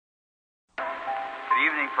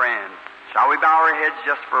Evening, friends. Shall we bow our heads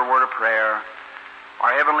just for a word of prayer?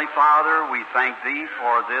 Our Heavenly Father, we thank Thee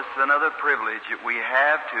for this another privilege that we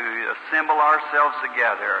have to assemble ourselves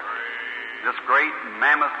together. This great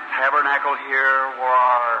mammoth tabernacle here where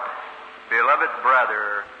our beloved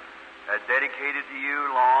brother had dedicated to You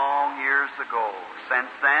long years ago. Since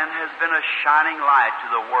then has been a shining light to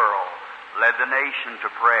the world, led the nation to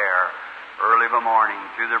prayer early of a morning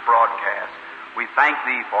through their broadcast. We thank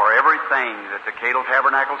Thee for everything that the Cadle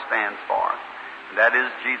Tabernacle stands for, and that is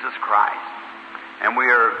Jesus Christ. And we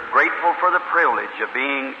are grateful for the privilege of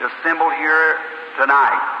being assembled here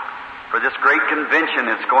tonight for this great convention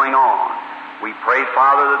that's going on. We pray,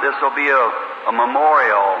 Father, that this will be a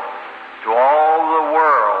memorial to all the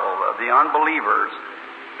world of the unbelievers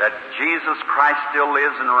that Jesus Christ still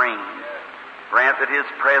lives and reigns. Grant that His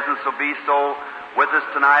presence will be so with us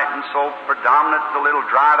tonight and so predominant that it'll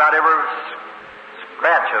drive out every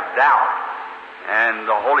scratch of doubt, and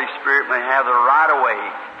the Holy Spirit may have the right of way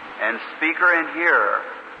and speaker and hearer,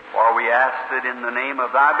 for we ask it in the name of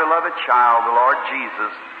Thy beloved child, the Lord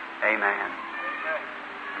Jesus. Amen.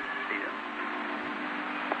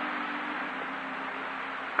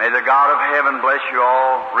 May the God of heaven bless you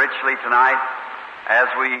all richly tonight as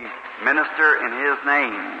we minister in His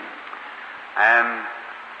name. And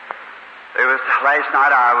it was last night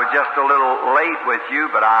I was just a little late with you,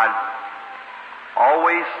 but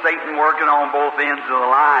always Satan working on both ends of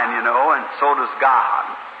the line, you know, and so does God.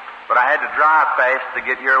 But I had to drive fast to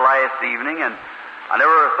get here last evening, and I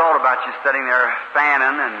never thought about you sitting there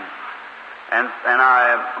fanning, and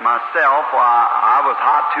I myself, well, I was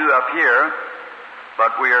hot too up here,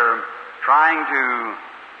 but we're trying to,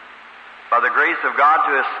 by the grace of God,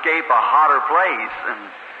 to escape a hotter place,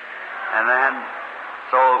 and then,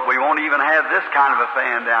 so we won't even have this kind of a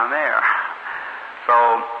fan down there. So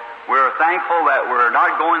we're thankful that we're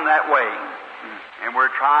not going that way, and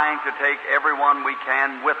we're trying to take everyone we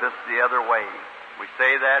can with us the other way. We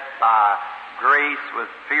say that by grace, with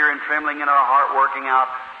fear and trembling in our heart, working out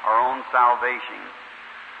our own salvation.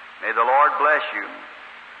 May the Lord bless you.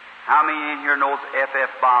 How many in here knows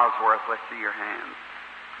F.F. Bosworth? Let's see your hands.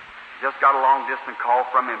 Just got a long distance call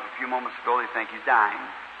from him a few moments ago. They think he's dying.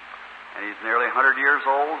 And he's nearly 100 years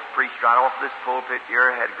old, preached right off this pulpit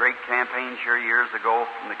here, had great campaigns here years ago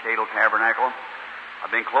from the Cadle Tabernacle.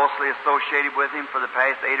 I've been closely associated with him for the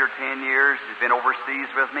past 8 or 10 years. He's been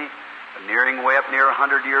overseas with me, nearing way up near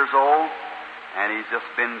 100 years old, and he's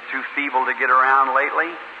just been too feeble to get around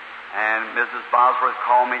lately. And Mrs. Bosworth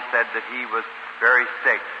called me, said that he was very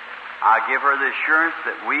sick. I give her the assurance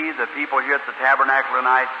that we, the people here at the Tabernacle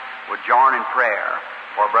tonight, would join in prayer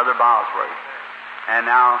for Brother Bosworth. And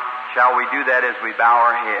now, shall we do that as we bow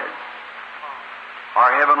our heads?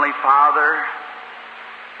 Our Heavenly Father,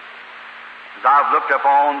 as I've looked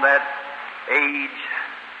upon that aged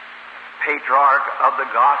patriarch of the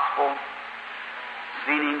gospel,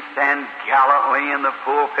 seen him stand gallantly in the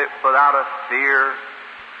pulpit without a fear,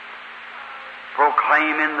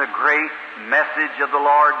 proclaiming the great message of the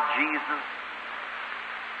Lord Jesus,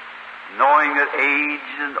 knowing that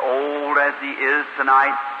aged and old as he is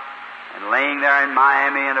tonight, and laying there in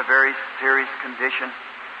Miami in a very serious condition,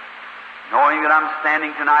 knowing that I'm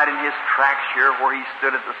standing tonight in his tracks here where he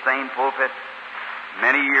stood at the same pulpit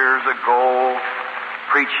many years ago,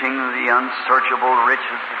 preaching the unsearchable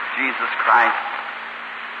riches of Jesus Christ.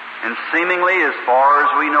 And seemingly, as far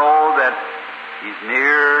as we know, that he's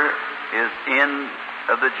near his end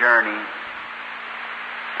of the journey.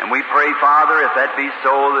 And we pray, Father, if that be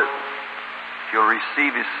so, that you'll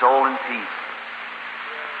receive his soul in peace.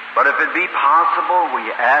 But if it be possible, we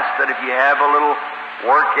ask that if you have a little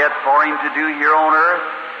work yet for him to do here on earth,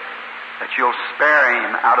 that you'll spare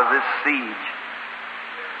him out of this siege.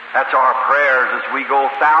 That's our prayers as we go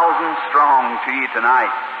thousands strong to you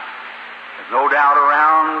tonight. There's no doubt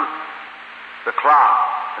around the clock.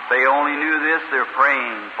 If they only knew this, they're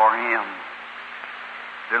praying for him.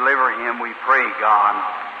 Deliver him, we pray, God.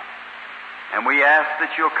 And we ask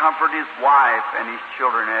that you'll comfort his wife and his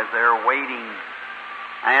children as they're waiting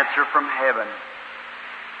answer from heaven.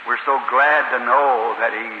 We're so glad to know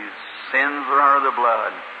that his sins are under the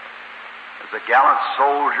blood. As a gallant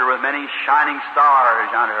soldier with many shining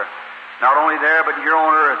stars under, not only there but here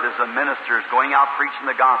on earth as a minister is going out preaching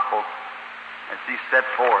the gospel as he set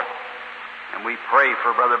forth. And we pray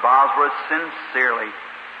for Brother Bosworth sincerely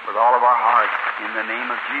with all of our hearts in the name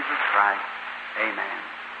of Jesus Christ. Amen.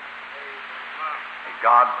 May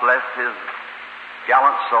God bless his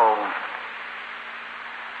gallant soul.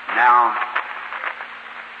 Now,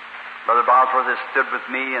 Brother Bosworth has stood with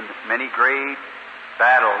me in many great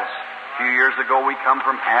battles. A few years ago we come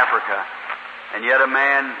from Africa, and yet a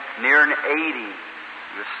man near 80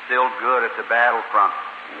 He was still good at the battlefront.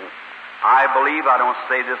 I believe, I don't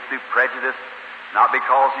say this through prejudice, not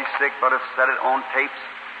because he's sick, but I've said it on tapes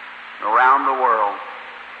around the world,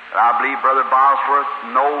 that I believe Brother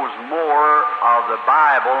Bosworth knows more of the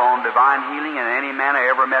Bible on divine healing than any man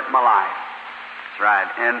I ever met in my life. That's right.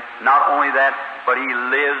 And not only that, but he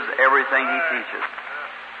lives everything he teaches.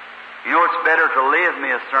 You know, it's better to live me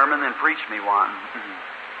a sermon than preach me one.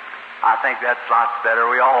 I think that's lots better.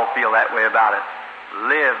 We all feel that way about it.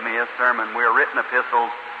 Live me a sermon. We're written epistles,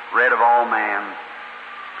 read of all man.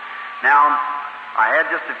 Now, I had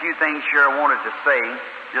just a few things here I wanted to say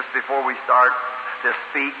just before we start to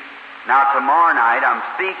speak. Now, tomorrow night, I'm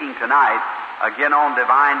speaking tonight again on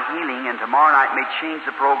divine healing, and tomorrow night may change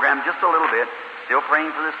the program just a little bit. Still praying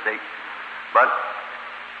for the sick. But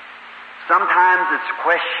sometimes it's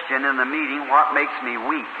question in the meeting, what makes me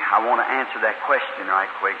weak? I want to answer that question right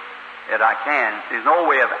quick, if I can. There's no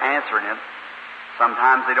way of answering it.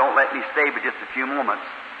 Sometimes they don't let me stay but just a few moments.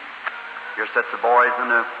 Here sits the boys in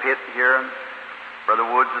the pit here. Brother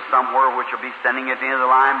Woods is somewhere which will be standing at the end of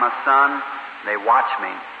the line. My son, they watch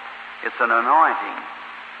me. It's an anointing.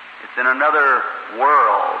 It's in another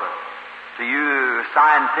world. To you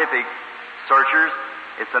scientific searchers,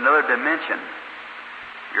 it's another dimension.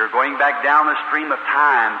 You're going back down the stream of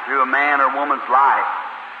time through a man or woman's life.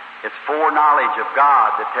 It's foreknowledge of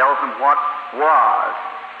God that tells them what was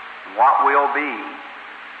and what will be.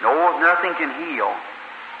 No, nothing can heal.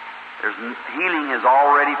 Healing is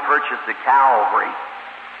already purchased at Calvary.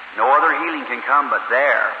 No other healing can come but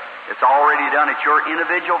there. It's already done. It's your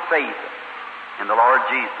individual faith in the Lord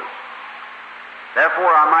Jesus. Therefore,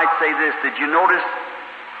 I might say this. Did you notice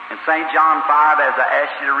in St. John 5, as I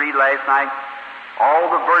asked you to read last night, all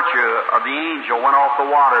the virtue of the angel went off the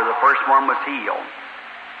water. The first one was healed.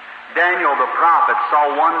 Daniel the prophet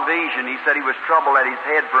saw one vision. He said he was troubled at his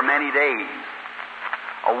head for many days.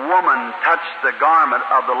 A woman touched the garment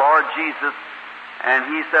of the Lord Jesus, and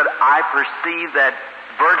he said, I perceive that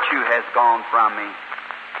virtue has gone from me.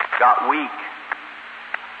 Got weak.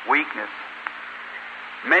 Weakness.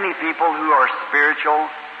 Many people who are spiritual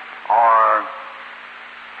or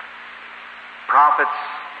prophets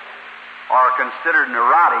are considered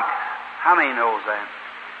neurotic. How many knows that?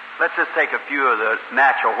 Let's just take a few of the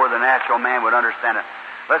natural, where the natural man would understand it.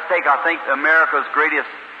 Let's take, I think, America's greatest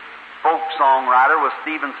folk songwriter was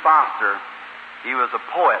Stephen Foster. He was a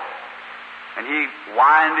poet, and he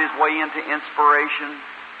winded his way into inspiration.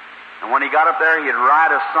 And when he got up there, he'd write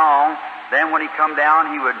a song. Then when he come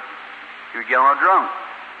down, he would get on a drunk.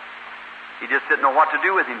 He just didn't know what to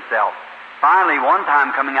do with himself. Finally, one time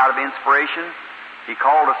coming out of inspiration, he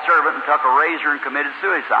called a servant and took a razor and committed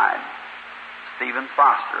suicide. Stephen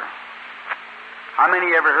Foster. How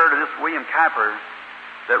many ever heard of this William Cowper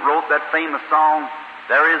that wrote that famous song,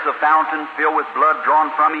 There is a fountain filled with blood drawn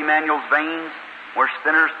from Emmanuel's veins, where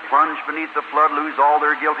sinners plunge beneath the flood, lose all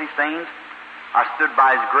their guilty stains? I stood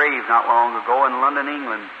by his grave not long ago in London,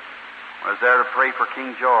 England. I was there to pray for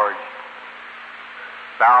King George.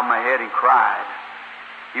 Bowed my head and cried.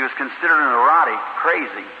 He was considered a neurotic,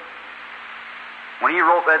 crazy. When he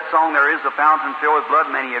wrote that song, There is a fountain filled with blood,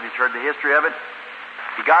 many of you heard the history of it.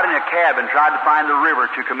 He got in a cab and tried to find the river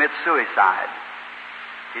to commit suicide.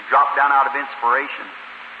 He dropped down out of inspiration.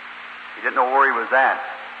 He didn't know where he was at.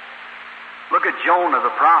 Look at Jonah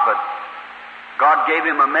the prophet. God gave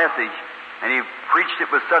him a message, and he preached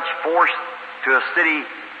it with such force to a city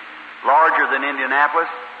larger than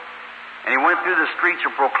Indianapolis. And he went through the streets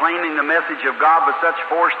of proclaiming the message of God with such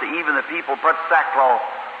force that even the people put sackcloth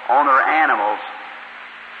on their animals.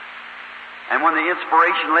 And when the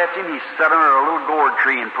inspiration left him, he sat under a little gourd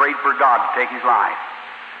tree and prayed for God to take his life.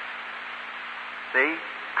 See?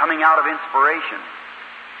 Coming out of inspiration.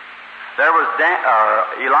 There was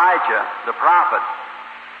Elijah, the prophet.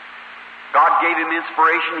 God gave him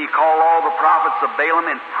inspiration. He called all the prophets of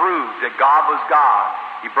Balaam and proved that God was God.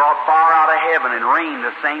 He brought fire out of heaven and rain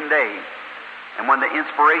the same day. And when the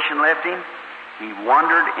inspiration left him, he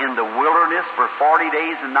wandered in the wilderness for 40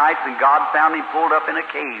 days and nights, and God found him pulled up in a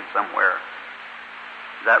cave somewhere.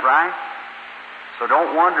 Is that right? So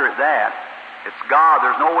don't wonder at that. It's God.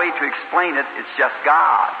 There's no way to explain it. It's just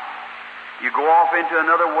God. You go off into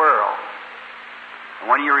another world.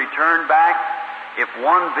 And when you return back, if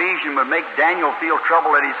one vision would make Daniel feel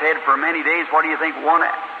trouble at his head for many days, what do you think? One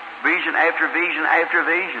vision after vision after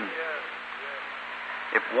vision.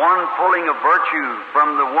 If one pulling of virtue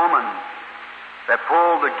from the woman that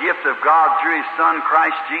pulled the gift of God through His Son,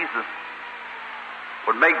 Christ Jesus,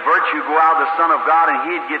 would make virtue go out of the Son of God and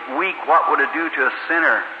he'd get weak, what would it do to a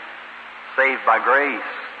sinner saved by grace?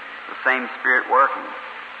 The same Spirit working.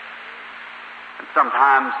 And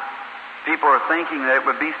sometimes people are thinking that it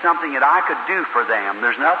would be something that I could do for them.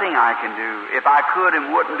 There's nothing I can do. If I could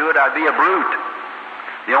and wouldn't do it, I'd be a brute.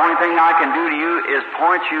 The only thing I can do to you is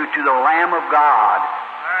point you to the Lamb of God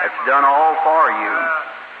that's done all for you.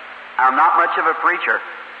 I'm not much of a preacher,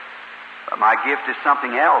 but my gift is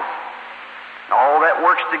something else. All that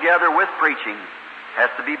works together with preaching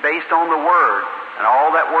has to be based on the Word, and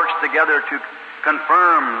all that works together to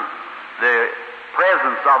confirm the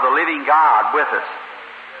presence of the living God with us.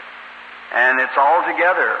 And it's all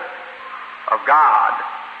together of God.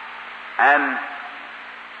 And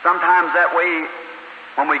sometimes that way,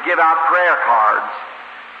 when we give out prayer cards,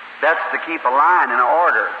 that's to keep a line in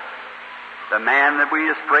order. The man that we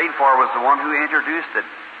just prayed for was the one who introduced it.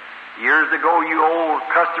 Years ago, you old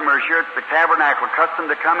customers here at the Tabernacle, accustomed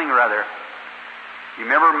to coming rather. You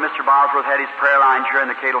remember Mr. Bosworth had his prayer lines here in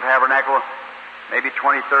the Cadle Tabernacle maybe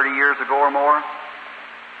 20, 30 years ago or more?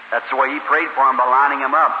 That's the way he prayed for them, by lining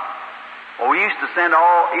them up. Well, we used to send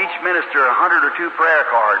each minister 100 or 2 prayer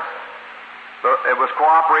cards. It was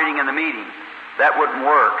cooperating in the meeting. That wouldn't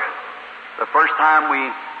work. The first time we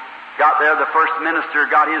got there, the first minister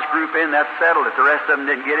got his group in, that settled it. The rest of them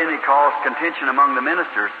didn't get in. It caused contention among the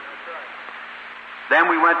ministers. Then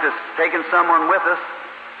we went to taking someone with us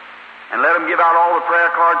and let them give out all the prayer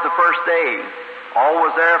cards the first day. All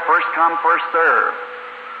was there, first come, first serve.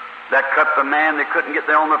 That cut the man that couldn't get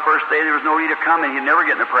there on the first day. There was no need of coming. He'd never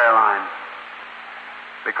get in the prayer line.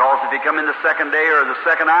 Because if he come in the second day or the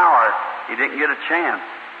second hour, he didn't get a chance.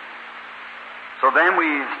 So then we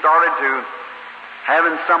started to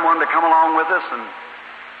having someone to come along with us and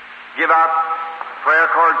give out prayer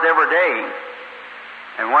cards every day.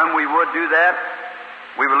 And when we would do that,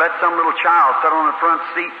 we would let some little child sit on the front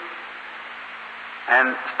seat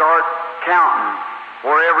and start counting.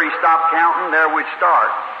 Wherever he stopped counting, there we'd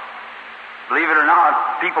start. Believe it or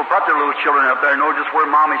not, people put their little children up there and know just where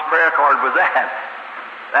Mommy's prayer card was at.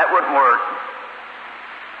 That wouldn't work.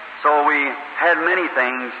 So we had many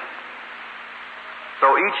things.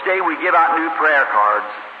 So each day we give out new prayer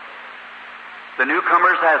cards. The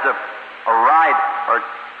newcomers has a right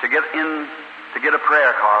to get a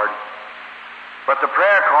prayer card. But the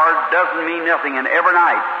prayer card doesn't mean nothing, and every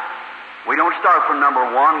night we don't start from number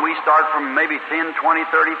 1. We start from maybe 10, 20,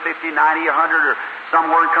 30, 50, 90, 100 or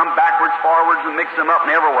somewhere and come backwards, forwards and mix them up in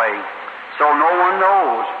every way. So no one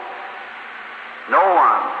knows. No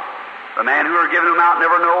one. The man who are giving them out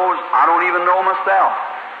never knows. I don't even know myself.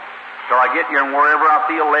 So I get here, and wherever I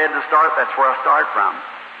feel led to start, that's where I start from.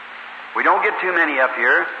 We don't get too many up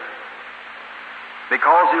here,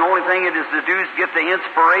 because the only thing it is to do is get the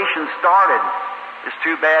inspiration started. It's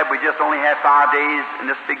too bad we just only have 5 days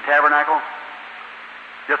in this big tabernacle.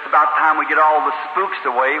 Just about time we get all the spooks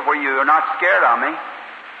away where you are not scared of me,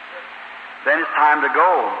 then it's time to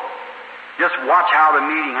go. Just watch how the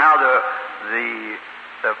meeting, how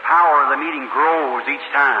the power of the meeting grows each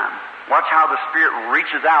time. Watch how the Spirit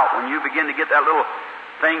reaches out when you begin to get that little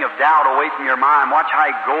thing of doubt away from your mind. Watch how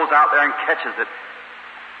He goes out there and catches it.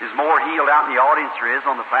 There's more healed out in the audience there is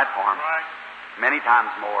on the platform. Right. Many times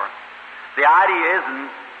more. The idea isn't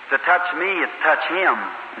to touch me, it's to touch Him.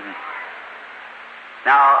 Mm-hmm.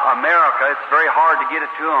 Now, America, it's very hard to get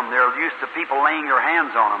it to them. They're used to people laying their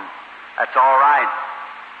hands on them. That's all right.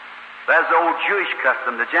 That's the old Jewish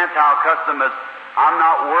custom. The Gentile custom is, I'm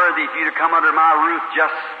not worthy for you to come under my roof,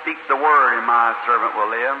 just speak the word and my servant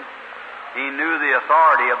will live. He knew the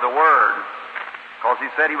authority of the word, because he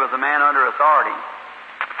said he was a man under authority.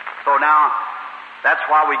 So now, that's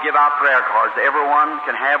why we give out prayer cards. Everyone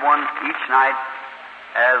can have one each night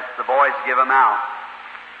as the boys give them out.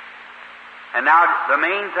 And now the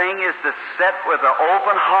main thing is to sit with an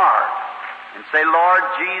open heart and say, Lord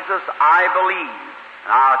Jesus, I believe,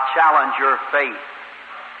 and I'll challenge your faith.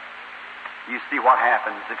 You see what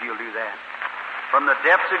happens if you'll do that. From the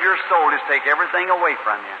depths of your soul, just take everything away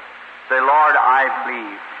from you. Say, Lord, I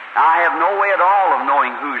believe. Now, I have no way at all of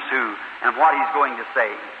knowing who's who and what He's going to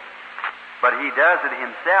say. But He does it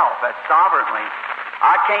Himself, that's sovereignly.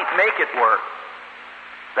 I can't make it work.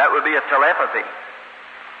 That would be a telepathy.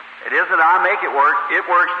 It isn't I make it work. It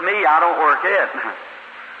works me. I don't work it.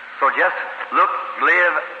 So just look,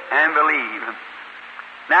 live, and believe.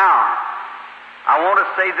 Now, I want to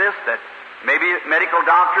say this, that maybe medical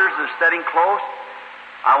doctors are sitting close.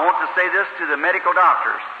 I want to say this to the medical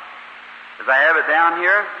doctors, as I have it down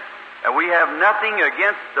here, that we have nothing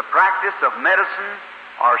against the practice of medicine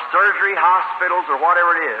or surgery, hospitals, or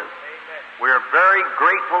whatever it is. Amen. We're very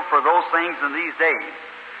grateful for those things in these days.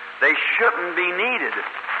 They shouldn't be needed,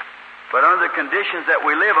 but under the conditions that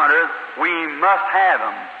we live under, we must have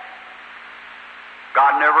them.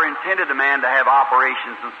 God never intended a man to have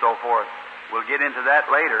operations and so forth. We'll get into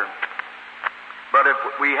that later. But if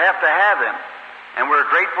we have to have them, and we're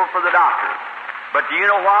grateful for the doctors. But do you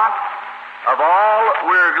know what? Of all,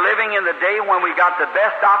 we're living in the day when we got the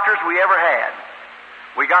best doctors we ever had.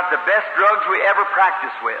 We got the best drugs we ever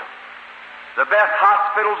practiced with. The best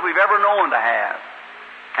hospitals we've ever known to have.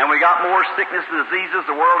 And we got more sickness and diseases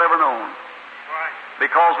the world ever known.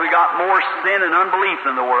 Because we got more sin and unbelief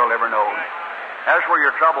than the world ever known. That's where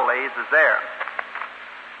your trouble lays, is there.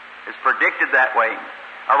 It's predicted that way.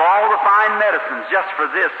 Of all the fine medicines, just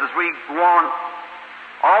for this, as we go on,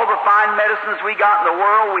 all the fine medicines we got in the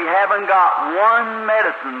world, we haven't got one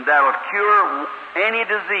medicine that will cure any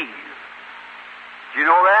disease. Do you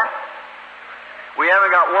know that? We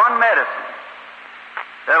haven't got one medicine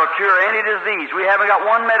that will cure any disease. We haven't got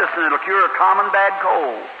one medicine that will cure a common bad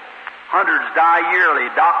cold. Hundreds die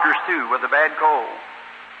yearly, doctors too, with a bad cold.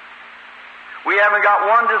 We haven't got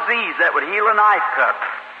one disease that would heal a knife cut.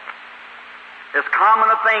 As common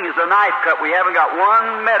a thing as a knife cut, we haven't got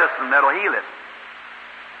one medicine that'll heal it.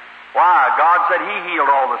 Why? God said He healed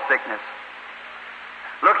all the sickness.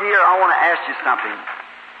 Look here, I want to ask you something.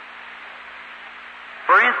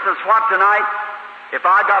 For instance, what tonight, if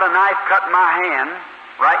I got a knife cut in my hand,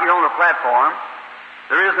 right here on the platform,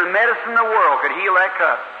 there isn't a medicine in the world could heal that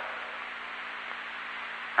cut.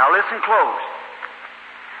 Now listen close.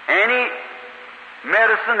 Any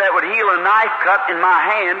medicine that would heal a knife cut in my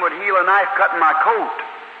hand would heal a knife cut in my coat.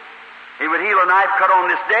 It would heal a knife cut on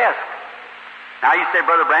this desk. Now you say,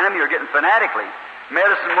 Brother Branham, you're getting fanatically.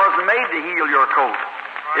 Medicine wasn't made to heal your coat.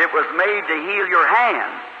 It was made to heal your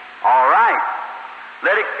hand. All right.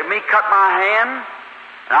 Me cut my hand,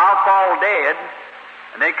 and I'll fall dead,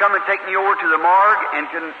 and they come and take me over to the morgue and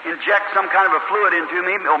can inject some kind of a fluid into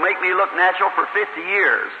me. It'll make me look natural for 50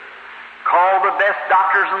 years. Call the best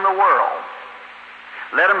doctors in the world.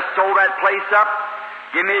 Let them sew that place up.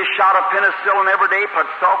 Give me a shot of penicillin every day, put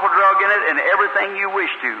sulfur drug in it, and everything you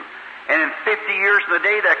wish to. And in 50 years from the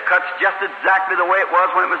day, that cut's just exactly the way it was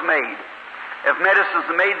when it was made. If medicine's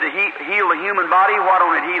made to heal the human body, why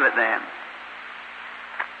don't it heal it then?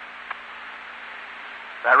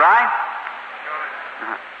 Is that right?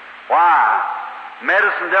 Why?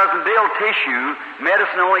 Medicine doesn't build tissue.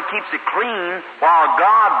 Medicine only keeps it clean while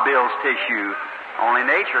God builds tissue. Only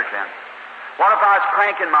nature can. What if I was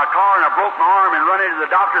cranking my car and I broke my arm and run into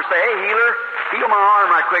the doctor and say, hey, healer, heal my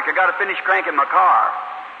arm right quick. I got to finish cranking my car.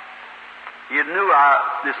 You knew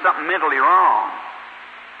there's something mentally wrong.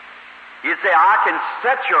 You'd say, I can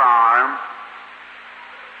set your arm.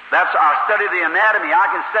 I study the anatomy. I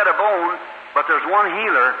can set a bone, but there's one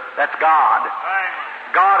healer. That's God.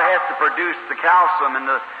 God has to produce the calcium and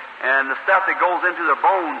the stuff that goes into the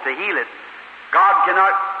bone to heal it.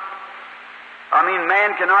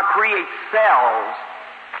 Man cannot create cells.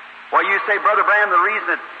 Well, you say, Brother Branham, the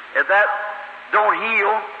reason that don't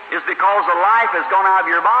heal is because the life has gone out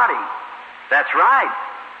of your body. That's right.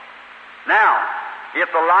 Now,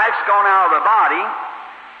 if the life's gone out of the body,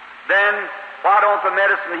 then why don't the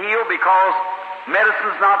medicine heal? Because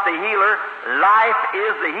medicine's not the healer. Life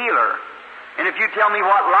is the healer. And if you tell me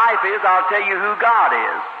what life is, I'll tell you who God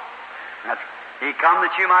is. He come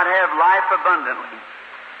that you might have life abundantly.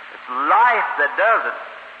 It's life that does it.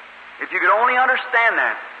 If you could only understand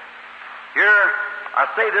that. Here,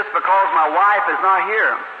 I say this because my wife is not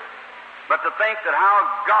here. But to think that how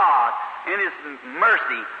God, in His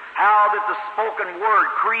mercy, how that the spoken Word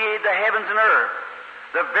created the heavens and earth.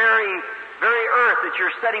 The very earth that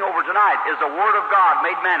you're sitting over tonight is the Word of God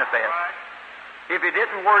made manifest. If He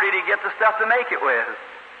didn't word it, He'd get the stuff to make it with.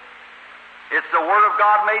 It's the Word of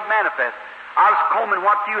God made manifest. I was combing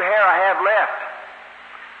what few hair I have left.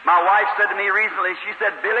 My wife said to me recently, she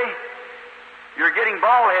said, Billy, you're getting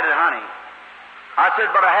bald-headed, honey. I said,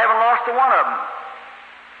 but I haven't lost to one of them.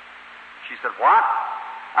 She said, what?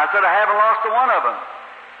 I said, I haven't lost to one of them.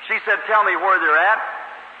 She said, tell me where they're at.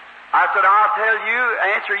 I said, I'll tell you,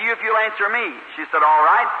 answer you if you'll answer me. She said, all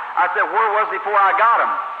right. I said, where was before I got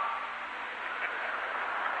them?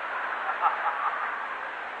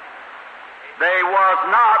 They was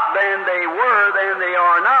not, then they were, then they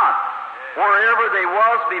are not. Wherever they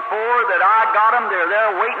was before that I got them, they're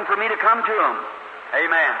there waiting for me to come to them.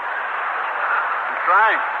 Amen. That's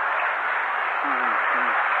right.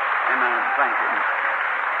 Amen. Thank you.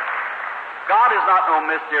 God is not no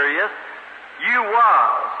mysterious. You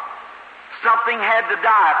was. Something had to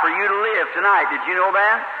die for you to live tonight. Did you know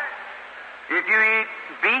that? If you eat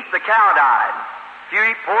beef, the cow died. If you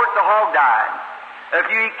eat pork, the hog died. If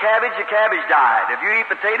you eat cabbage, the cabbage died. If you eat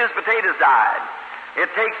potatoes, potatoes died. It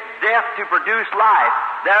takes death to produce life.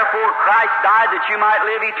 Therefore, Christ died that you might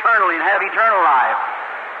live eternally and have eternal life.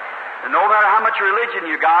 And no matter how much religion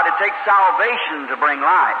you got, it takes salvation to bring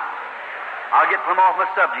life. I'll get plumb off my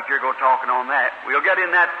subject here, go talking on that. We'll get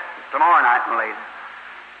in that tomorrow night and later.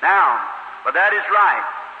 Now, but that is right.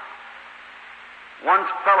 One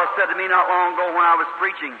fellow said to me not long ago when I was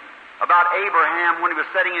preaching about Abraham when he was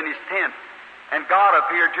sitting in his tent, and God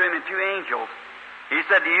appeared to him in two angels. He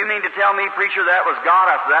said, "Do you mean to tell me, preacher, that was God?"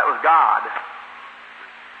 I said, "That was God."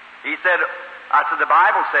 He said, I said, "The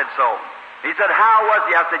Bible said so." He said, "How was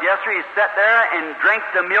he?" I said, "Yes, sir, he sat there and drank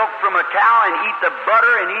the milk from a cow and eat the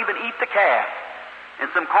butter and even eat the calf and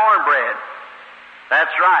some cornbread."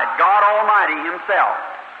 That's right, God Almighty Himself.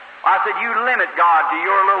 I said, "You limit God to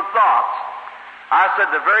your little thoughts." I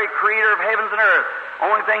said, "The very Creator of heavens and earth,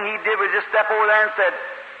 only thing He did was just step over there and said,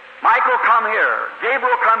 'Michael, come here.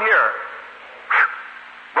 Gabriel, come here.'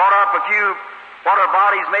 Brought up a few, what our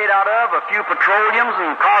body's made out of, a few petroleums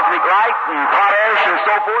and cosmic light and potash and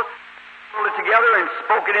so forth, pulled it together and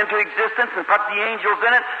spoke it into existence and put the angels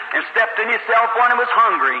in it and stepped in Himself when He was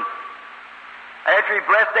hungry. After He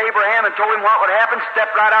blessed Abraham and told him what would happen,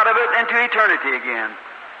 stepped right out of it into eternity again.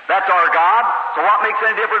 That's our God. So what makes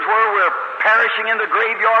any difference where we're perishing in the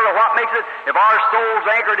graveyard or what makes it? If our soul's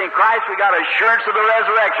anchored in Christ, we got assurance of the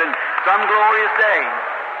resurrection some glorious day.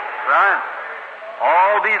 Right?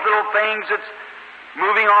 All these little things that's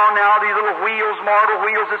moving on now, these little wheels, mortal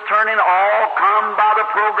wheels that's turning, all come by the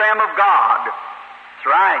program of God. That's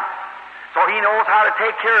right. So He knows how to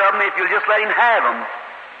take care of them if you'll just let Him have them.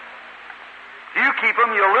 If you keep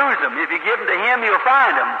them, you'll lose them. If you give them to Him, you'll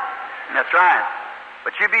find them. And that's right.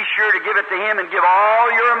 But you be sure to give it to Him and give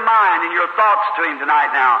all your mind and your thoughts to Him tonight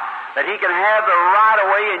now, that He can have the right of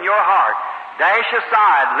way in your heart. Dash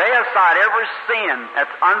aside, lay aside every sin that's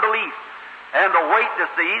unbelief, and the weight that's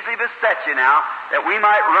so easily beset you now, that we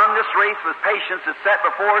might run this race with patience that's set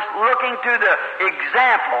before us, looking to the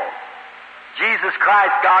example, Jesus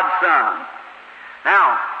Christ, God's Son.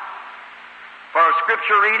 Now, for our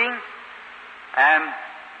scripture reading, and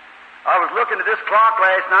I was looking at this clock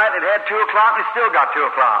last night, and it had 2 o'clock, and it still got 2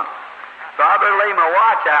 o'clock. So I better lay my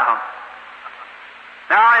watch out.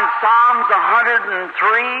 Now in Psalms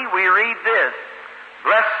 103, we read this: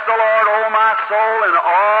 "Bless the Lord, O my soul, and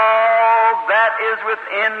all that is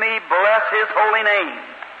within me, bless His holy name.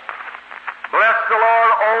 Bless the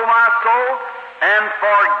Lord, O my soul, and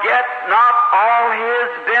forget not all His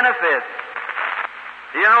benefits."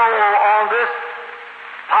 You know, on this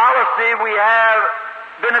policy we have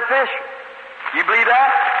beneficial. You believe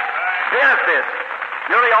that? Benefits.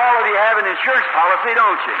 Nearly all of you have an insurance policy,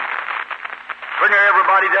 don't you? Pretty near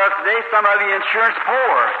everybody does today. Some of you insurance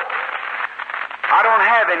poor. I don't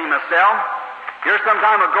have any myself. Here some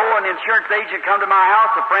time ago, an insurance agent come to my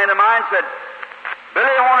house, a friend of mine, said,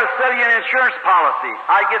 "Billy, I want to sell you an insurance policy."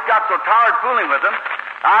 I just got so tired fooling with them.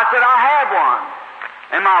 I said, "I have one."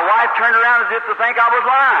 And my wife turned around as if to think I was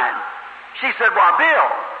lying. She said, "Why, Bill?"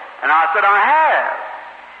 And I said, "I have."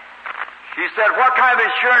 She said, "What kind of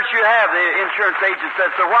insurance you have?" The insurance agent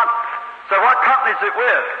said, So what company is it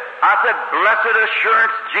with?" I said, "Blessed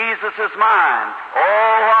assurance, Jesus is mine.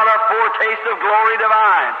 Oh, what a foretaste of glory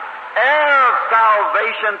divine. Heir of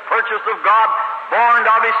salvation, purchased of God, born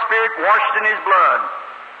of His Spirit, washed in His blood."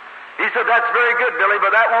 He said, "That's very good, Billy,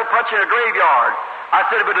 but that won't put you in a graveyard." I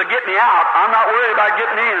said, "But it'll get me out. I'm not worried about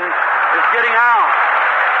getting in. It's getting out."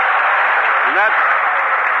 And that's...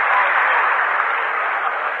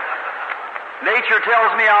 Nature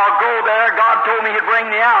tells me I'll go there. God told me He'd bring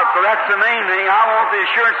me out, so that's the main thing. I want the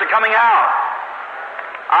assurance of coming out.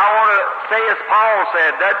 I want to say, as Paul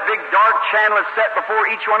said, that big dark channel is set before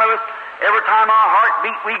each one of us. Every time our heart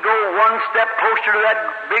beat, we go one step closer to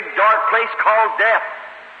that big dark place called death.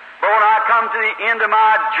 But when I come to the end of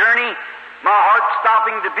my journey, my heart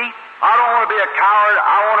stopping to beat, I don't want to be a coward.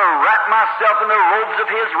 I want to wrap myself in the robes of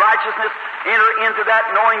His righteousness, enter into that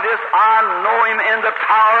knowing this. I know Him in the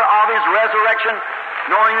power of His resurrection,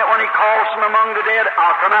 knowing that when He calls from among the dead,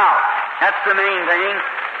 I'll come out. That's the main thing.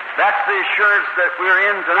 That's the assurance that we're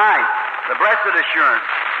in tonight, the blessed assurance.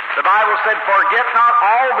 The Bible said, "Forget not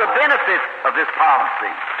all the benefits of this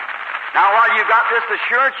policy." Now, while you've got this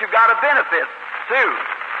assurance, you've got a benefit, too.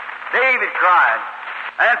 David cried,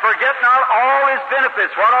 "And forget not all His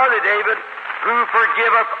benefits." What are they, David? "Who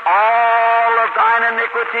forgiveth all of thine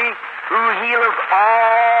iniquity, who healeth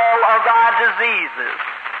all of thy diseases."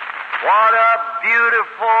 What a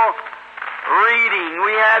beautiful reading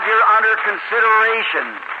we have here under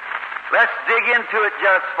consideration. Let's dig into it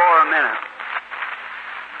just for a minute.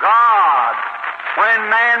 God, when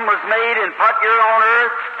man was made and put here on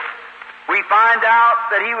earth, we find out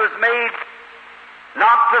that He was made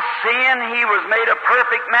not to sin. He was made a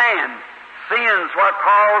perfect man. Sin's what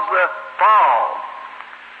caused the fall.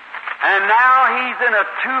 And now He's in a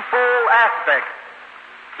twofold aspect.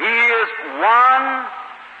 He is one.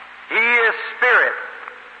 He is spirit.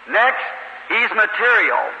 Next, He's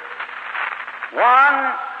material. One,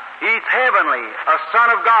 He's heavenly, a Son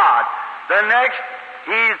of God. The next,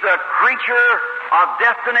 He's a creature of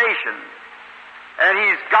destination. And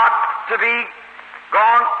He's got to be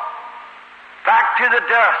gone back to the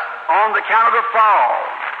dust on the count of the fall.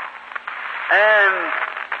 And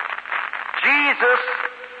Jesus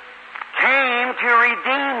came to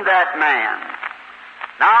redeem that man.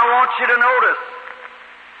 Now I want you to notice,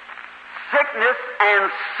 sickness and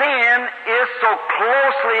sin is so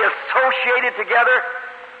closely associated together,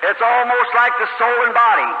 it's almost like the soul and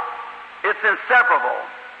body. It's inseparable.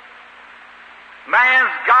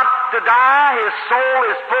 Man's got to die, his soul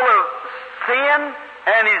is full of sin,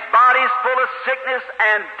 and his body's full of sickness,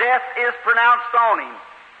 and death is pronounced on him.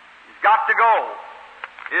 He's got to go.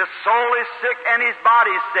 His soul is sick and his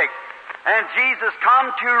body's sick. And Jesus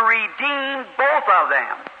come to redeem both of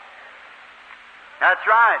them. That's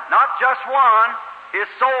right. Not just one. His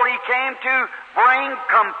soul, He came to bring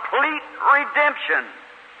complete redemption.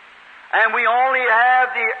 And we only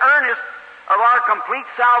have the earnest of our complete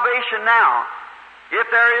salvation now. If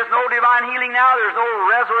there is no divine healing now, there's no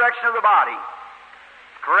resurrection of the body.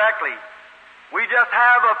 Correctly. We just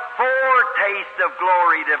have a foretaste of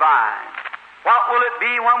glory divine. What will it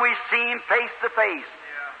be when we see Him face to face?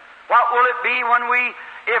 What will it be when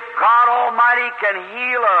if God Almighty can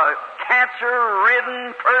heal a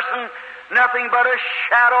cancer-ridden person, nothing but a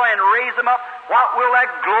shadow, and raise them up, what will that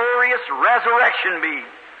glorious resurrection be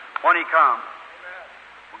when He comes?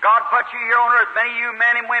 Well, God put you here on earth, many of you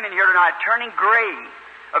men and women here tonight, turning gray.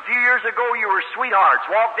 A few years ago you were sweethearts,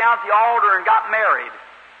 walked down to the altar and got married.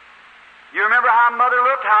 You remember how Mother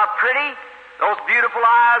looked, how pretty? Those beautiful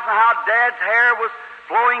eyes, and how Dad's hair was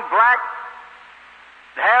flowing black.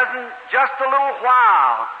 It hasn't just a little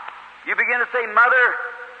while. You begin to say, Mother,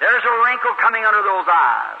 there's a wrinkle coming under those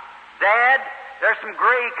eyes. Dad, there's some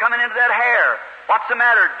gray coming into that hair. What's the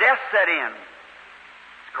matter? Death set in.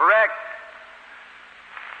 It's correct.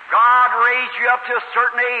 God raised you up to a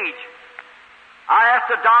certain age. I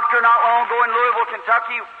asked a doctor not long ago in Louisville,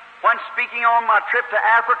 Kentucky, when speaking on my trip to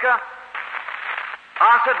Africa,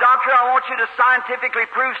 I said, Doctor, I want you to scientifically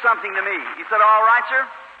prove something to me. He said, all right, sir.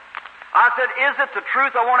 I said, is it the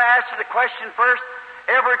truth? I want to ask you the question first.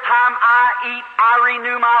 Every time I eat, I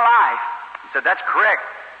renew my life. He said, that's correct.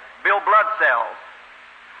 Build blood cells.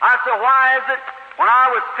 I said, why is it when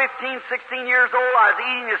I was 15, 16 years old, I was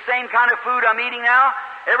eating the same kind of food I'm eating now?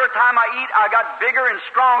 Every time I eat, I got bigger and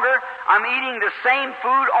stronger. I'm eating the same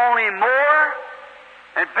food, only more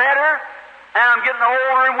and better, and I'm getting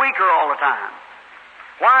older and weaker all the time.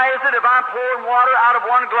 Why is it if I'm pouring water out of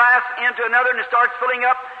one glass into another and it starts filling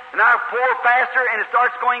up, and I pour faster and it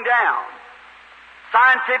starts going down?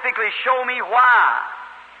 Scientifically show me why.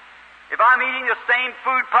 If I'm eating the same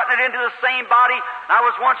food, putting it into the same body, and I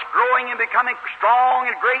was once growing and becoming strong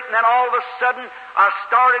and great, and then all of a sudden I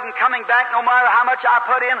started and coming back, no matter how much I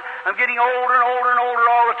put in, I'm getting older and older and older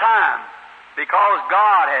all the time. Because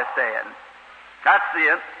God has said. That's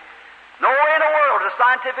it. No way in the world to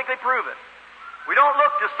scientifically prove it. We don't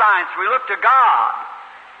look to science, we look to God.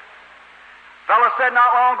 A fellow said not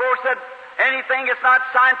long ago, said, anything that's not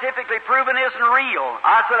scientifically proven isn't real.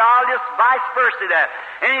 I said, I'll just vice versa that.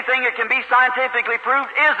 Anything that can be scientifically proved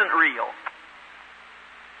isn't real.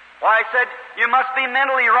 Why, he said, you must be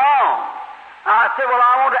mentally wrong. I said, well,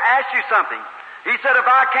 I want to ask you something. He said, if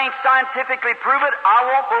I can't scientifically prove it, I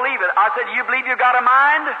won't believe it. I said, you believe you got a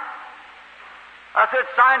mind? I said,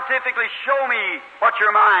 scientifically show me what your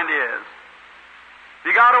mind is.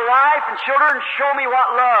 You got a wife and children, show me what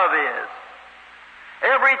love is.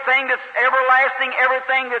 Everything that's everlasting,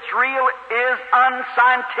 everything that's real is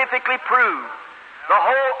unscientifically proved. The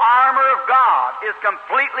whole armor of God is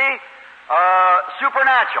completely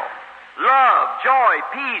supernatural. Love, joy,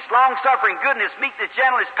 peace, long-suffering, goodness, meekness,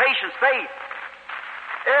 gentleness, patience, faith.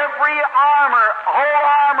 Every armor, whole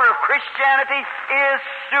armor of Christianity is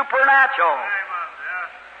supernatural.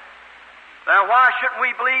 Now why shouldn't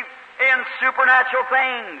we believe in supernatural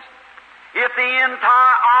things? If the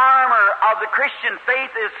entire armor of the Christian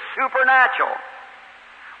faith is supernatural,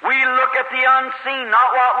 we look at the unseen, not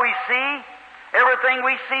what we see. Everything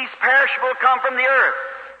we see is perishable, come from the earth.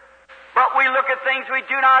 But we look at things we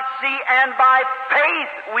do not see, and by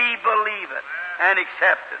faith we believe it and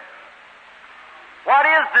accept it. What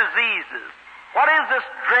is diseases? What is this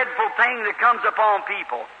dreadful thing that comes upon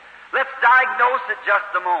people? Let's diagnose it just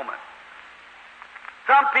a moment.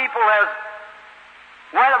 Some people have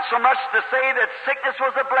went up so much to say that sickness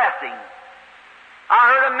was a blessing. I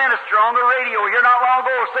heard a minister on the radio here not long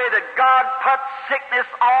ago say that God put sickness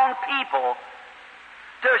on people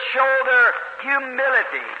to show their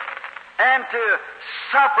humility and to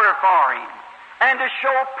suffer for Him and to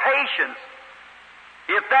show patience.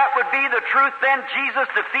 If that would be the truth, then Jesus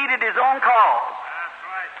defeated His own cause.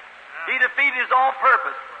 He defeated His own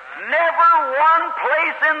purpose. Never one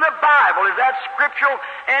place in the Bible is that scriptural,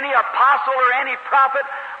 any apostle or any prophet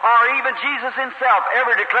or even Jesus Himself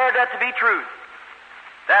ever declared that to be truth.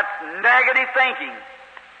 That's negative thinking.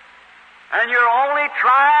 And you're only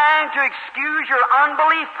trying to excuse your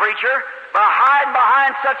unbelief, preacher, by hiding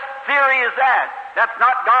behind such theory as that. That's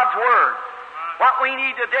not God's Word. What we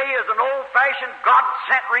need today is an old-fashioned,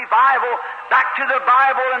 God-sent revival back to the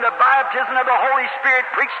Bible and the baptism of the Holy Spirit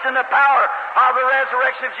preached in the power of the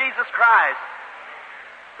resurrection of Jesus Christ.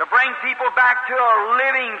 To bring people back to a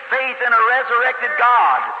living faith in a resurrected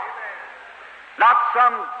God. Not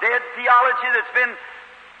some dead theology that's been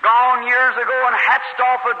gone years ago and hatched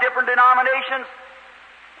off of different denominations.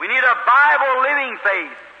 We need a Bible-living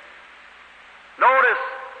faith. Notice,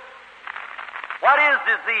 what is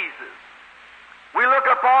diseases? We look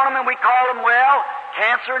upon them and we call them, well,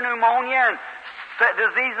 cancer, pneumonia, and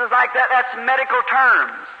diseases like that. That's medical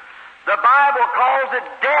terms. The Bible calls it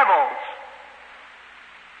devils.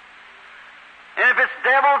 And if it's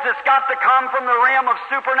devils, it's got to come from the realm of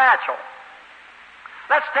supernatural.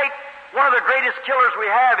 Let's take one of the greatest killers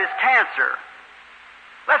we have is cancer.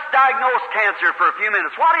 Let's diagnose cancer for a few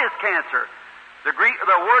minutes. What is cancer? The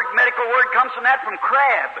medical word comes from that, from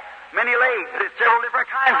crab, many legs. There's several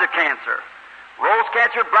different kinds of cancer. Rose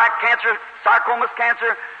cancer, black cancer, sarcomas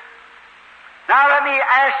cancer. Now let me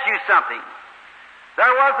ask you something.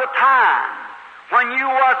 There was a time when you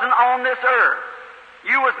wasn't on this earth.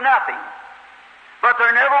 You was nothing. But there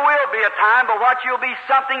never will be a time but what you'll be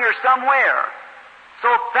something or somewhere. So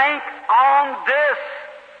think on this.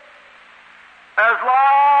 As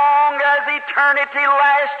long as eternity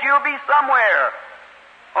lasts, you'll be somewhere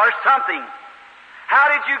or something. How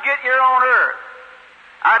did you get here on earth?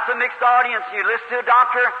 That's a mixed audience. You listen to a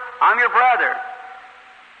doctor, I'm your brother.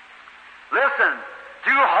 Listen,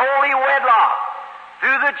 through holy wedlock,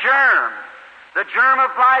 through the germ. The germ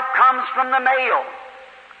of life comes from the male.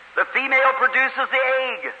 The female produces the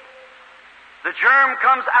egg. The germ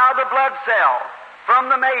comes out of the blood cell from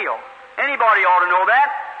the male. Anybody ought to know that.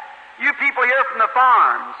 You people here from the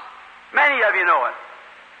farms, many of you know it.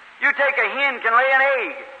 You take a hen can lay an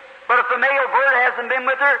egg, but if the male bird hasn't been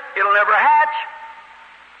with her, it'll never hatch.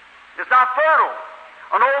 It's not fertile.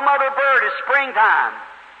 An old mother bird is springtime,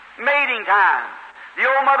 mating time. The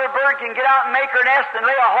old mother bird can get out and make her nest and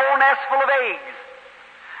lay a whole nest full of eggs.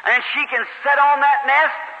 And she can sit on that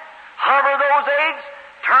nest, hover those eggs,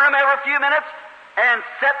 turn them every few minutes, and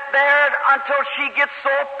sit there until she gets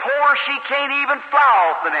so poor she can't even fly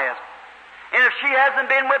off the nest. And if she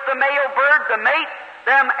hasn't been with the male bird, the mate,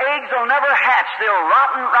 them eggs will never hatch. They'll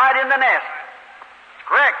rotten right in the nest.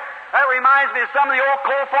 Correct. That reminds me of some of the old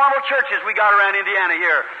coal-formal churches we got around Indiana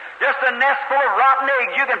here. Just a nest full of rotten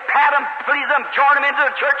eggs. You can pat them, please them, join them into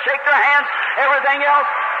the church, shake their hands, everything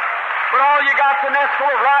else. But all you got's a nest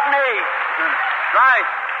full of rotten eggs. Right.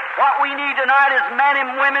 What we need tonight is men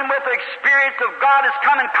and women with the experience of God has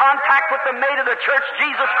come in contact with the mate of the church,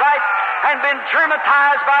 Jesus Christ, and been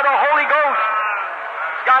germatized by the Holy Ghost.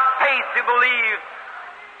 He's got faith to believe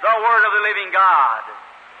the Word of the living God.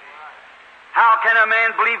 How can a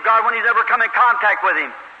man believe God when he's never come in contact with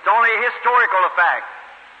Him? It's only a historical fact.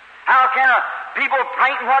 How can people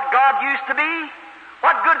painting what God used to be?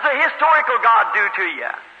 What good's a historical God do to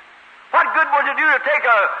you? What good would it do to take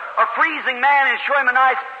a freezing man and show him a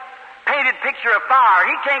nice painted picture of fire?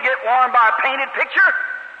 He can't get warmed by a painted picture.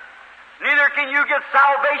 Neither can you get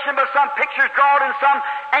salvation by some pictures drawn in some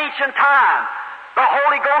ancient time. The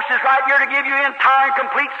Holy Ghost is right here to give you entire and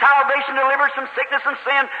complete salvation, deliverance from sickness and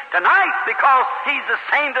sin tonight, because He's the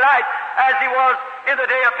same tonight as He was in the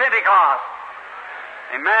day of Pentecost.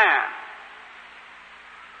 Amen.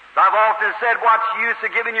 I've often said, what's the use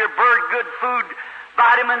of giving your bird good food,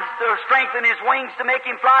 vitamins to strengthen his wings to make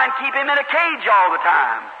him fly and keep him in a cage all the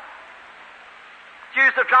time?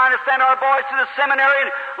 Use of trying to send our boys to the seminary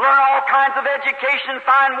and learn all kinds of education,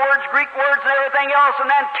 fine words, Greek words, and everything else, and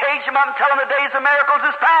then cage them up and tell them the days of miracles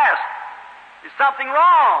is past. There's something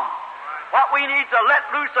wrong. What we need to let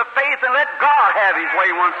loose of faith and let God have His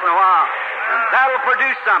way once in a while, and that'll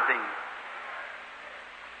produce something.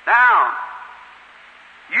 Now,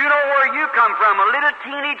 you know where you come from, a little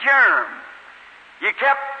teeny germ. You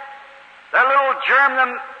kept that little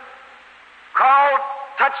germ called.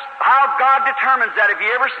 Touch how God determines that. Have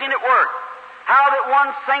you ever seen it work? How that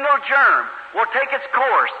one single germ will take its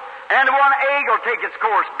course, and one egg will take its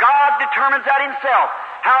course. God determines that Himself.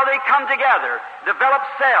 How they come together, develop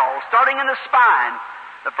cells, starting in the spine.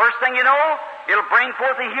 The first thing you know, it'll bring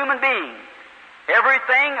forth a human being.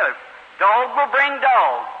 Everything, a dog will bring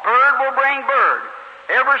dog, bird will bring bird,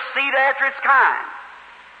 every seed after its kind.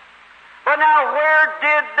 But now, where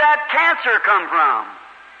did that cancer come from?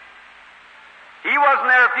 He wasn't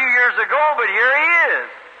there a few years ago, but here he is.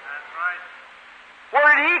 That's right. Where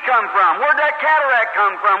did he come from? Where did that cataract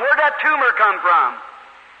come from? Where did that tumor come from?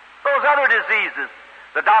 Those other diseases.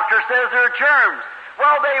 The doctor says they're germs.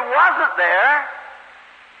 Well, they wasn't there.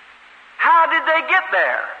 How did they get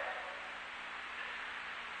there?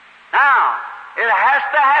 Now, it has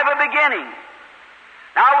to have a beginning.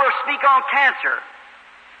 Now we'll speak on cancer.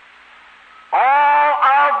 All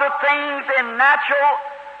of the things in natural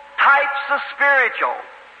types of spiritual.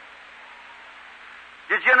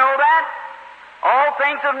 Did you know that? All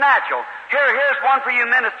things of natural. Here's one for you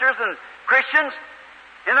ministers and Christians.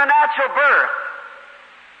 In the natural birth,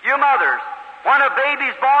 you mothers, when a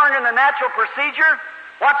baby's born in the natural procedure,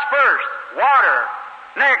 what's first? Water.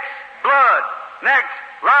 Next, blood. Next,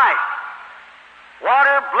 life.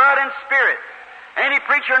 Water, blood, and spirit. Any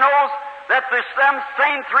preacher knows that the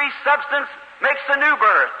same three substance makes the new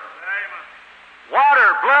birth. Water,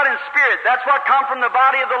 blood, and spirit. That's what come from the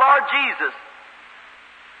body of the Lord Jesus.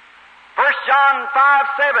 1 John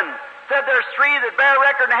 5:7 said there's three that bear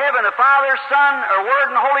record in heaven, the Father, Son, or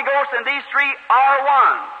Word, and Holy Ghost, and these three are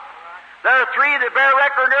one. There are three that bear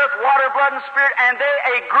record on earth, water, blood, and spirit, and they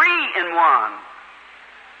agree in one.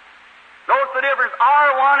 Notice the difference.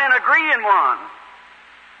 Are one and agree in one.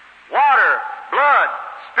 Water, blood,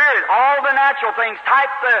 spirit, all the natural things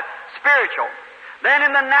type the spiritual. Then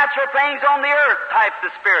in the natural things on the earth type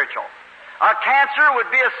the spiritual. A cancer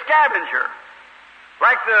would be a scavenger,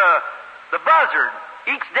 like the buzzard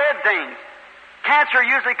eats dead things. Cancer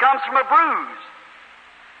usually comes from a bruise.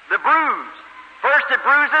 The bruise. First it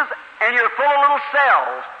bruises, and you're full of little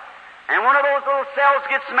cells. And one of those little cells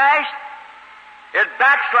gets smashed, it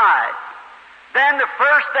backslides. Then the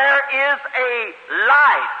first there is a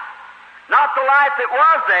life. Not the life that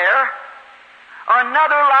was there.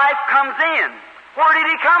 Another life comes in. Where did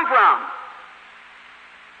he come from?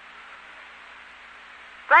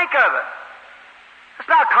 Think of it. It's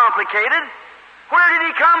not complicated. Where did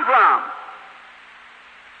he come from?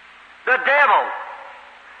 The devil.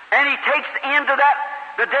 And he takes into that.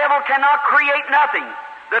 The devil cannot create nothing.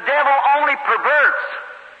 The devil only perverts.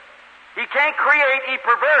 He can't create, he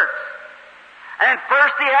perverts. And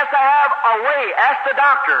first he has to have a way. Ask the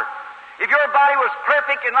doctor. If your body was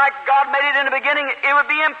perfect and like God made it in the beginning, it would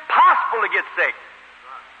be impossible to get sick.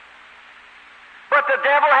 But the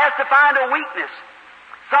devil has to find a weakness,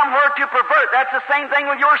 somewhere to pervert. That's the same thing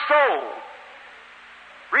with your soul.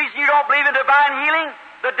 Reason you don't believe in divine healing,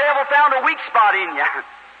 the devil found a weak spot in you,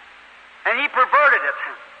 and he perverted it.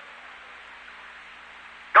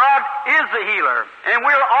 God is the healer, and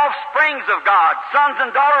we're offsprings of God, sons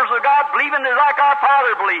and daughters of God, believing like our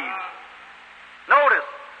Father believes. Notice,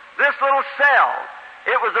 this little cell,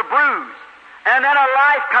 it was a bruise, and then a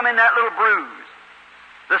life come in that little bruise.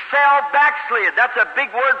 The cell backslid. That's a big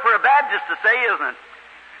word for a Baptist to say, isn't it?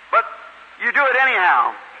 But you do it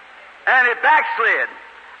anyhow. And it backslid.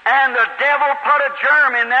 And the devil put a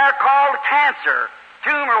germ in there called cancer,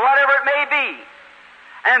 tumor, whatever it may be.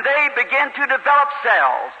 And they begin to develop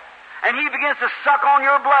cells. And he begins to suck on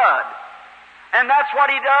your blood. And that's what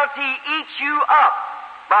he does. He eats you up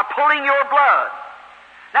by pulling your blood.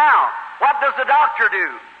 Now, what does the doctor do?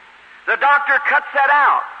 The doctor cuts that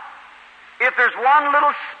out. If there's one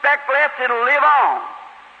little speck left, it'll live on.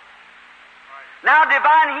 Now,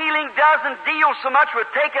 divine healing doesn't deal so much with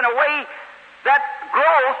taking away that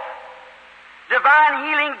growth. Divine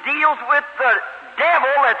healing deals with the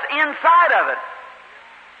devil that's inside of it.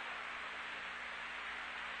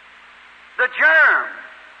 The germ,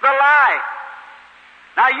 the life.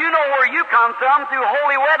 Now, you know where you come from through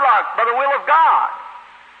holy wedlock by the will of God,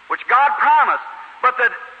 which God promised. But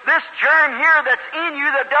this germ here that's in you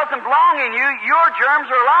that doesn't belong in you, your germs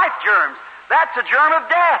are life germs. That's a germ of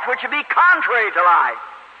death, which would be contrary to life.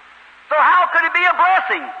 So how could it be a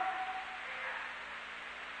blessing?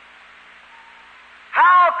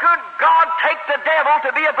 How could God take the devil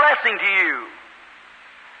to be a blessing to you?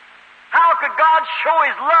 How could God show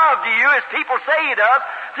His love to you, as people say He does,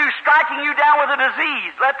 through striking you down with a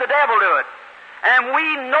disease? Let the devil do it. And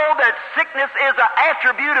we know that sickness is an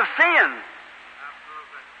attribute of sin.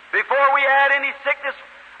 Before we had any sickness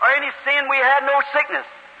or any sin, we had no sickness.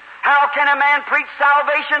 How can a man preach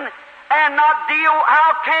salvation and not deal?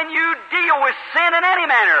 How can you deal with sin in any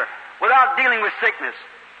manner without dealing with sickness?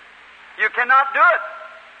 You cannot do it.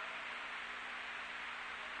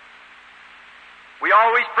 We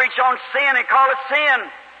always preach on sin and call it sin.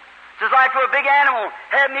 It's like if a big animal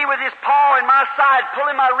had me with his paw in my side,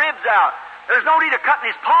 pulling my ribs out. There's no need of cutting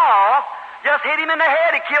his paw off. Just hit him in the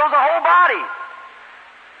head. It kills the whole body.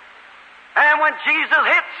 And when Jesus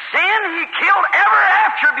hit sin, He killed every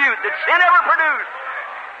attribute that sin ever produced.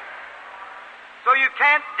 So you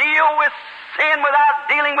can't deal with sin without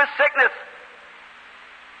dealing with sickness.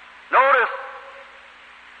 Notice,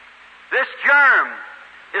 this germ,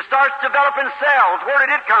 it starts developing cells. Where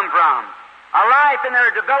did it come from? A life in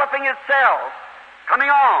there developing its cells, coming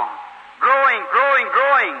on, growing, growing,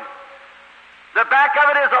 growing. The back of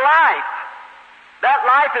it is a life. That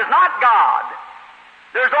life is not God.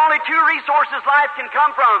 There's only two resources life can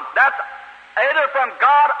come from. That's either from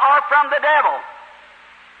God or from the devil.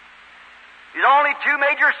 There's only two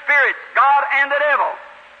major spirits, God and the devil.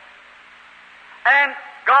 And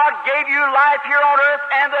God gave you life here on earth,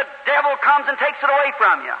 and the devil comes and takes it away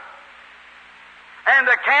from you. And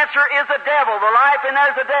the cancer is the devil, the life in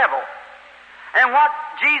there is the devil. And what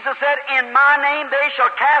Jesus said, in my name they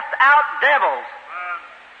shall cast out devils.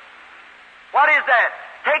 What is that?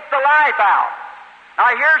 Take the life out.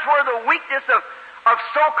 Now here's where the weakness of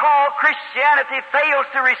so-called Christianity fails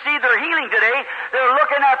to receive their healing today. They're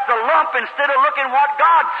looking at the lump instead of looking what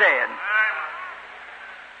God said.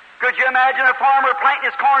 Could you imagine a farmer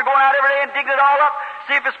planting his corn, going out every day and digging it all up,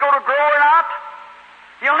 see if it's going to grow or not?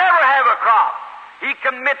 He'll never have a crop. He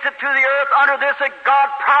commits it to the earth under this that God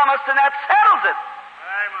promised, and that settles it.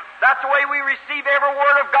 That's the way we receive every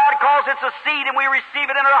word of God, because it's a seed, and we receive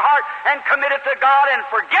it in our heart and commit it to God and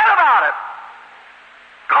forget about it.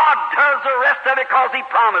 God does the rest of it because He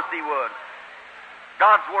promised He would.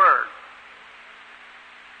 God's Word.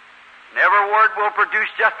 And every word will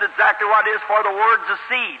produce just exactly what it is, for the Word's a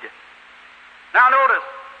seed. Now notice,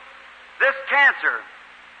 this cancer,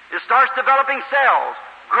 it starts developing cells,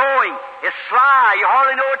 growing. It's sly. You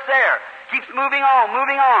hardly know it's there. Keeps moving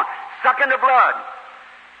on, sucking the blood.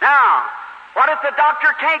 Now, what if the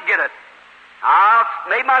doctor can't get it? I've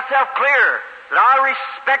made myself clear that I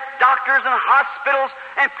respect doctors and hospitals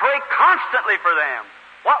and pray constantly for them.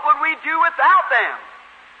 What would we do without them?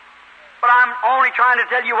 But I'm only trying to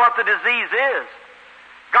tell you what the disease is.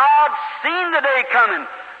 God's seen the day coming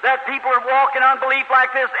that people are walking in unbelief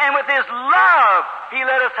like this, and with His love, He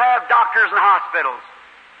let us have doctors and hospitals.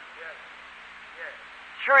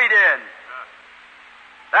 Sure He did.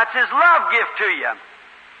 That's His love gift to you.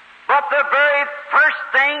 But the very first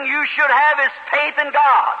thing you should have is faith in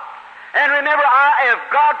God. And remember, if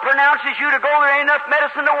God pronounces you to go, there ain't enough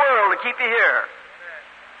medicine in the world to keep you here.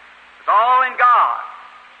 It's all in God.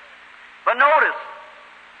 But notice,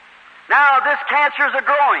 now this cancer's a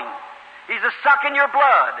growing. He's a sucking your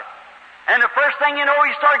blood. And the first thing you know,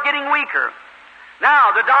 you start getting weaker.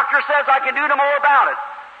 Now, the doctor says, I can do no more about it.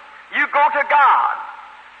 You go to God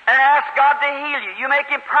and ask God to heal you. You make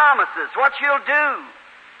Him promises, what you'll do.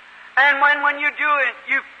 And when you do it,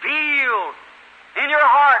 you feel in your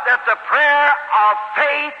heart that the prayer of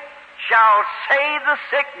faith shall save the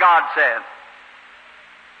sick, God said.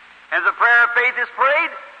 As the prayer of faith is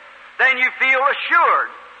prayed, then you feel assured.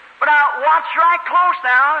 But now, watch right close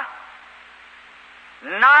now.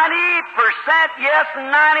 90%, yes, 99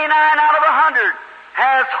 out of 100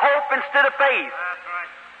 has hope instead of faith. That's right.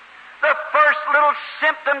 The first little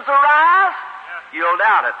symptoms arise, you'll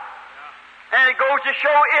doubt it. And it goes to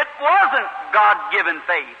show it wasn't God-given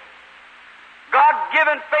faith.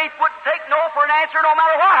 God-given faith wouldn't take no for an answer no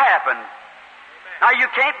matter what happened. Now, you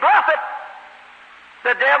can't bluff it.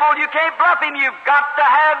 The devil, you can't bluff him. You've got to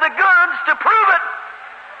have the goods to prove it.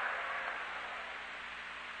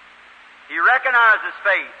 He recognizes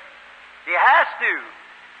faith. He has to.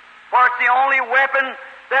 For it's the only weapon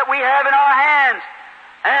that we have in our hands.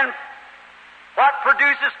 And what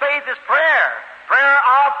produces faith is prayer. Prayer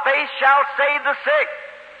of faith shall save the sick.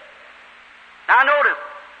 Now notice.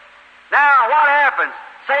 Now what happens?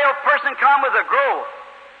 Say a person come with a growth.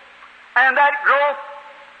 And that growth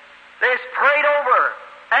is prayed over.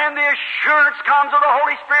 And the assurance comes of the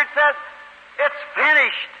Holy Spirit says, it's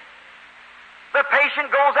finished. The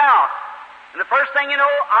patient goes out. And the first thing you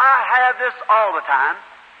know, I have this all the time.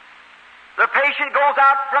 The patient goes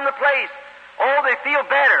out from the place. Oh, they feel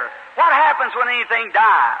better. What happens when anything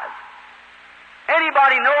dies?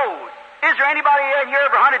 Anybody knows. Is there anybody in here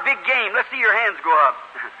ever hunted big game? Let's see your hands go up.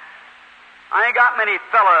 I ain't got many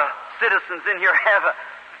fellow citizens in here have a...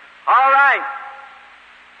 All right.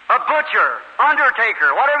 A butcher,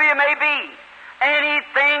 undertaker, whatever you may be.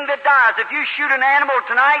 Anything that dies. If you shoot an animal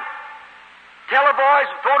tonight, tell the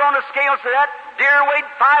boys, throw it on the scale, so that deer weighed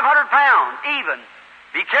 500 pounds, even.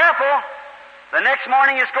 Be careful. The next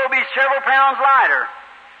morning it's going to be several pounds lighter.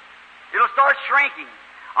 It'll start shrinking.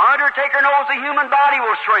 Undertaker knows the human body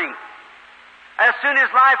will shrink. As soon as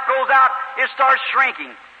life goes out, it starts shrinking.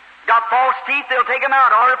 Got false teeth, they'll take them out.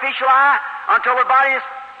 Artificial eye, until the body is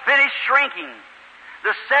finished shrinking.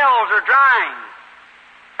 The cells are drying,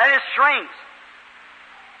 and it shrinks.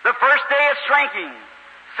 The first day it's shrinking.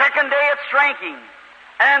 Second day it's shrinking.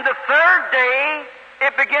 And the third day,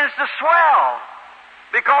 it begins to swell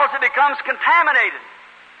because it becomes contaminated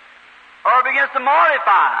or begins to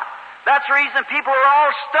mortify. That's the reason people are all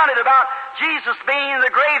stunted about Jesus being in the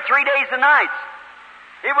grave 3 days and nights.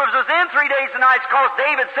 It was within 3 days and nights because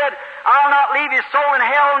David said, I'll not leave his soul in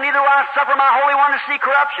hell, neither will I suffer my Holy One to see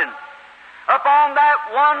corruption. Upon that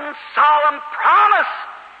one solemn promise,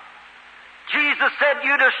 Jesus said,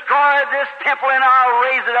 you destroy this temple and I'll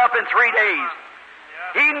raise it up in 3 days.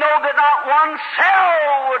 He knew that not one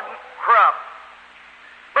cell would corrupt.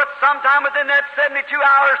 But sometime within that 72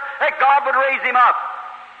 hours, that God would raise him up.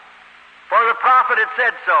 For the prophet had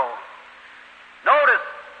said so. Notice,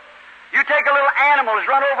 you take a little animal that's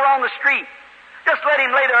run over on the street. Just let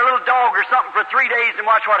him lay there, a little dog or something, for 3 days and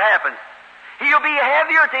watch what happens. He'll be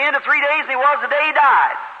heavier at the end of 3 days than he was the day he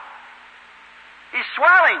died. He's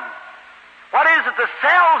swelling. What is it? The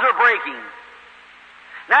cells are breaking.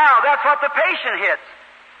 Now, that's what the patient hits.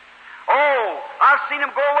 Oh, I've seen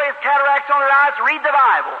them go away with cataracts on their eyes, read the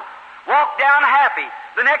Bible, walk down happy.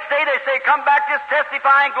 The next day they say, come back just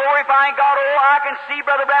testifying, glorifying God. Oh, I can see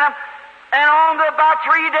Brother Branham. And on about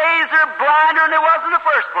 3 days they're blinder than they was in the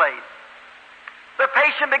first place. The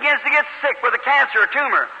patient begins to get sick with a cancer or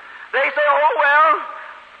tumor. They say, oh, well,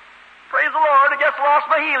 praise the Lord, I guess I lost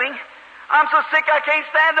my healing. I'm so sick I can't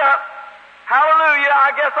stand up. Hallelujah,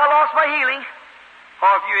 I guess I lost my healing.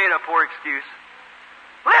 Oh, if you ain't a poor excuse.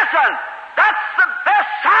 Listen, that's the best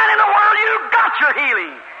sign in the world you got your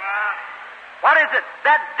healing. What is it?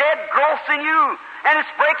 That dead growth in you, and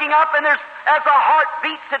it's breaking up, and there's, as the heart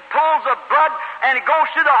beats, it pulls the blood, and it goes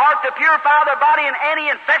through the heart to purify the body, and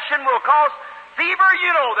any infection will cause fever,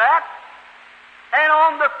 you know that. And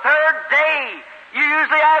on the third day, you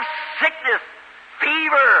usually have sickness,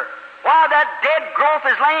 fever, while that dead growth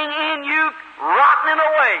is laying in you, rotting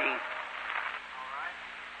away.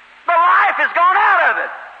 The life has gone out of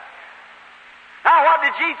it. Now, what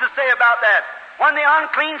did Jesus say about that? When the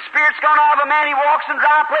unclean spirit's gone out of a man, he walks in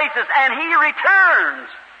dry places, and he returns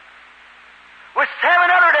with 7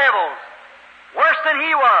 other devils, worse than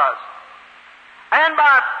he was. And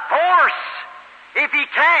by force, if he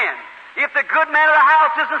can, if the good man of the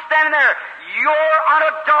house isn't standing there, your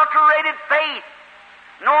unadulterated faith,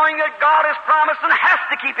 knowing that God has promised and has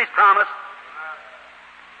to keep his promise.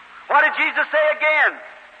 What did Jesus say again?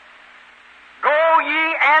 Go ye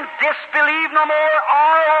and disbelieve no more,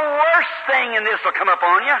 or a worse thing in this will come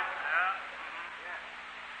upon you.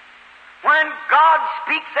 When God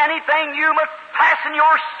speaks anything, you must fasten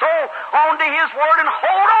your soul onto His Word and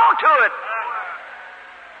hold on to it.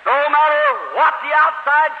 No matter what the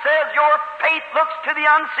outside says, your faith looks to the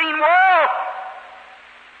unseen world.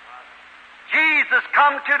 Jesus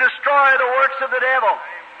come to destroy the works of the devil.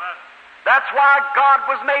 That's why God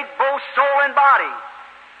was made both soul and body.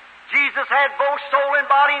 Jesus had both soul and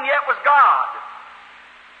body and yet was God.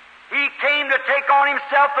 He came to take on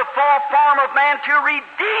Himself the full form of man to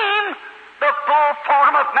redeem the full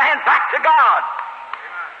form of man back to God.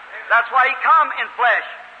 That's why He come in flesh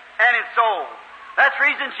and in soul. That's the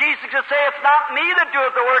reason Jesus could say, it's not me that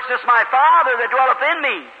doeth the works, it's my Father that dwelleth in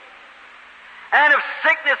me. And if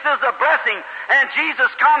sickness is a blessing, and Jesus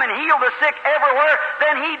come and healed the sick everywhere,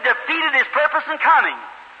 then He defeated His purpose in coming.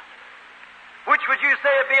 Which would you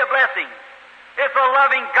say would be a blessing? If a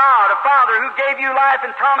loving God, a Father who gave you life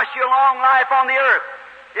and promised you a long life on the earth,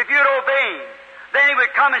 if you'd obey Him, then He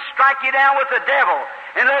would come and strike you down with the devil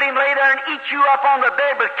and let him lay there and eat you up on the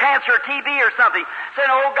bed with cancer or TB or something,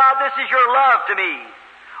 saying, oh God, this is your love to me.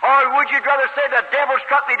 Or would you rather say the devil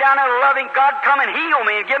struck me down and a loving God come and heal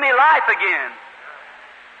me and give me life again?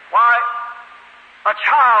 Why, a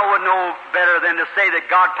child would know better than to say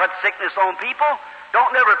that God put sickness on people.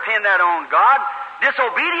 Don't never pin that on God.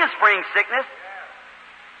 Disobedience brings sickness.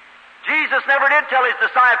 Jesus never did tell His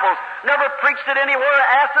disciples, never preached it anywhere,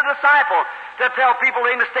 asked the disciples to tell people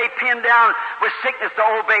they must stay pinned down with sickness to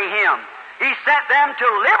obey Him. He sent them to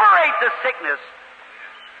liberate the sickness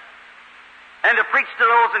and to preach to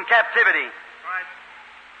those in captivity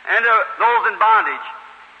and to those in bondage.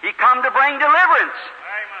 He come to bring deliverance.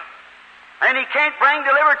 And He can't bring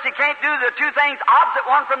deliverance, He can't do the two things opposite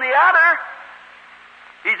one from the other.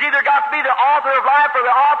 He's either got to be the author of life or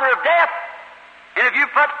the author of death. And if you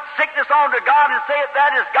put sickness onto God and say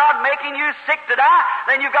that is God making you sick to die,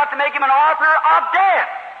 then you've got to make Him an author of death.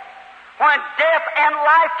 When death and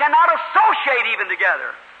life cannot associate even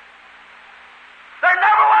together. There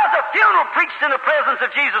never was a funeral preached in the presence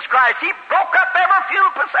of Jesus Christ. He broke up every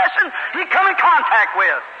funeral procession he come in contact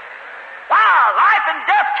with. Wow, life and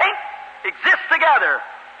death can't exist together.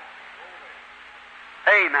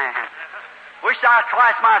 Amen. Wish I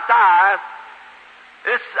twice my size.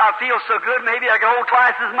 I feel so good, maybe I could hold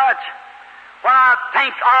twice as much. When I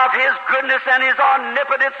think of His goodness and His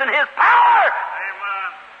omnipotence and His power. Amen.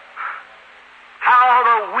 How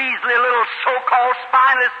the weaselly little so-called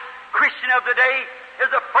spineless Christian of the day is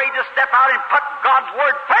afraid to step out and put God's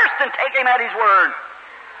Word first and take Him at His Word.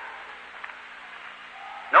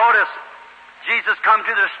 Notice, Jesus come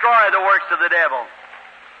to destroy the works of the devil.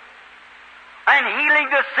 And healing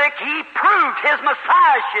the sick, He proved His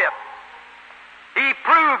Messiahship. He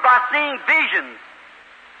proved by seeing visions.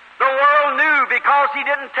 The world knew because He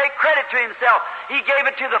didn't take credit to Himself. He gave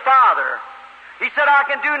it to the Father. He said, I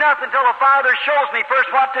can do nothing until the Father shows me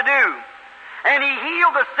first what to do. And He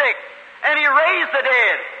healed the sick. And He raised the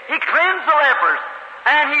dead. He cleansed the lepers.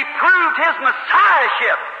 And He proved His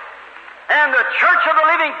Messiahship. And the Church of the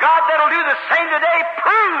Living God that'll do the same today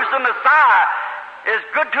proves the Messiah is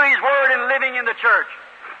good to His Word and living in the church.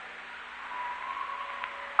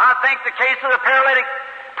 I think the case of the paralytic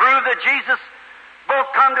proved that Jesus both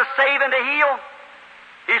come to save and to heal.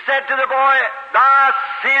 He said to the boy, thy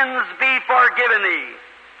sins be forgiven thee.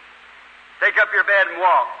 Take up your bed and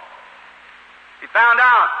walk. He found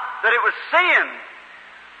out that it was sin.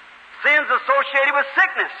 Sins associated with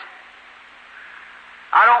sickness.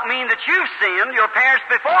 I don't mean that you've sinned, your parents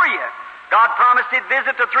before you. God promised He'd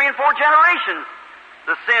visit to 3 and 4 generations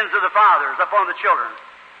the sins of the fathers upon the children.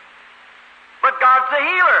 But God's the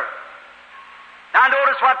healer. Now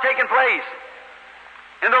notice what's taken place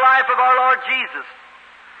in the life of our Lord Jesus.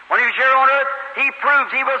 When He was here on earth, He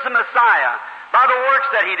proved He was the Messiah by the works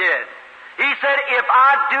that He did. He said, if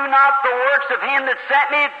I do not the works of Him that sent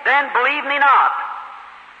me, then believe me not.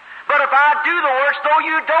 But if I do the works, though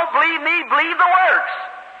you don't believe me, believe the works.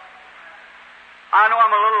 I know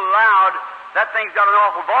I'm a little loud. That thing's got an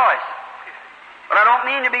awful voice. But I don't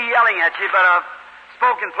mean to be yelling at you, but I've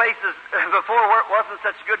spoken places before where it wasn't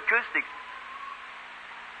such good acoustics.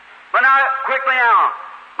 But now, quickly now,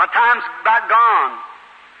 my time's about gone.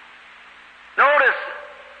 Notice,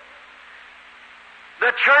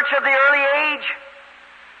 the church of the early age,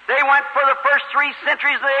 they went for the first 3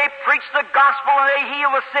 centuries, they preached the gospel and they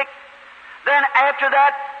healed the sick. Then after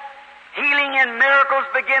that, healing and miracles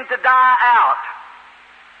begin to die out.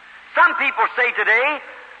 Some people say today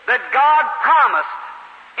that God promised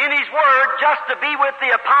in His Word just to be with the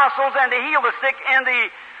apostles and to heal the sick in the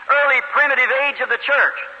early primitive age of the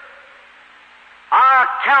church. I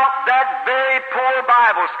count that very poor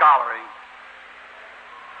Bible scholarly.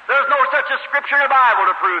 There's no such a scripture in the Bible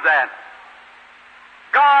to prove that.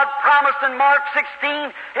 God promised in Mark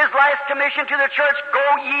 16, His last commission to the church, go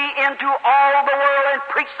ye into all the world and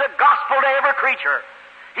preach the gospel to every creature.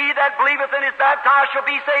 He that believeth and is baptized shall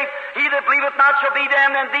be saved. He that believeth not shall be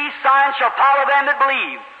damned, and these signs shall follow them that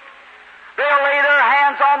believe. They'll lay their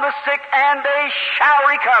hands on the sick, and they shall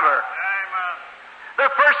recover. Amen.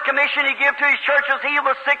 The first commission He gave to His church was heal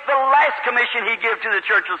the sick. The last commission He gave to the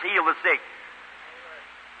church was heal the sick.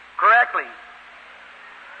 Correctly.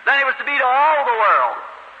 Then it was to be to all the world.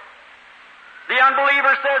 The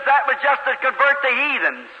unbeliever says that was just to convert the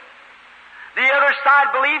heathens. The other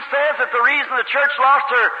side belief says that the reason the church lost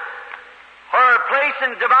her place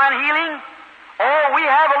in divine healing, we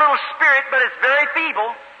have a little spirit, but it's very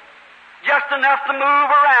feeble. Just enough to move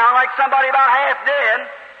around like somebody about half dead.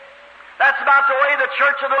 That's about the way the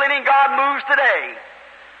Church of the Living God moves today.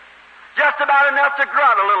 Just about enough to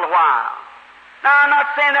grunt a little while. Now, I'm not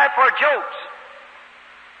saying that for jokes,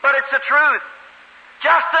 but it's the truth.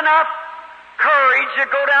 Just enough courage to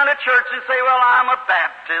go down to church and say, well, I'm a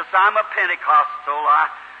Baptist, I'm a Pentecostal,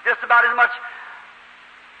 just about as much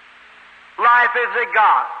life as they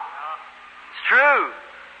got. It's true.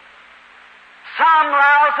 Some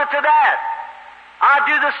rouse it to that. I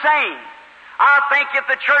do the same. I think if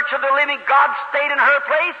the Church of the Living God stayed in her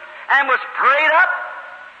place and was prayed up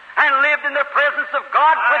and lived in the presence of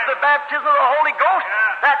God with the baptism of the Holy Ghost,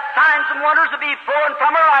 that signs and wonders would be flowing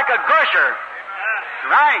from her like a gusher.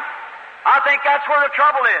 Right. I think that's where the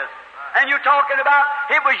trouble is. And you're talking about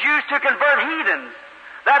it was used to convert heathens.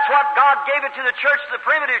 That's what God gave it to the church, the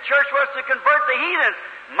primitive church, was to convert the heathens.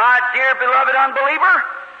 My dear beloved unbeliever,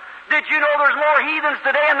 did you know there's more heathens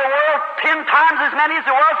today in the world, 10 times as many as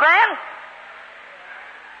there was then?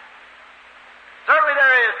 Certainly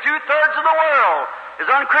there is. 2/3 of the world is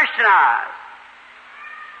unchristianized.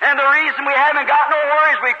 And the reason we haven't got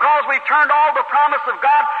nowhere is because we've turned all the promise of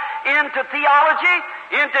God into theology,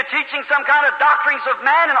 into teaching some kind of doctrines of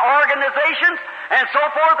man and organizations, and so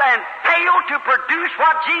forth, and fail to produce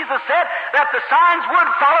what Jesus said, that the signs would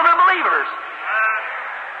follow the believers.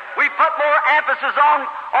 We put more emphasis on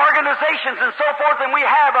organizations and so forth than we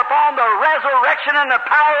have upon the resurrection and the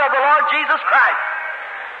power of the Lord Jesus Christ.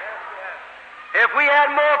 If we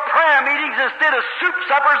had more prayer meetings instead of soup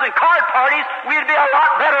suppers and card parties, we'd be a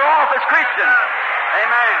lot better off as Christians.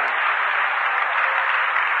 Amen.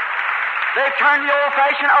 They turned the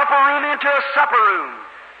old-fashioned upper room into a supper room.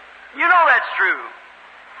 You know that's true.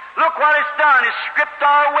 Look what it's done. It's stripped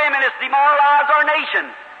our women. It's demoralized our nation.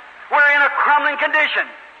 We're in a crumbling condition.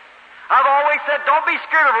 I've always said, don't be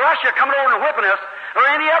scared of Russia coming over and whipping us, or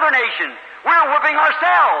any other nation. We're whipping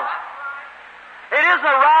ourselves. It isn't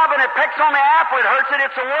a robin that pecks on the apple, it hurts it.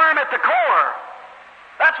 It's a worm at the core.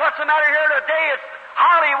 That's what's the matter here today. It's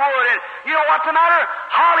Hollywood. And you know what's the matter?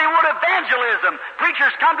 Hollywood evangelism.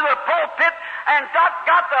 Preachers come to the pulpit and got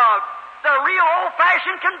the real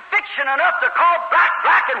old-fashioned conviction enough to call black,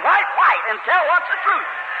 black, and white, white, and tell what's the truth.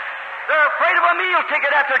 They're afraid of a meal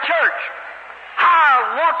ticket at their church.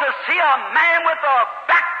 I want to see a man with a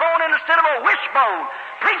backbone instead of a wishbone.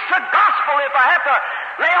 Preach the gospel. If I have to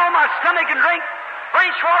lay on my stomach and drink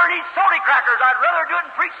French water and eat salty crackers, I'd rather do it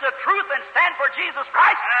and preach the truth and stand for Jesus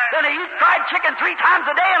Christ than to eat fried chicken 3 times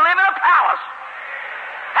a day and live in a palace.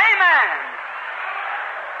 Amen.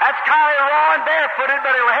 That's kind of raw and barefooted,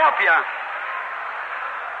 but it'll help you.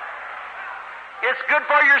 It's good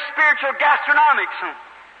for your spiritual gastronomics.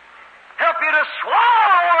 Help you to swallow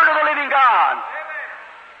the word of the living God.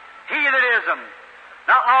 Heathenism.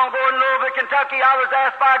 Not long ago in Louisville, Kentucky, I was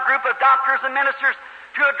asked by a group of doctors and ministers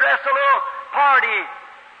to address a little party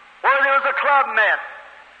where there was a club met.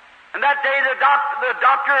 And that day the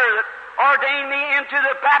doctor that ordained me into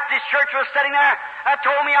the Baptist church was sitting there and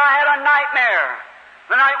told me I had a nightmare.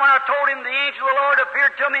 The night when I told him, the angel of the Lord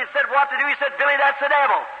appeared to me and said what to do. He said, Billy, that's the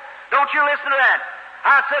devil. Don't you listen to that.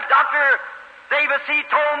 I said, Dr. Davis, he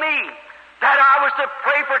told me that I was to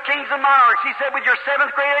pray for kings and monarchs. He said, with your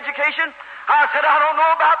 7th grade education? I said, I don't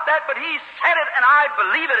know about that, but he said it, and I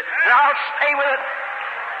believe it, and I'll stay with it.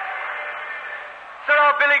 I said,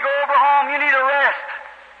 oh, Billy, go over home. You need a rest.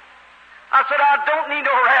 I said, I don't need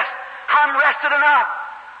no rest. I'm rested enough.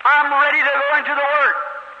 I'm ready to go into the work.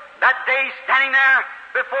 That day, standing there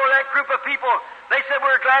before that group of people, they said,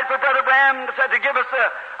 we're glad for Brother Branham to give us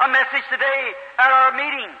a message today at our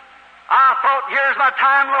meeting. I thought, here's my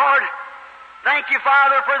time, Lord. Thank you,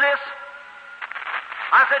 Father, for this.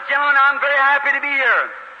 I said, gentlemen, I'm very happy to be here.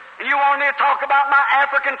 And you wanted me to talk about my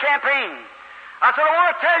African campaign. I said, I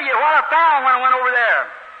want to tell you what I found when I went over there.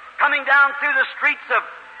 Coming down through the streets of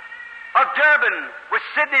Durban with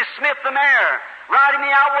Sidney Smith, the mayor, riding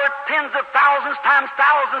me out where tens of thousands times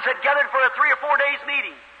thousands had gathered for a 3 or 4 days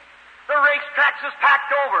meeting. The racetracks was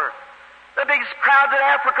packed over. The biggest crowd that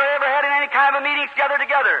Africa ever had in any kind of a meetings gathered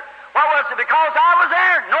together. What was it? Because I was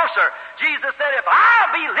there? No, sir. Jesus said, if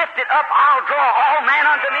I'll be lifted up, I'll draw all men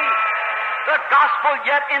unto me. The gospel,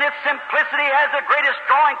 yet in its simplicity, has the greatest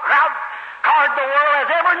drawing crowd card the world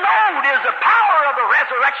has ever known, is the power of the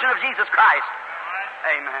resurrection of Jesus Christ.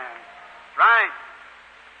 Amen. Right.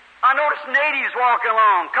 I noticed natives walking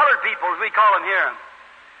along, colored people, as we call them here.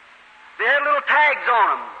 They had little tags on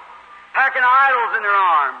them, packing idols in their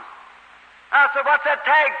arms. I said, what's that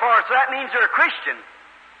tag for? So that means they're a Christian.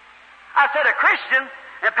 I said, a Christian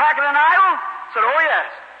and packing an idol? I said, oh,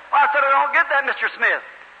 yes. Well, I said, I don't get that, Mr. Smith.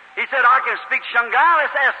 He said, I can speak Shanghai.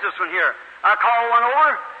 Let's ask this one here. I called one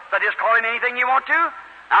over. So I just call him anything you want to.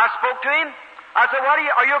 I spoke to him. I said,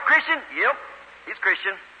 are you a Christian? Yep, he's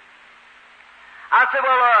Christian. I said,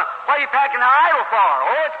 well, what are you packing an idol for?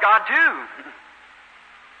 Oh, it's God, too.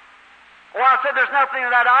 Well, I said, there's nothing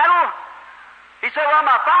in that idol. He said, well,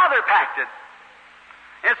 my father packed it.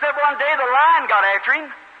 And said one day the lion got after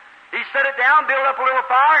him. He set it down, built up a little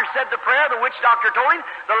fire, and said the prayer. The witch doctor told him.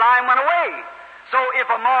 The lion went away. So if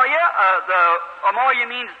Amoria, the Amoria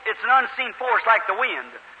means it's an unseen force like the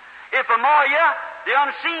wind. If Amoria, the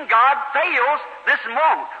unseen God, fails, this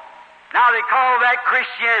won't. Now they call that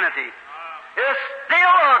Christianity. It's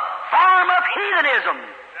still a form of heathenism.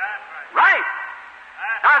 Right.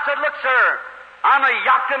 I said, look, sir, I'm a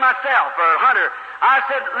yachter myself, or a hunter. I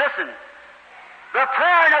said, listen, the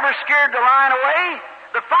prayer never scared the lion away.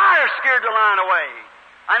 The fire scared the lion away.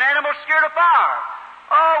 An animal scared of fire.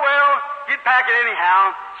 Oh, well, you'd pack it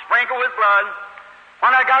anyhow, sprinkle with blood.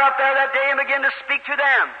 When I got up there that day and began to speak to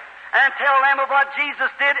them and tell them of what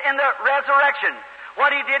Jesus did in the resurrection,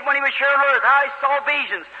 what He did when He was here on earth, how He saw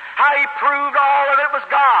visions, how He proved all of it was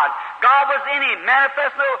God. God was in Him,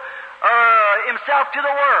 manifesting Himself to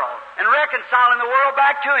the world and reconciling the world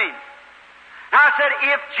back to Him. Now I said,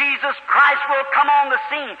 if Jesus Christ will come on the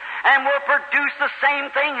scene and will produce the same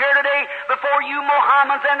thing here today before you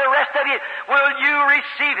Mohammedans and the rest of you, will you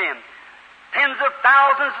receive Him? Tens of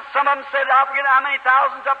thousands, some of them said, I forget how many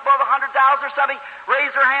thousands, up above 100,000 or something,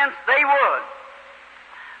 raised their hands, they would.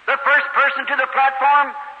 The first person to the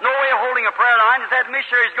platform, no way of holding a prayer line, just had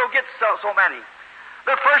missionaries go get so many.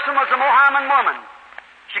 The first one was a Mohammedan woman.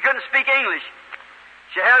 She couldn't speak English.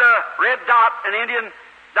 She had a red dot, an Indian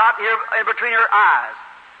dot here in between her eyes.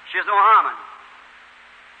 She was a Mohammedan.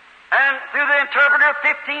 And through the interpreter,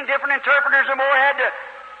 15 different interpreters or more had to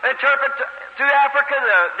interpret through Africa,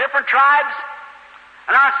 the different tribes.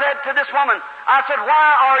 And I said to this woman, I said, why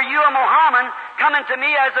are you a Mohammedan coming to me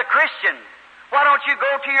as a Christian? Why don't you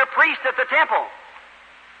go to your priest at the temple?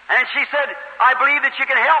 And she said, I believe that you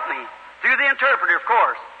can help me. Through the interpreter, of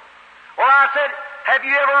course. Well, I said, have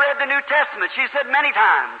you ever read the New Testament? She said, many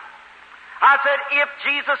times. I said, if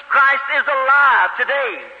Jesus Christ is alive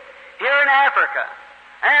today, here in Africa,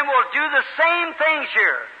 and will do the same things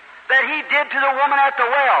here that He did to the woman at the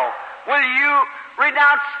well, will you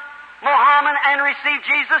renounce Muhammad and receive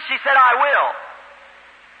Jesus? She said, I will.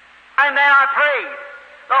 And then I prayed.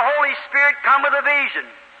 The Holy Spirit come with a vision.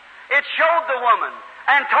 It showed the woman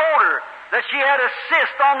and told her that she had a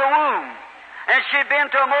cyst on the womb, and she'd been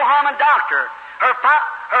to a Mohammedan doctor. Her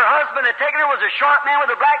husband had taken her, was a short man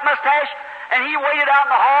with a black mustache, and he waited out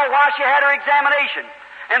in the hall while she had her examination.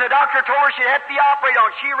 And the doctor told her she'd have to be operated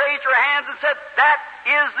on. She raised her hands and said, that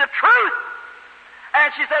is the truth. And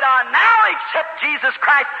she said, I now accept Jesus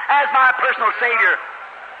Christ as my personal Savior.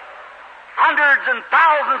 Hundreds and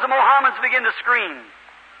thousands of Mohammedans begin to scream.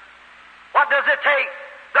 What does it take?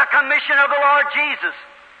 The commission of the Lord Jesus.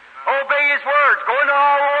 Obey His words. Go into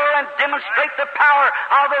all the world and demonstrate the power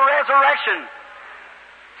of the resurrection.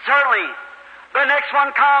 Certainly. The next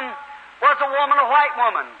one come was a woman, a white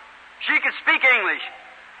woman. She could speak English.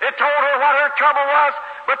 It told her what her trouble was,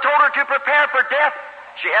 but told her to prepare for death.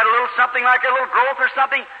 She had a little something like a little growth or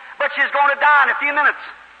something, but she's going to die in a few minutes.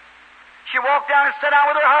 She walked down and sat down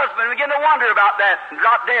with her husband and began to wonder about that and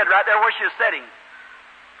dropped dead right there where she was sitting.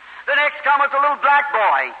 The next come was a little black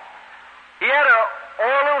boy. He had a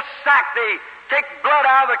little sack. They take blood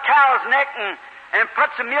out of a cow's neck and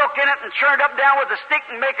put some milk in it and churn it up and down with a stick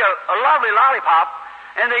and make a lovely lollipop,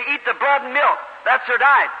 and they eat the blood and milk. That's their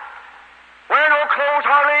diet. Wear no clothes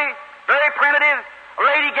hardly, very primitive. A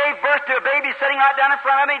lady gave birth to a baby sitting right down in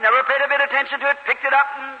front of me, never paid a bit of attention to it, picked it up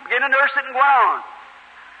and began to nurse it and go on.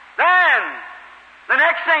 Then, the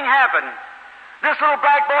next thing happened. This little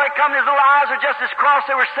black boy come, his little eyes were just as crossed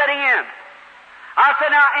they were setting in. I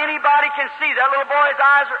said, now anybody can see that little boy's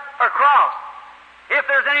eyes are crossed. If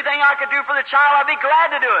there's anything I could do for the child, I'd be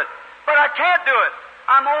glad to do it. But I can't do it.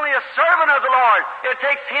 I'm only a servant of the Lord. It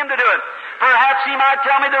takes Him to do it. Perhaps He might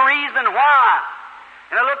tell me the reason why.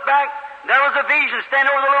 And I looked back, there was a vision standing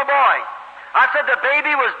over the little boy. I said the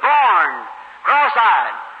baby was born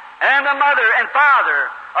cross-eyed, and the mother and father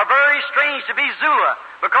are very strange to be Zula,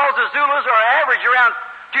 because the Zulus are average around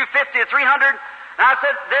 250 to 300. And I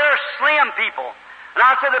said, they're slim people. And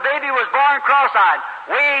I said the baby was born cross-eyed,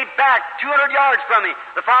 way back 200 yards from me.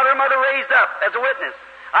 The father and mother raised up as a witness.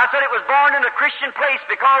 I said it was born in a Christian place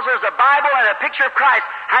because there's a Bible and a picture of Christ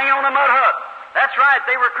hanging on a mud hut. That's right,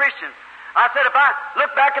 they were Christians. I said if I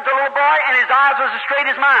look back at the little boy and his eyes was as straight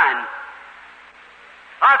as mine.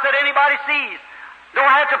 I said anybody sees. Don't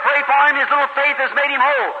have to pray for him. His little faith has made him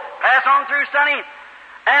whole. Pass on through, Sonny.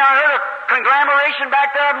 And I heard a conglomeration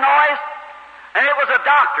back there of noise, and it was a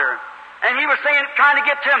doctor. And he was saying, trying to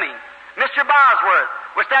get to me. Mr. Bosworth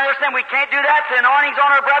was standing there saying, we can't do that. The anointing's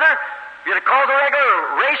on our brother. You'd cause a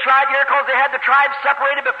regular race ride here because they had the tribes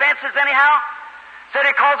separated by fences anyhow. Said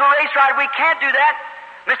it caused a race ride. We can't do that.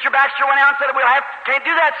 Mr. Baxter went out and said, can't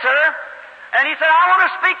do that, sir. And he said, I want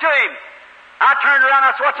to speak to him. I turned around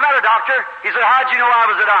and I said, what's the matter, doctor? He said, how'd you know I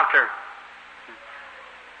was a doctor?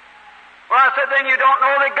 Well, I said, then you don't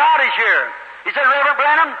know that God is here. He said, Reverend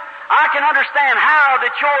Branham, I can understand how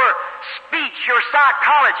that your speech, your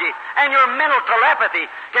psychology, and your mental telepathy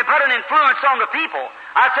can put an influence on the people.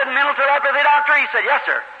 I said, mental telepathy, doctor? He said, yes,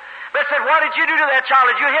 sir. But I said, what did you do to that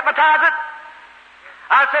child? Did you hypnotize it?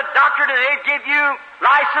 I said, doctor, did they give you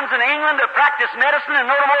license in England to practice medicine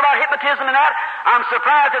and know more about hypnotism and that? I'm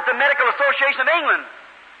surprised at the Medical Association of England.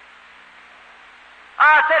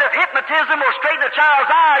 I said, if hypnotism will straighten a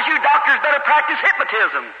child's eyes, you doctors better practice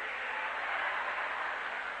hypnotism.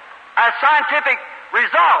 As scientific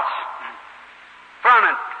results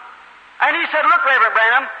from it. And he said, look, Reverend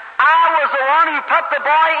Branham, I was the one who put the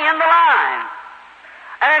boy in the line.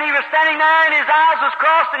 And And he was standing there, and his eyes was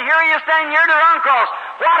crossed, and here he is standing here, they're uncrossed.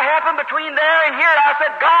 What happened between there and here? I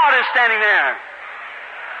said, God is standing there.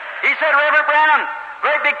 He said, Reverend Branham,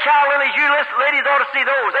 great big cow lilies, you ladies ought to see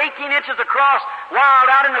those. 18 inches across, wild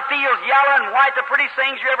out in the fields, yellow and white, the prettiest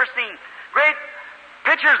things you ever seen. Great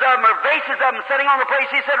pictures of them, or vases of them sitting on the place.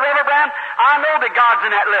 He said, Reverend Branham, I know that God's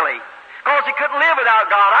in that lily, because he couldn't live without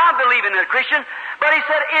God. I believe in a Christian. But he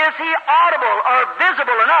said, is he audible or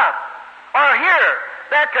visible enough, or here,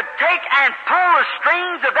 that could take and pull the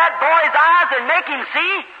strings of that boy's eyes and make him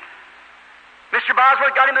see? Mr.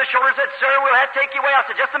 Bosworth got him to the shoulder and said, Sir, we'll have to take you away. I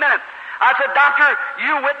said, just a minute. I said, Doctor,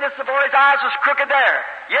 you witnessed the boy's eyes was crooked there.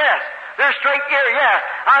 Yes. They're straight here. Yes.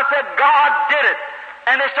 I said, God did it.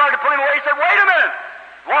 And they started to pull him away. He said, wait a minute.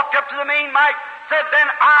 Walked up to the main mic, said, then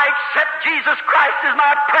I accept Jesus Christ as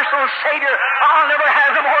my personal Savior. I'll never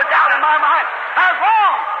have no more doubt in my mind. How's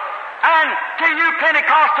wrong? And to you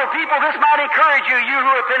Pentecostal people, this might encourage you, you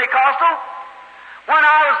who are Pentecostal. When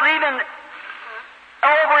I was leaving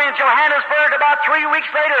over in Johannesburg about 3 weeks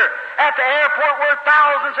later at the airport where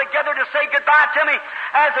thousands had gathered to say goodbye to me,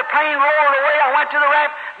 as the plane rolled away, I went to the ramp.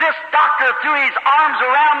 This doctor threw his arms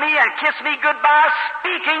around me and kissed me goodbye,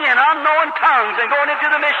 speaking in unknown tongues and going into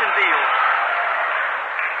the mission field.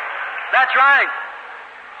 That's right.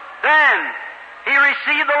 Then he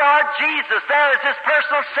received the Lord Jesus there as his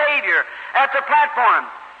personal Savior at the platform.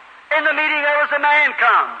 In the meeting there was a man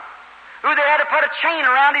come who they had to put a chain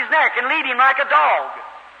around his neck and lead him like a dog.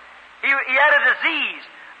 He had a disease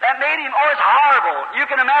that made him, it's horrible. You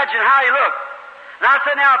can imagine how he looked. And I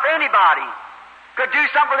said, now if anybody could do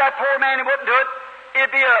something for that poor man, he wouldn't do it,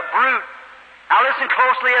 it'd be a brute. Now listen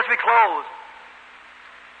closely as we close.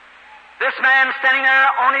 This man standing there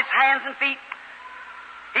on his hands and feet,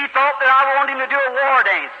 he thought that I wanted him to do a war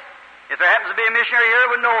dance. If there happens to be a missionary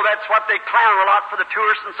here, would know that's what they clown a lot for the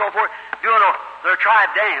tourists and so forth, doing their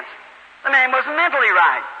tribe dance. The man wasn't mentally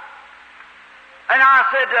right. And I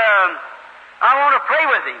said, I want to pray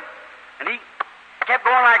with him. And he kept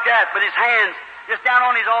going like that, with his hands just down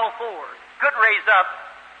on his all fours. Couldn't raise up.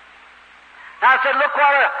 And I said, look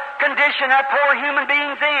what a condition that poor human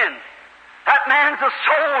being's in. That man's a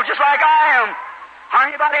soul just like I am. Or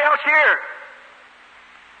anybody else here.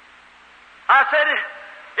 I said,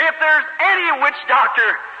 if there's any witch doctor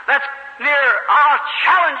that's near, I'll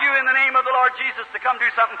challenge you in the name of the Lord Jesus to come do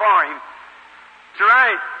something for him. That's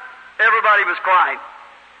right. Everybody was quiet.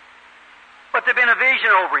 But there'd been a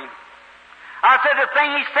vision over him. I said, the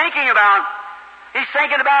thing he's thinking about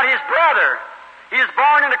his brother. He was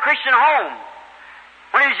born in a Christian home.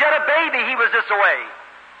 When he was yet a baby, he was this way.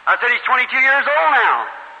 I said, he's 22 years old now.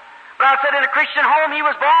 But I said, in a Christian home he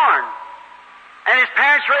was born. And his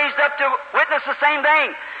parents raised up to witness the same thing.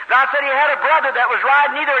 But I said he had a brother that was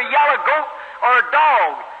riding either a yellow goat or a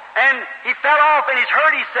dog. And he fell off and he's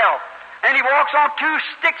hurt himself. And he walks on 2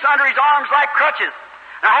 sticks under his arms like crutches.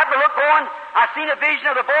 And I happened to look going, I seen a vision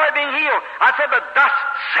of the boy being healed. I said, but thus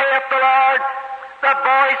saith the Lord, the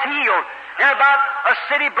boy's healed. And about a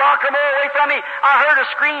city block or more away from me, I heard a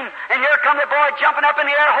scream, and here come the boy jumping up in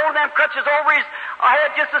the air, holding them crutches over his head,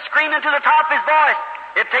 just a screaming to the top of his voice.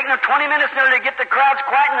 It'd taken him 20 minutes nearly to get the crowds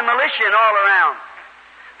quiet and the militia and all around.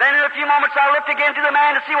 Then in a few moments I looked again to the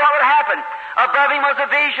man to see what would happen. Above him was a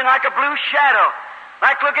vision like a blue shadow,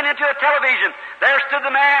 like looking into a television. There stood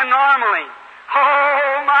the man normally.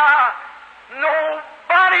 Oh my,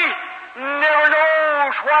 nobody never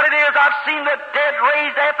knows what it is. I've seen the dead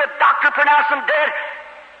raised after the doctor pronounced them dead.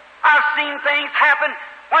 I've seen things happen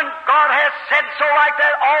when God has said so like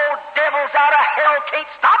that. All devils out of hell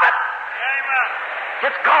can't stop it. Amen.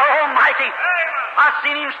 It's God Almighty. Amen. I've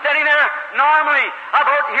seen him standing there normally. I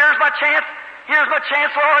thought, here's my chance. Here's my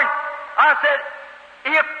chance, Lord. I said,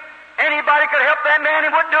 if anybody could help that man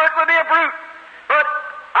and wouldn't do it, would be a brute. But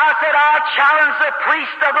I said, I'll challenge the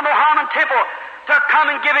priest of the Mohammedan temple to come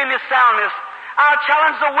and give him his soundness. I'll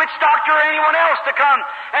challenge the witch doctor or anyone else to come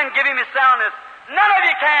and give him his soundness. None of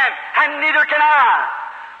you can, and neither can I.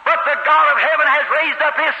 But the God of heaven has raised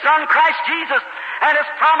up his Son, Christ Jesus, and has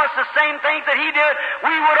promised the same things that he did,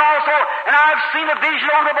 we would also. And I've seen a vision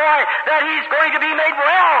on the boy that he's going to be made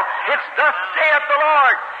well. It's thus saith the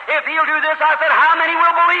Lord. If he'll do this, I said, how many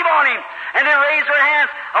will believe on him? And they raised their hands.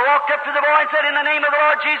 I walked up to the boy and said, in the name of the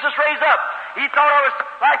Lord Jesus, raise up. He thought I was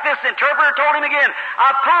like this. The interpreter told him again.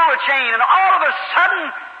 I pulled the chain, and all of a sudden,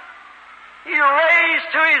 he raised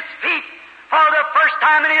to his feet for the first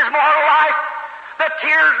time in his mortal life. The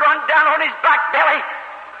tears run down on his back belly.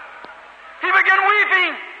 He began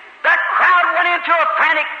weeping. That crowd went into a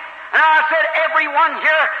panic. And I said, everyone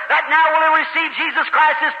here that now will receive Jesus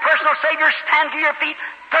Christ as personal Savior, stand to your feet.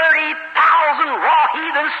 30,000 raw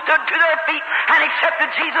heathens stood to their feet and accepted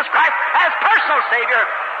Jesus Christ as personal Savior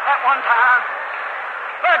at one time.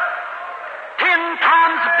 But 10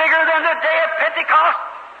 times bigger than the day of Pentecost.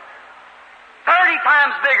 30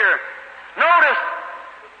 times bigger. Notice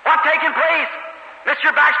what's taking place.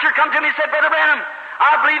 Mr. Baxter come to me and said, Brother Branham,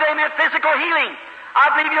 I believe they meant physical healing. I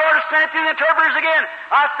believe you ought to send it through the interpreters again.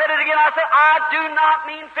 I said it again. I said, I do not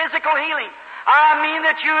mean physical healing. I mean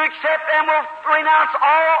that you accept and will renounce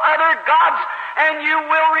all other gods, and you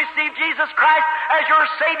will receive Jesus Christ as your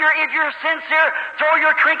Savior if you're sincere. Throw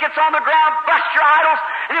your trinkets on the ground, bust your idols.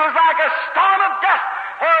 And it was like a storm of dust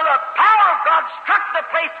where the power of God struck the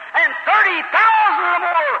place, and 30,000 or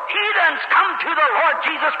more heathens come to the Lord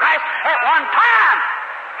Jesus Christ at one time.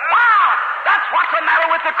 Wow! That's what's the matter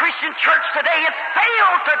with the Christian church today. It's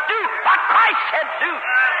failed to do what Christ said do.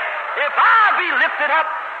 If I be lifted up,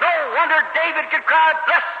 no wonder David could cry,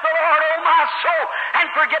 Bless the Lord, O my soul, and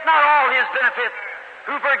forget not all His benefits,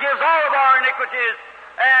 who forgives all of our iniquities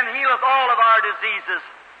and healeth all of our diseases.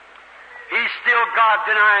 He's still God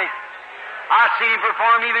tonight. I seen Him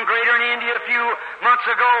perform even greater in India a few months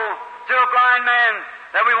ago to a blind man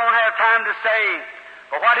that we won't have time to say.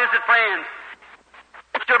 But what is it, friends?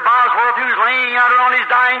 Mr. Bosworth, who's laying out on his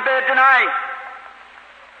dying bed tonight.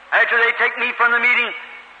 After they take me from the meeting,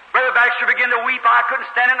 Brother Baxter began to weep. I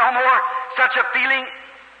couldn't stand it no more. Such a feeling.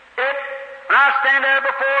 When I stand there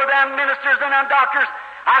before them ministers and them doctors,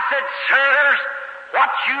 I said, Sirs,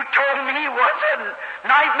 what you told me was a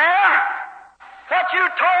nightmare. What you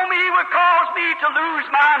told me would cause me to lose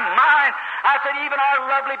my mind. I said, even our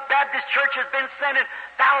lovely Baptist church has been sending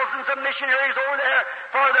thousands of missionaries over there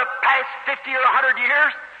for the past 50 or 100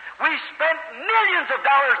 years. We spent millions of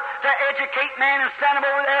dollars to educate man and send them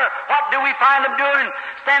over there. What do we find them doing?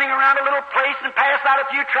 Standing around a little place and passing out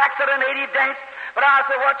a few tracts at a native dance. But I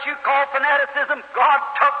said, what you call fanaticism, God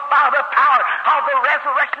took by the power of the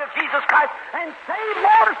resurrection of Jesus Christ and saved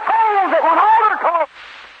more souls at one altar call.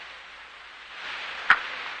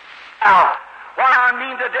 Now, what I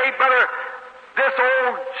mean today, brother, this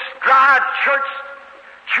old dry church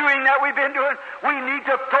chewing that we've been doing, we need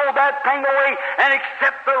to throw that thing away and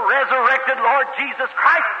accept the resurrected Lord Jesus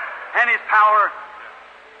Christ and His power.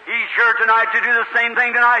 He's sure tonight to do the same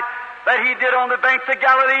thing tonight that He did on the banks of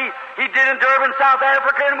Galilee. He did in Durban, South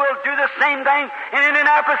Africa, and will do the same thing in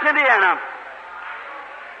Indianapolis, Indiana.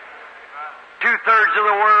 2/3 of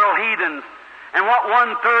the world heathens. And what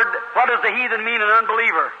does the heathen mean, an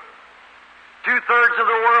unbeliever? 2/3 of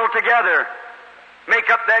the world together make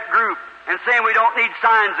up that group and saying we don't need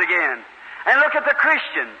signs again. And look at the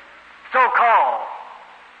Christians, so-called.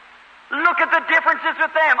 Look at the differences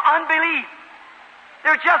with them. Unbelief.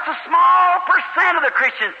 There's just a small percent of the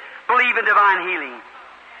Christians believe in divine healing.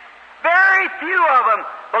 Very few of them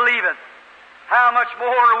believe it. How much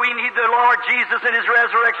more we need the Lord Jesus and His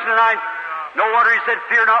resurrection tonight. No wonder He said,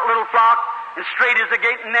 Fear not, little flock, and straight is the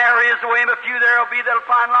gate and narrow is the way, and a few there will be that'll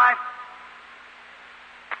find life.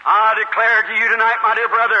 I declare to you tonight, my dear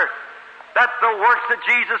brother, that the works that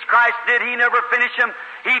Jesus Christ did, He never finished them.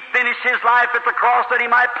 He finished His life at the cross that He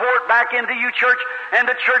might pour it back into you, church, and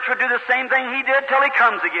the church would do the same thing He did till He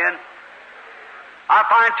comes again. I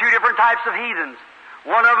find two different types of heathens.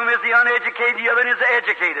 One of them is the uneducated, the other is the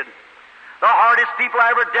educated. The hardest people I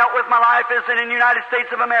ever dealt with in my life is in the United States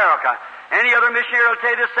of America. Any other missionary will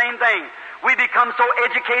tell you the same thing. We become so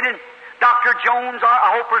educated. Dr. Jones,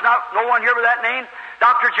 I hope there's no one here with that name.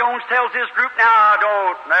 Dr. Jones tells his group,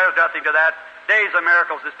 there's nothing to that. Days of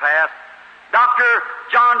miracles is past. Dr.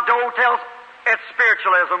 John Doe tells, it's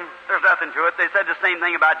spiritualism. There's nothing to it. They said the same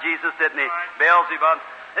thing about Jesus, didn't he? Right. Beelzebub.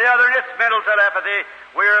 The other, it's mental telepathy.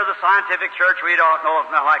 We're the scientific church. We don't know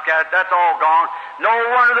nothing like that. That's all gone. No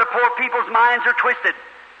wonder the poor people's minds are twisted.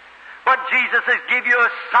 But Jesus says, give you a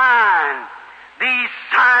sign. These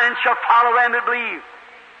signs shall follow them that believe.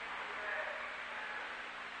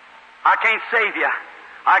 I can't save you.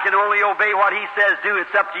 I can only obey what He says do.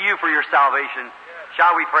 It's up to you for your salvation. Yes.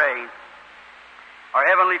 Shall we pray? Our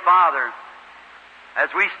Heavenly Father, as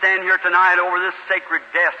we stand here tonight over this sacred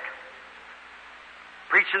desk,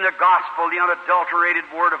 preaching the gospel, the unadulterated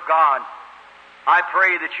Word of God, I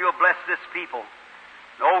pray that You'll bless this people.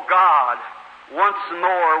 Oh God, once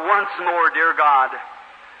more, dear God,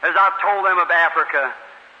 as I've told them of Africa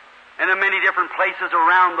and the many different places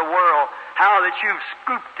around the world, how that You've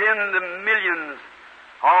scooped in the millions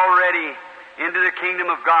already into the kingdom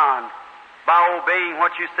of God by obeying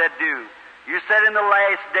what You said do. You said in the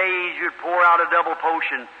last days You'd pour out a double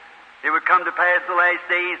portion. It would come to pass in the last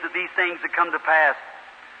days that these things would come to pass.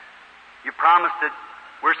 You promised it.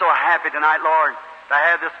 We're so happy tonight, Lord, to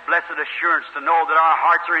have this blessed assurance to know that our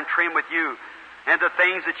hearts are in trim with you, and the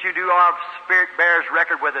things that you do, our spirit bears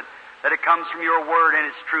record with it, that it comes from your word and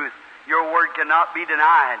its truth. Your word cannot be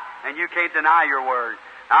denied, and you can't deny your word.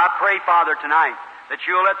 Now, I pray, Father, tonight, that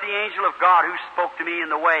you'll let the angel of God who spoke to me in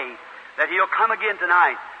the way, that he'll come again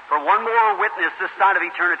tonight for one more witness this side of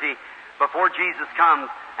eternity before Jesus comes,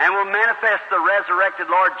 and will manifest the resurrected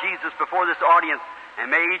Lord Jesus before this audience. And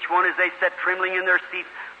may each one, as they sit trembling in their seats,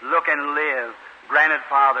 look and live. Granted,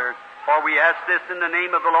 Father, for we ask this in the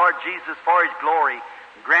name of the Lord Jesus for His glory.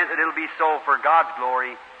 Grant that it'll be so for God's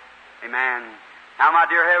glory. Amen. Now, my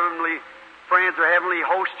dear heavenly friends or heavenly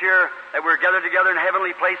host here, that we're gathered together in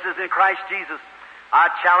heavenly places in Christ Jesus, I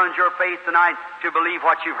challenge your faith tonight to believe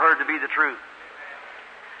what you've heard to be the truth.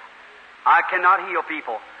 I cannot heal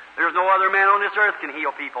people. There's no other man on this earth can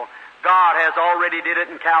heal people. God has already did it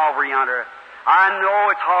in Calvary yonder. I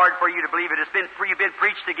know it's hard for you to believe it. You've been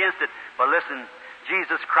preached against it. But listen,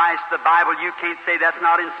 Jesus Christ, the Bible, you can't say that's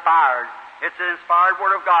not inspired. It's an inspired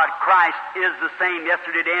Word of God. Christ is the same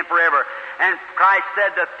yesterday, today, and forever. And Christ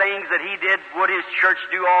said the things that He did would His church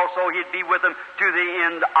do also. He'd be with them to the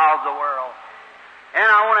end of the world. And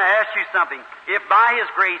I want to ask you something. If by His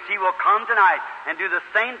grace He will come tonight and do the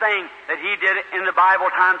same thing that He did in the Bible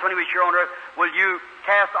times when He was here on earth, will you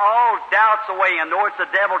cast all doubts away and know it's the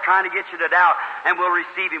devil trying to get you to doubt, and will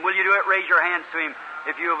receive Him? Will you do it? Raise your hands to Him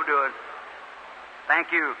if you will do it. Thank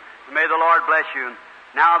you. May the Lord bless you.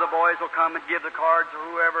 Now the boys will come and give the cards or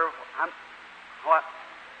whoever. What?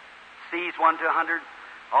 C's 1 to 100.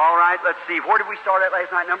 All right, let's see. Where did we start at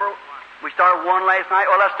last night? We started 1 last night.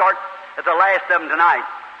 Well, let's start at the last of them tonight.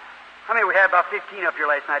 I mean, we had about 15 up here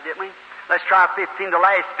last night, didn't we? Let's try 15, the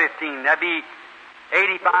last 15. That'd be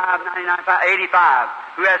 85, 99, 85.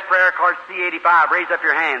 Who has prayer card C85? Raise up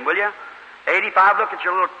your hand, will you? 85, look at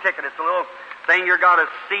your little ticket. It's a little thing you've got a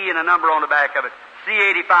C and a number on the back of it.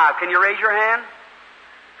 C85. Can you raise your hand?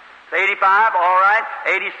 85, all right.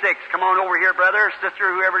 86. Come on over here, brother,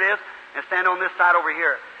 sister, whoever it is, and stand on this side over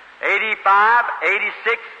here. 85,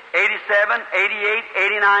 86, 87, 88,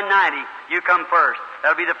 89, 90. You come first.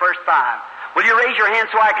 That'll be the first 5. Will you raise your hand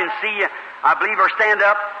so I can see you, I believe, or stand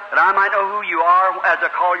up, that I might know who you are as I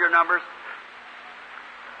call your numbers?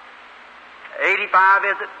 85,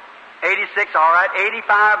 is it? 86, all right.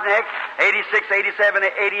 85 next. 86, 87,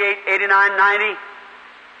 88, 89, 90.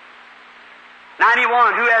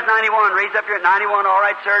 91. Who has 91? Raise up your 91. All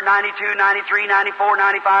right, sir. 92, 93, 94,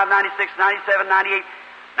 95, 96, 97, 98,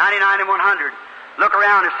 99, and 100. Look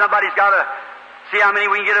around. If somebody's got to see how many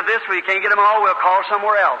we can get of this, we can't get them all, we'll call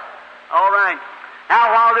somewhere else. All right. Now,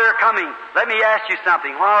 while they're coming, let me ask you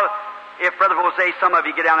something. If Brother will say, some of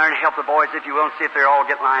you get down there and help the boys, if you will, and see if they're all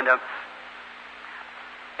getting lined up.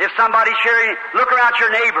 If somebody's sharing, look around your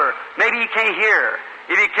neighbor. Maybe he can't hear.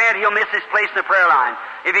 If he can't, he'll miss his place in the prayer line.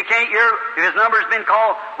 If he can't hear, if his number's been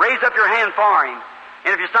called, raise up your hand for him.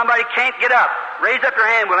 And if somebody can't get up, raise up your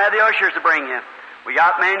hand. We'll have the ushers to bring you. We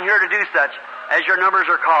got men here to do such as your numbers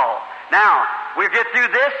are called. Now, we'll get through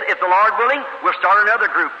this. If the Lord willing, we'll start another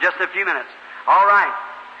group just in a few minutes. All right.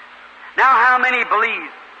 Now, how many believe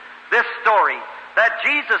this story that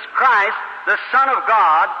Jesus Christ, the Son of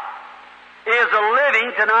God, is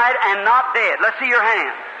living tonight and not dead? Let's see your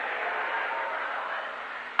hand.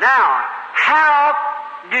 Now, how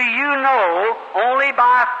do you know? Only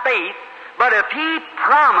by faith. But if He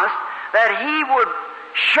promised that He would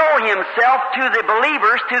show Himself to the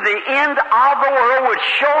believers to the end of the world, would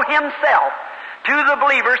show Himself to the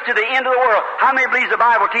believers to the end of the world. How many believes the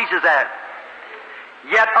Bible teaches that?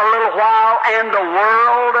 Yet a little while, and the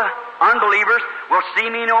world, unbelievers, will see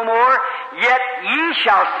me no more. Yet ye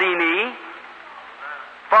shall see me.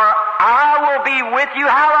 For I will be with you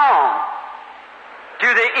how long? To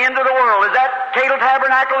the end of the world. Is that Cadle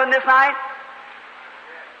Tabernacle in this night?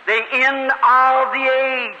 The end of the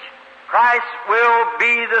age. Christ will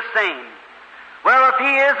be the same. Well, if He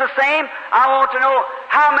is the same, I want to know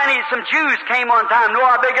how many, some Jews came one time. No,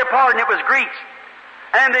 I beg your pardon, it was Greeks.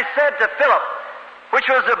 And they said to Philip, which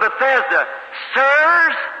was of Bethesda,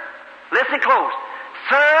 Sirs, listen close,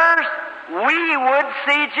 Sirs, we would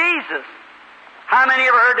see Jesus. How many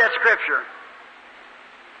ever heard that scripture?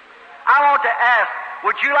 I want to ask,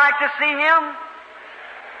 would you like to see Him?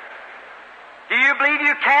 Do you believe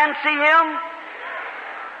you can see Him?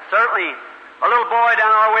 Certainly. A little boy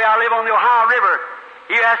down our way, I live on the Ohio River.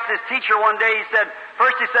 He asked his teacher one day, he said,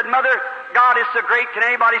 Mother, God is so great, can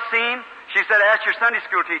anybody see Him? She said, ask your Sunday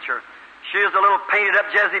school teacher. She was a little painted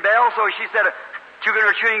up Jezebel, so she said, chewing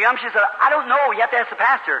her chewing gum, she said, I don't know, you have to ask the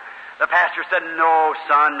pastor. The pastor said, no,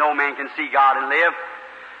 son, no man can see God and live.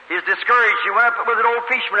 He was discouraged. He went up with an old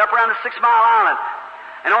fisherman up around the 6 Mile Island.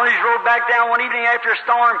 And on his road back down one evening after a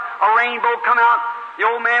storm, a rainbow come out. The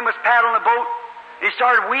old man was paddling a boat. He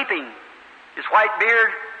started weeping. His white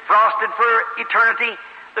beard frosted for eternity,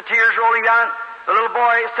 the tears rolling down. The little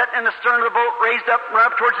boy sitting in the stern of the boat raised up and ran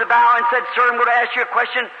up towards the bow and said, "Sir, I'm going to ask you a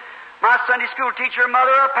question." My Sunday school teacher, mother,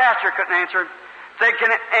 or pastor couldn't answer it. Said,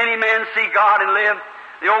 "Can any man see God and live?"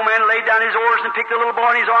 The old man laid down his oars and picked the little boy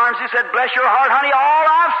in his arms. He said, "Bless your heart, honey, all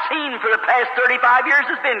I've seen for the past 35 years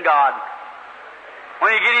has been God."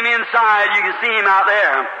 When you get him inside, you can see him out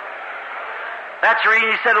there. That's the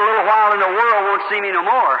reason he said, "A little while and the world won't see me no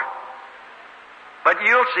more. But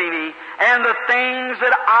you'll see me. And the things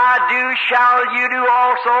that I do shall you do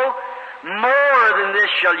also. More than this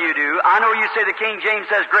shall you do." I know you say the King James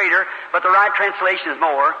says greater, but the right translation is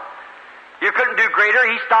more. You couldn't do greater.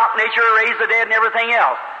 He stopped nature, raised the dead, and everything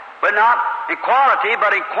else. But not in quality,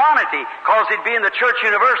 but in quantity, because he'd be in the church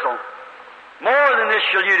universal. More than this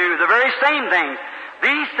shall you do. The very same things.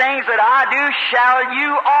 These things that I do shall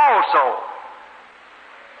you also.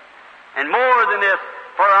 And more than this,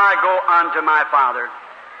 for I go unto my Father.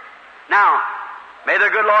 Now, may the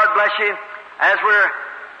good Lord bless you as we're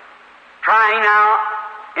trying now.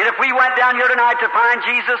 And if we went down here tonight to find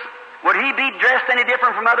Jesus, would he be dressed any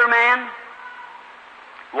different from other men?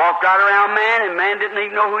 Walked right around man, and man didn't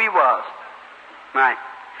even know who he was. Right.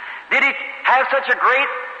 Did he have such a great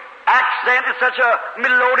accent and such a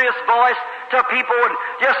melodious voice till people would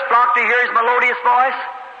just flock to hear his melodious voice?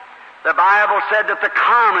 The Bible said that the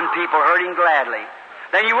common people heard him gladly.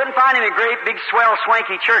 Then you wouldn't find him in great, big, swell,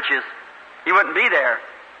 swanky churches. He wouldn't be there.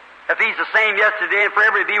 If he's the same yesterday and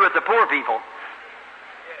forever, he'd be with the poor people,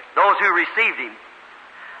 those who received him.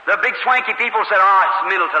 The big, swanky people said, "Oh, it's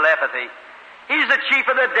mental telepathy. He's the chief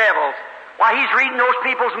of the devils. Why, he's reading those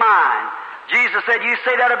people's minds." Jesus said, "You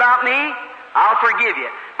say that about me, I'll forgive you.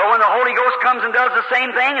 But when the Holy Ghost comes and does the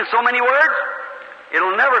same thing in so many words,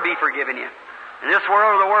 it'll never be forgiven you in this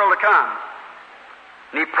world or the world to come."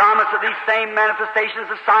 And he promised that these same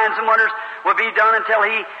manifestations of signs and wonders would be done until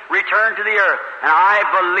he returned to the earth. And I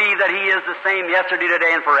believe that he is the same yesterday,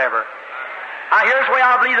 today, and forever. Now, here's the way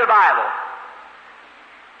I believe the Bible.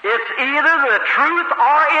 It's either the truth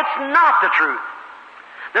or it's not the truth.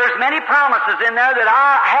 There's many promises in there that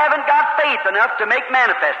I haven't got faith enough to make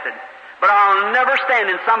manifested. But I'll never stand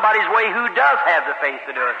in somebody's way who does have the faith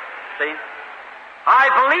to do it. See? I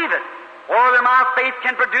believe it, whether my faith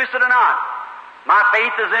can produce it or not. My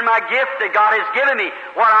faith is in my gift that God has given me.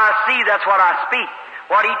 What I see, that's what I speak.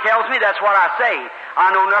 What he tells me, that's what I say.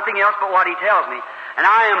 I know nothing else but what he tells me. And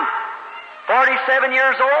I am 47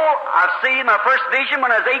 years old. I've seen my first vision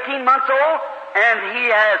when I was 18 months old, and he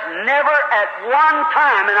has never at one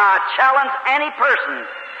time, and I challenge any person,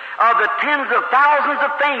 of the tens of thousands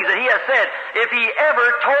of things that he has said, if he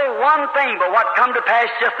ever told one thing but what come to pass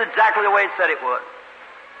just exactly the way it said it would.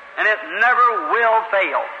 And it never will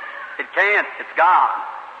fail. It can't. It's God.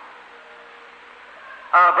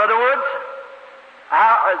 Brother Woods,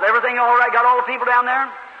 is everything all right? Got all the people down there?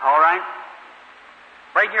 All right.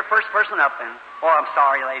 Bring your first person up then. Oh, I'm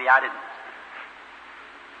sorry, lady, I didn't.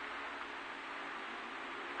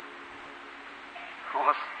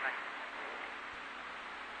 Oh,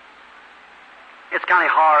 it's kind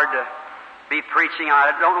of hard to be preaching.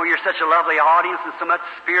 I don't know, you're such a lovely audience and so much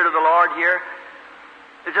Spirit of the Lord here.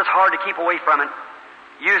 It's just hard to keep away from it.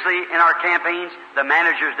 Usually in our campaigns, the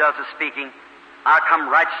manager does the speaking. I come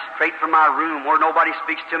right straight from my room where nobody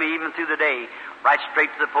speaks to me even through the day. Right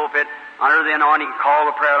straight to the pulpit, under the anointing, call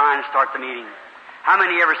the prayer line and start the meeting. How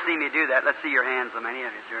many ever see me do that? Let's see your hands, so many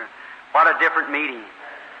of you, sure. What a different meeting.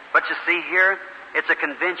 But you see here, it's a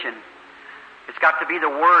convention. It's got to be, the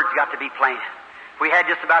Word's got to be plain. If we had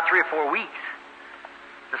just about 3 or 4 weeks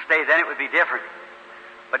to stay, then it would be different.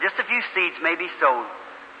 But just a few seeds may be sowed.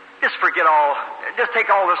 Just take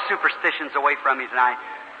all those superstitions away from me tonight.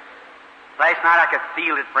 Last night I could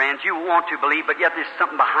feel it, friends. You want to believe, but yet there's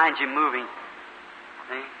something behind you moving.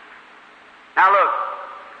 See? Now look,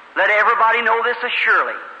 let everybody know this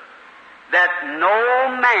assuredly, that no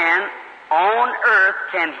man on earth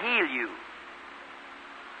can heal you.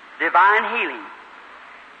 Divine healing.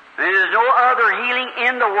 There's no other healing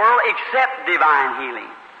in the world except divine healing.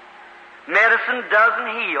 Medicine doesn't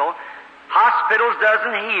heal. Hospitals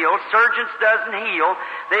doesn't heal. Surgeons doesn't heal.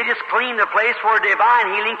 They just clean the place where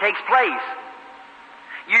divine healing takes place.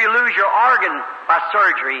 You lose your organ by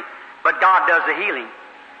surgery, but God does the healing.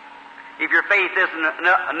 If your faith isn't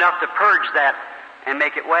enough to purge that and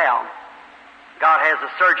make it well, God has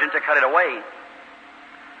a surgeon to cut it away.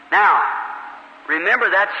 Now, remember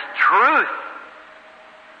that's truth.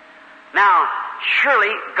 Now,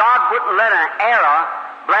 surely God wouldn't let an error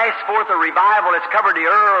blast forth a revival that's covered the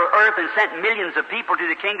earth and sent millions of people to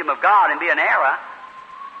the kingdom of God and be an era.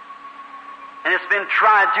 And it's been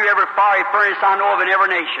tried through every fiery furnace I know of in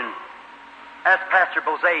every nation. That's Pastor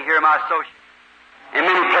Bose here, my associate. In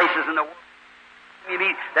many places in the world. You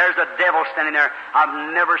mean, there's a devil standing there.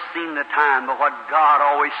 I've never seen the time, but what God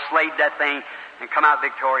always slayed that thing and come out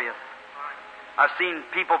victorious. I've seen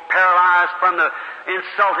people paralyzed from the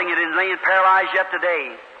insulting it and laying paralyzed yet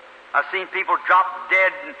today. I've seen people drop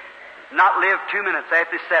dead and not live 2 minutes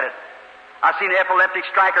after they said it. I've seen an epileptic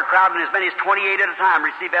strike a crowd and as many as 28 at a time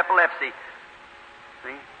receive epilepsy.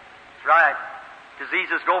 See? That's right.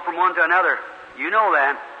 Diseases go from one to another. You know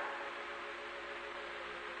that.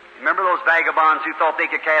 Remember those vagabonds who thought they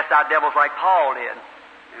could cast out devils like Paul did?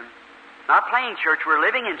 Not playing church, we're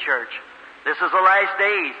living in church. This is the last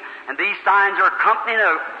days, and these signs are accompanying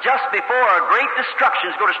just before a great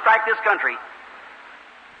destruction is going to strike this country.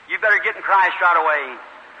 You better get in Christ right away.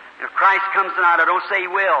 If Christ comes tonight, I don't say He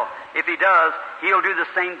will. If He does, He'll do the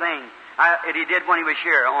same thing that He did when He was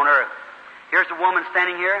here on earth. Here's a woman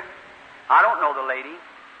standing here. I don't know the lady.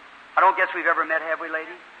 I don't guess we've ever met, have we,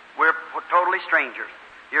 lady? We're totally strangers.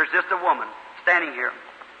 Here's just a woman standing here.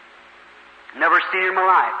 Never seen her in my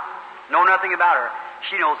life. Know nothing about her.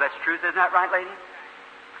 She knows that's truth. Isn't that right, lady?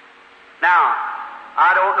 Now,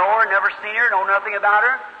 I don't know her, never seen her, know nothing about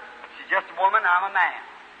her. She's just a woman, I'm a man.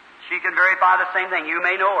 She can verify the same thing. You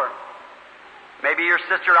may know her. Maybe your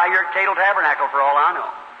sister right here at Cadle Tabernacle, for all I know.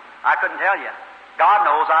 I couldn't tell you. God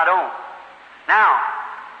knows, I don't. Now,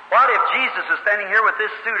 what if Jesus is standing here with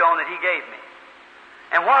this suit on that He gave me?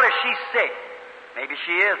 And what if she's sick? Maybe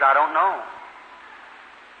she is, I don't know.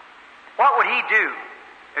 What would He do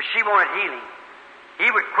if she wanted healing?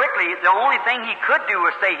 He would quickly, the only thing He could do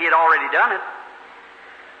was say He had already done it.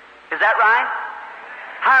 Is that right?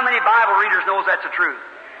 How many Bible readers knows that's the truth?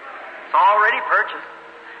 It's already purchased.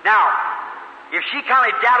 Now, if she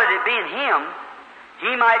kind of doubted it being Him, He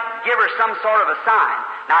might give her some sort of a sign.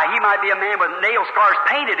 Now, he might be a man with nail scars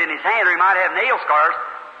painted in his hand, or he might have nail scars,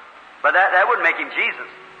 but that wouldn't make him Jesus.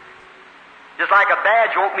 Just like a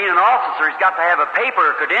badge won't mean an officer, he's got to have a paper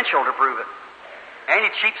or credential to prove it. Any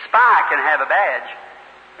cheap spy can have a badge.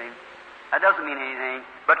 See? That doesn't mean anything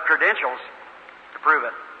but credentials to prove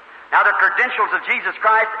it. Now, the credentials of Jesus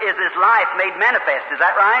Christ is His life made manifest. Is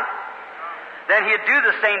that right? Then He'd do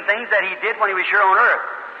the same things that He did when He was here on earth.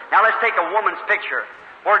 Now, let's take a woman's picture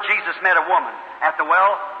where Jesus met a woman at the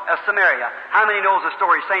well of Samaria. How many knows the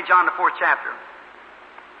story? St. John, the 4th chapter.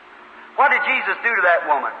 What did Jesus do to that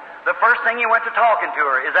woman? The first thing He went to talking to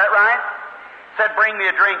her. Is that right? Said, bring me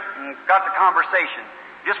a drink, and got the conversation.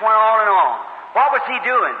 Just went on and on. What was He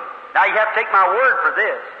doing? Now, you have to take my word for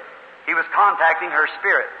this. He was contacting her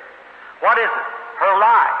spirit. What is it? Her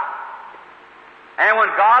life. And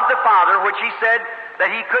when God the Father, which He said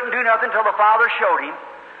that He couldn't do nothing until the Father showed Him,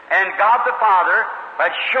 and God the Father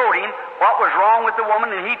had showed Him what was wrong with the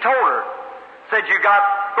woman, and He told her, said,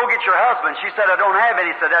 go get your husband. She said, I don't have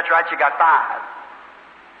any. He said, that's right, you got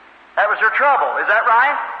 5. That was her trouble. Is that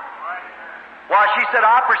right? Why, she said,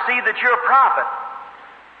 I perceive that you're a prophet.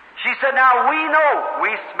 She said, now we know,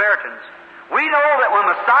 we Samaritans, we know that when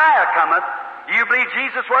Messiah cometh, do you believe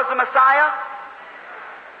Jesus was the Messiah?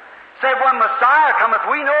 Said, when Messiah cometh,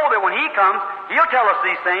 we know that when He comes, He'll tell us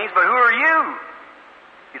these things, but who are you?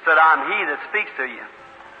 He said, I'm He that speaks to you.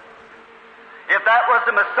 If that was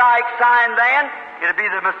the Messiah sign then, it'd be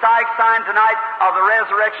the Messiah sign tonight of the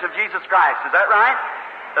resurrection of Jesus Christ. Is that right?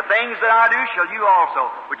 The things that I do shall you also.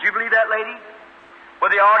 Would you believe that, lady?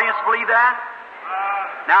 Would the audience believe that?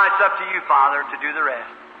 Now it's up to you, Father, to do the rest.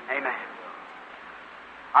 Amen.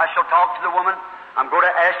 I shall talk to the woman. I'm going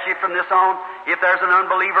to ask you from this on, if there's an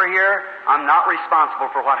unbeliever here, I'm not responsible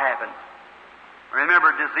for what happened.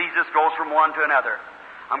 Remember, diseases goes from one to another.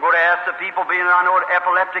 I'm going to ask the people, being I know an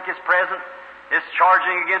epileptic is present, is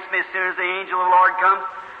charging against me as soon as the angel of the Lord comes.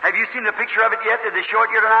 Have you seen the picture of it yet? Did they show it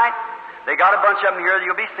here tonight? They got a bunch of them here.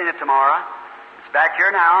 You'll be seeing it tomorrow. It's back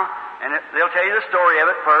here now, and they'll tell you the story of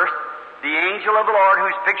it first. The angel of the Lord,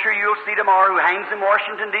 whose picture you'll see tomorrow, who hangs in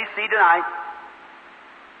Washington, D.C. tonight.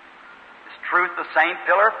 It's truth, the same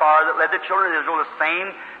pillar of fire that led the children of Israel, the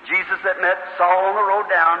same Jesus that met Saul on the road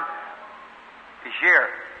down, is here.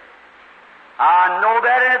 I know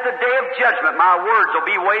that, and at the day of judgment, my words will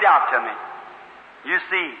be weighed out to me. You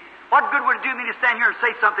see, what good would it do me to stand here and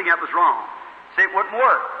say something that was wrong? Say it wouldn't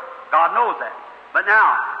work. God knows that. But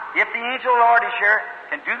now, if the angel of the Lord is here,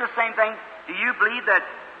 can do the same thing, do you believe that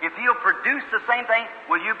if He'll produce the same thing,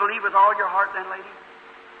 will you believe with all your heart then, lady?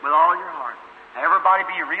 With all your heart. Now, everybody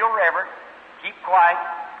be real reverent, keep quiet,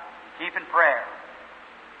 keep in prayer.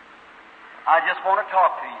 I just want to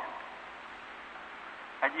talk to you.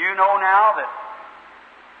 that you know now that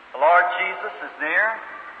the Lord Jesus is near,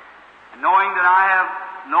 and knowing that I have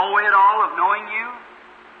no way at all of knowing you.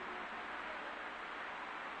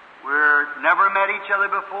 We're never met each other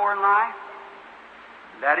before in life.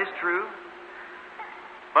 That is true.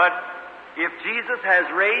 But if Jesus has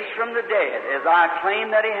raised from the dead, as I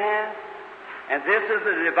claim that He has, and this is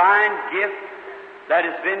a divine gift that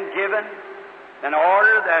has been given in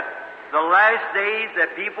order that the last days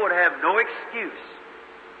that people would have no excuse,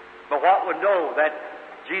 but what would know that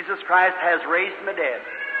Jesus Christ has raised from the dead.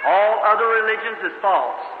 All other religions is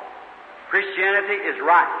false. Christianity is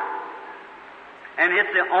right. And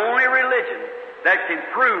it's the only religion that can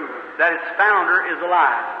prove that its founder is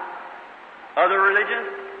alive. Other religions,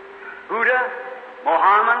 Buddha,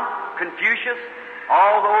 Mohammed, Confucius,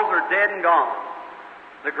 all those are dead and gone.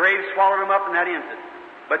 The grave swallowed them up in that instant.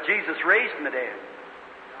 But Jesus raised from the dead.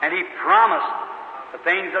 And He promised, the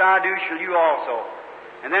things that I do shall you also.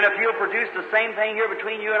 And then if He'll produce the same thing here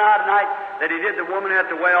between you and I tonight that He did the woman at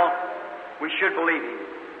the well, we should believe Him.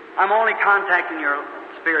 I'm only contacting your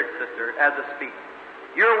spirit, sister, as I speak.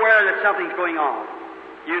 You're aware that something's going on.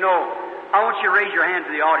 You know, I want you to raise your hand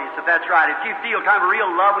to the audience if that's right. If you feel kind of a real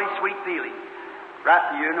lovely, sweet feeling,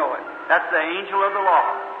 right, you know it. That's the angel of the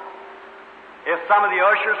Lord. If some of the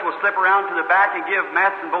ushers will slip around to the back and give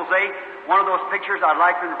Matson Bose one of those pictures, I'd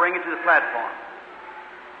like them to bring it to the platform.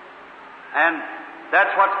 And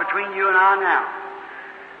that's what's between you and I now.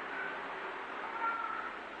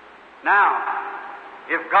 Now,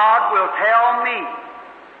 if God will tell me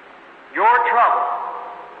your trouble,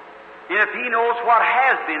 and if He knows what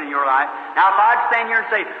has been in your life, now if I'd stand here and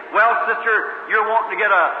say, well, sister, you're wanting to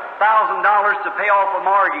get $1,000 to pay off a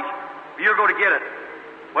mortgage, you're going to get it.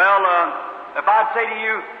 Well, if I'd say to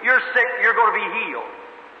you, you're sick, you're going to be healed.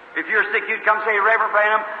 If you're sick, you'd come say, Reverend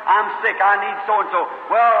Branham, I'm sick, I need so-and-so.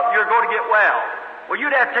 Well, you're going to get well. Well,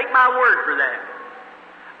 you'd have to take my word for that.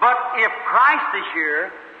 But if Christ is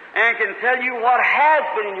here and can tell you what has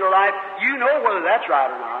been in your life, you know whether that's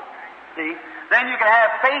right or not. See? Then you can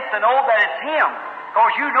have faith to know that it's Him,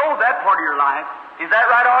 because you know that part of your life. Is that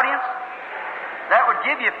right, audience? That would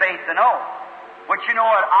give you faith to know. But you know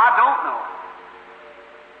what? I don't know.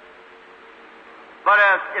 But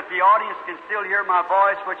if the audience can still hear my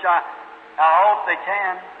voice, which I hope they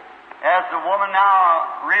can, as the woman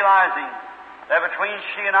now realizing that between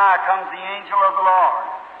she and I comes the angel of the Lord.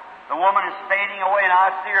 The woman is fading away, and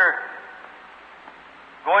I see her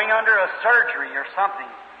going under a surgery or something.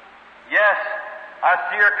 Yes, I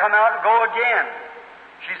see her come out and go again.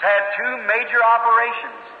 She's had 2 major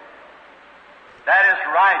operations. That is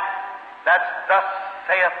right. That's thus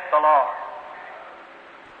saith the Lord.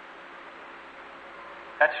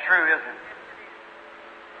 That's true, isn't it?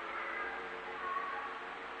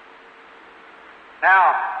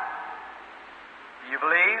 Now, do you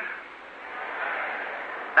believe?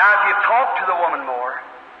 Now, if you talk to the woman more,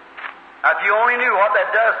 now if you only knew what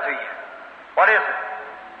that does to you, what is it?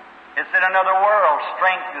 It's in another world.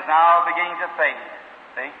 Strength is now beginning to fade.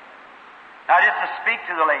 See? Now, just to speak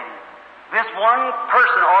to the lady, this one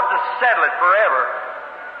person ought to settle it forever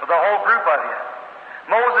for the whole group of you.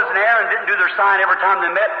 Moses and Aaron didn't do their sign every time they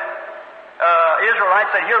met. Israelites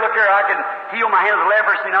said, here, look here, I can heal my hands of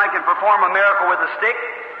leprosy and I can perform a miracle with a stick.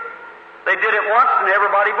 They did it once and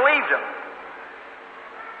everybody believed them.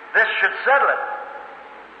 This should settle it.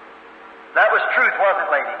 That was truth, wasn't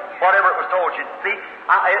it, lady? Whatever it was told you. See,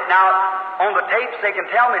 now, on the tapes they can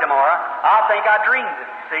tell me tomorrow, I think I dreamed it.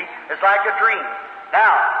 See, it's like a dream.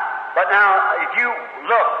 But now, if you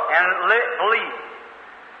look and believe,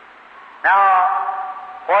 now,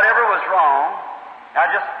 whatever was wrong, now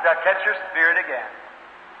just catch your spirit again.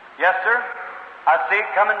 Yes, sir? I see it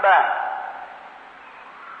coming back.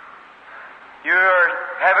 You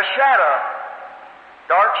have a shadow,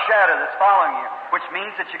 dark shadow that's following you, which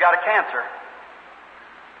means that you got a cancer.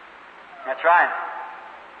 That's right.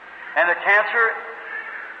 And the cancer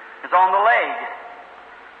is on the leg.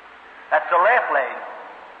 That's the left leg.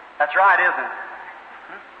 That's right, isn't it?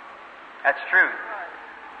 That's true.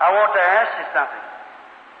 I want to ask you something.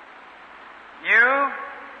 You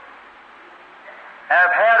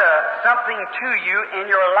have had something to you in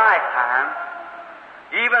your lifetime,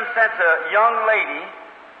 even since a young lady,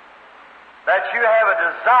 that you have a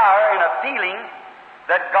desire and a feeling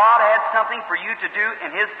that God had something for you to do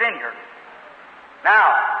in His vineyard.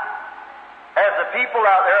 Now, as the people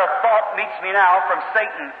out there, a thought meets me now from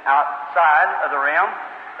Satan outside of the realm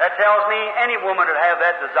that tells me any woman would have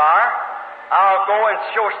that desire. I'll go and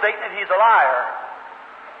show Satan that he's a liar.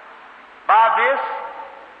 By this,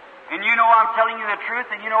 and you know I'm telling you the truth,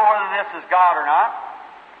 and you know whether this is God or not.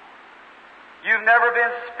 You've never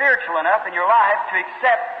been spiritual enough in your life to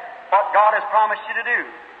accept what God has promised you to do.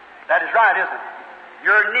 That is right, isn't it?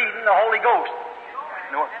 You're needing the Holy Ghost.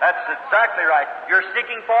 No, that's exactly right. You're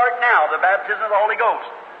seeking for it now, the baptism of the Holy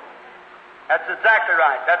Ghost. That's exactly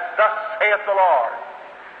right. That's thus saith the Lord.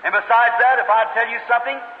 And besides that, if I tell you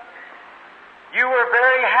something, you were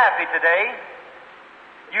very happy today.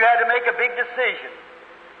 You had to make a big decision.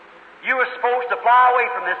 You were supposed to fly away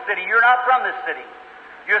from this city. You're not from this city.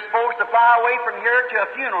 You're supposed to fly away from here to a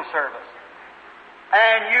funeral service.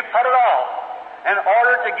 And you put it off in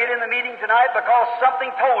order to get in the meeting tonight because something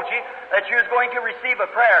told you that you was going to receive a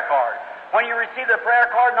prayer card. When you received the prayer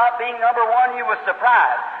card not being number one, you was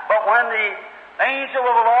surprised. But when the angel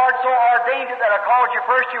of the Lord so ordained it that I called you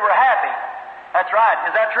first, you were happy. That's right.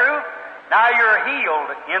 Is that true? Now you're healed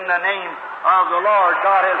in the name of the Lord.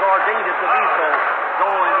 God has ordained it to be so. Go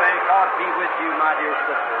and may God be with you, my dear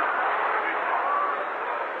sister.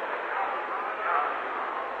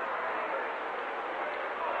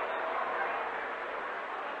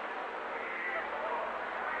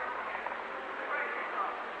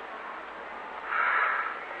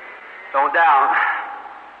 Don't doubt.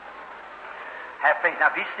 Have faith.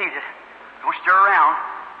 Now be seated. Don't stir around.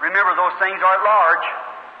 Remember, those things are at large.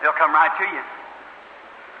 They'll come right to you.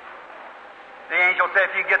 The angel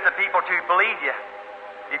said, if you get the people to believe you,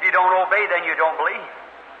 if you don't obey, then you don't believe.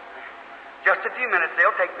 Just a few minutes,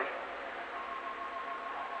 they'll take me.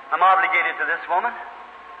 I'm obligated to this woman.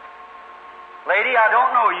 Lady, I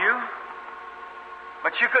don't know you,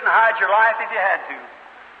 but you couldn't hide your life if you had to.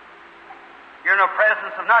 You're in the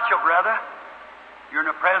presence of not your brother. You're in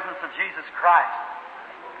the presence of Jesus Christ,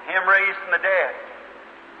 Him raised from the dead.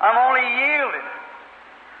 I'm only yielded.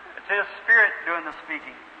 It's His Spirit doing the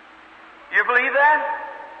speaking. You believe that?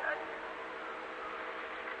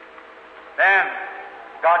 Then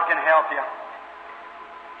God can help you.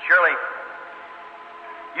 Surely.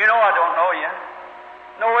 You know I don't know you.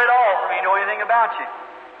 Know it all for me, know anything about you.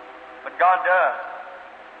 But God does.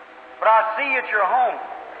 But I see you at your home.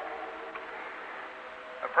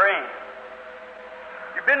 Praying.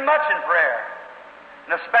 You've been much in prayer,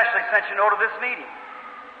 and especially since you know to this meeting.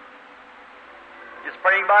 Just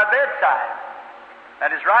praying by bedside.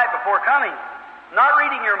 That is right, before coming. Not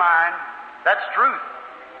reading your mind. That's truth.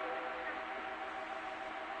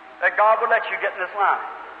 That God would let you get in this line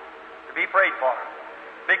to be prayed for.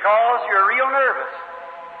 Because you're real nervous.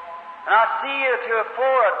 And I see you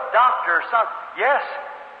for a doctor or something. Yes,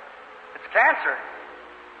 it's cancer.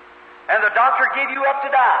 And the doctor gave you up to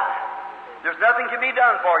die. There's nothing can be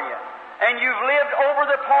done for you. And you've lived over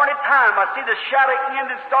the appointed time. I see the shadow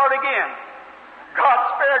end and start again. God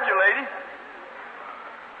spared you, lady.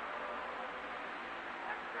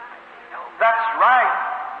 That's right.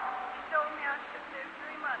 He told me I should live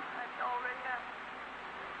 3 months. That's already up.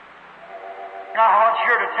 Now, I want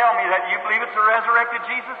you to tell me that you believe it's the resurrected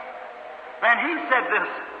Jesus? Then He said this,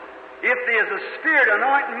 if there's a Spirit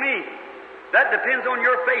anointing me, that depends on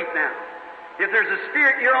your faith now. If there's a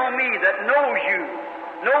Spirit here on me that knows you,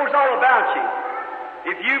 knows all about you,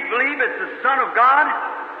 if you believe it's the Son of God,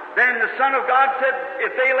 then the Son of God said,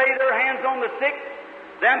 if they lay their hands on the sick,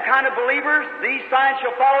 them kind of believers, these signs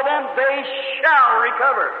shall follow them, they shall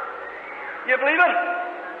recover. You believe it?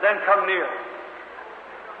 Then come near.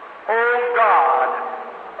 Oh God,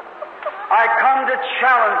 I come to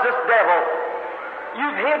challenge this devil.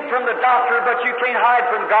 You've hid from the doctor, but you can't hide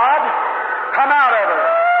from God. Come out of her,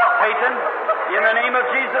 Satan, in the name of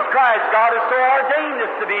Jesus Christ. God has so ordained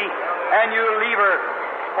this to be, and you leave her,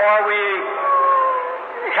 for we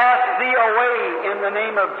cast thee away in the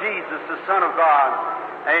name of Jesus, the Son of God.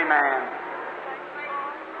 Amen.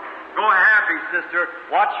 Go happy, sister.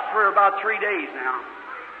 Watch for about 3 days now.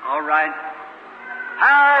 All right.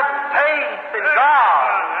 Have faith in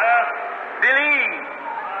God. Believe.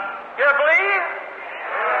 You believe?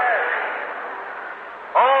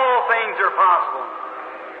 All things are possible.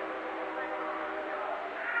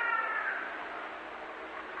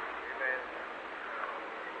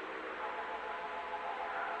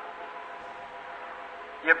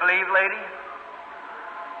 You believe, lady?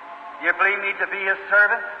 You believe me to be His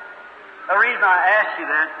servant? The reason I asked you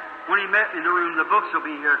that, when He met me in the room, the books will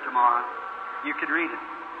be here tomorrow. You can read it.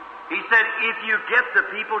 He said, if you get the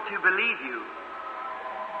people to believe you.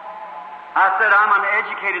 I said, I'm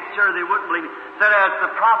uneducated, sir, they wouldn't believe me. Said, as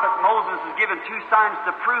the prophet Moses was given 2 signs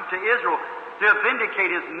to prove to Israel, to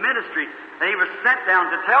vindicate his ministry, and he was sent down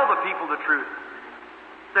to tell the people the truth.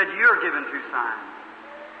 Said, you're given 2 signs.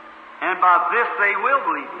 And by this they will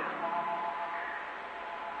believe you.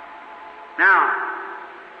 Now,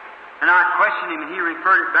 and I questioned him, and he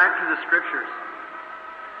referred it back to the Scriptures.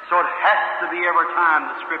 So it has to be every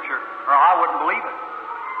time the Scripture, or I wouldn't believe it.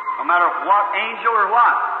 No matter what angel or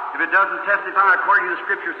what. If it doesn't testify according to the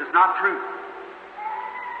Scriptures, it's not true.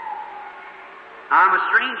 I'm a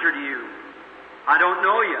stranger to you. I don't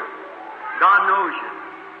know you. God knows you.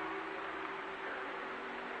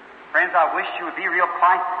 Friends, I wish you would be real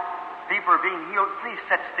quiet. People are being healed. Please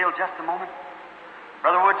sit still just a moment.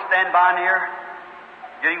 Brother Wood, stand by near.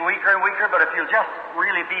 Getting weaker and weaker, but if you'll just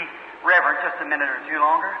really be reverent just a minute or two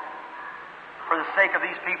longer. For the sake of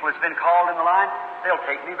these people that's been called in the line, they'll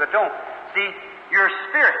take me, but don't. See, your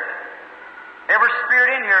spirit, every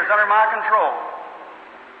spirit in here is under my control.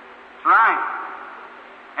 That's right.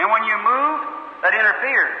 And when you move, that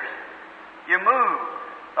interferes. You move.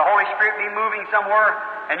 The Holy Spirit be moving somewhere,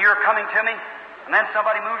 and you're coming to me, and then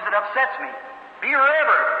somebody moves that upsets me. Be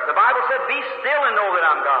reverent. The Bible said, be still and know that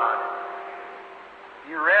I'm God.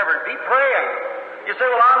 Be reverent. Be praying. You say,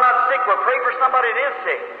 well, I'm not sick. Well, pray for somebody that is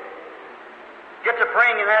sick. Get to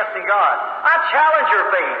praying and asking God. I challenge your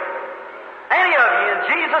faith. Any of you, in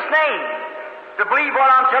Jesus' name, to believe what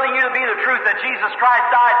I'm telling you to be the truth, that Jesus Christ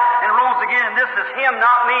died and rose again, and this is Him,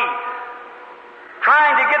 not me.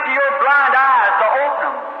 Trying to get to your blind eyes to open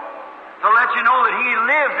them, to let you know that He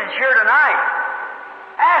lives and here tonight.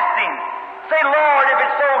 Ask Him. Say, Lord, if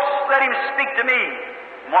it's so, let Him speak to me.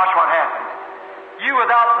 And watch what happens. You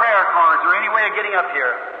without prayer cards or any way of getting up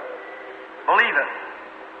here, believe it.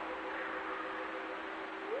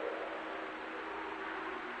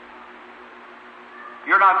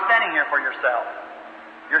 You're not standing here for yourself.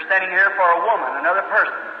 You're standing here for a woman, another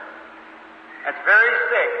person, that's very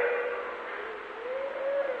sick.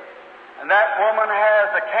 And that woman has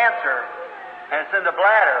a cancer, and it's in the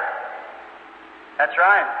bladder. That's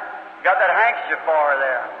right. Got that handkerchief for her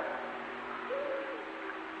there.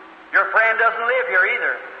 Your friend doesn't live here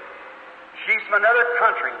either. She's from another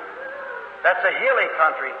country. That's a hilly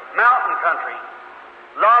country, mountain country.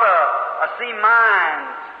 A lot of, I see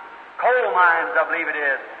mines, coal mines, I believe it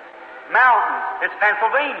is. Mountains. It's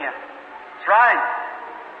Pennsylvania. That's right.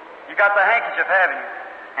 You got the handkerchief, haven't you?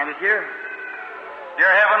 And it's here.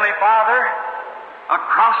 Dear Heavenly Father,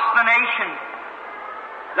 across the nation,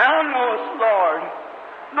 Thou knowest, Lord,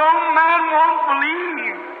 no man won't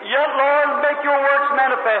believe. Yet, Lord, make your works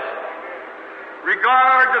manifest.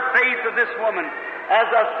 Regard the faith of this woman as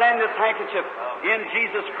I send this handkerchief in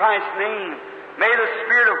Jesus Christ's name. May the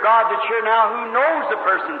Spirit of God that's here now, who knows the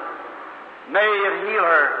person, may it heal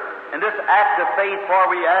her in this act of faith, for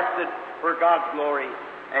we ask it for God's glory.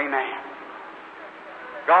 Amen.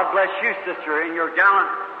 God bless you, sister, in your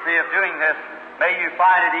gallantry of doing this. May you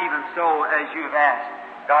find it even so as you've asked.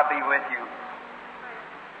 God be with you.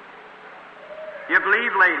 You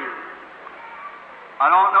believe, lady? I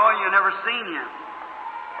don't know you, never seen you.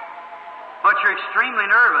 But you're extremely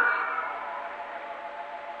nervous.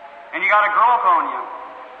 And you got a growth on you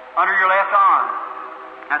under your left arm.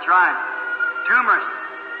 That's right. Tumors.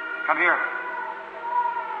 Come here.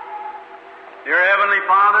 Dear Heavenly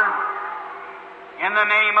Father, in the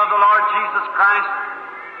name of the Lord Jesus Christ,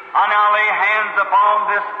 I now lay hands upon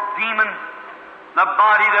this demon, the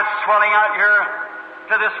body that's swelling out here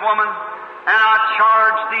to this woman, and I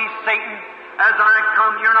charge thee, Satan, as I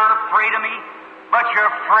come. You're not afraid of me, but you're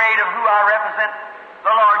afraid of who I represent, the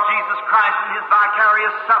Lord Jesus Christ and His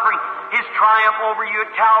vicarious suffering, His triumph over you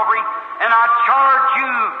at Calvary, and I charge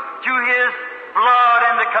you to His blood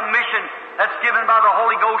and the commission that's given by the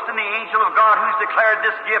Holy Ghost and the angel of God who's declared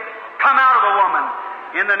this gift. Come out of the woman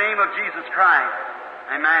in the name of Jesus Christ.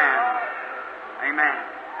 Amen. Amen.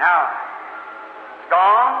 Now, it's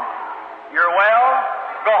gone. You're well.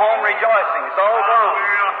 Go home rejoicing. It's all gone.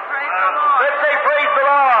 Let's say praise the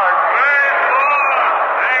Lord. Praise the Lord.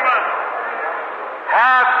 Amen.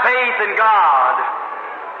 Have faith in God.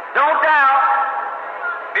 Don't doubt.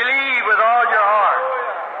 Believe with all your heart.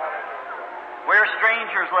 We're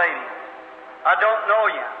strangers, lady. I don't know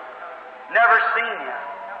you. Never seen you.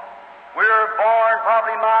 We were born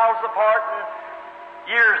probably miles apart and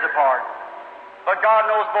years apart. But God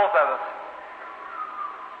knows both of us.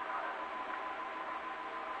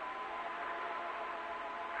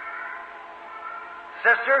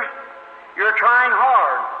 Sister, you're trying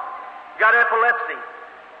hard. You got epilepsy.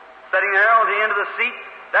 Sitting there on the end of the seat,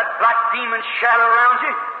 that black demon shadow around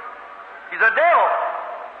you. He's a devil.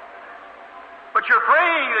 But you're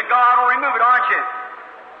praying that God will remove it, aren't you?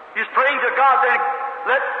 You're praying to God that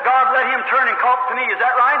let God let Him turn and talk to me. Is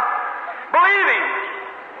that right? Believe Him.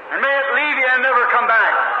 And may it leave you and never come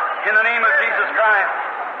back. In the name of Jesus Christ.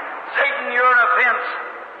 Satan, you're an offense.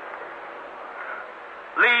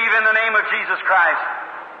 Leave in the name of Jesus Christ.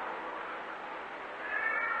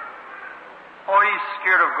 Oh, he's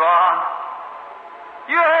scared of God.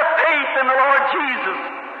 You have faith in the Lord Jesus.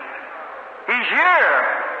 He's here.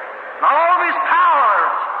 All of His power,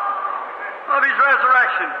 of His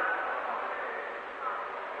resurrection.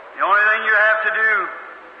 The only thing you have to do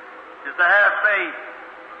is to have faith,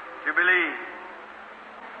 to believe.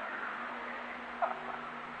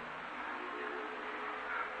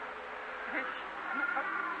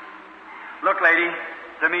 Look, lady,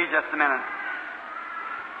 to me just a minute.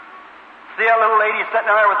 See that little lady sitting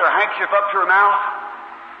there with her handkerchief up to her mouth?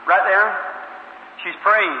 Right there? She's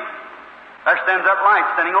praying. There stands up light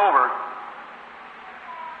standing over.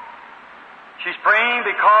 She's praying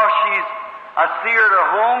because she's a seer at her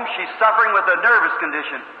home. She's suffering with a nervous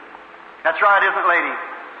condition. That's right, isn't it, lady?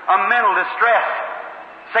 A mental distress.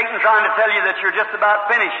 Satan trying to tell you that you're just about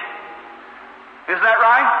finished. Isn't that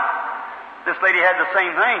right? This lady had the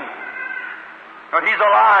same thing. But he's a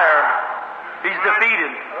liar. He's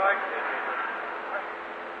defeated.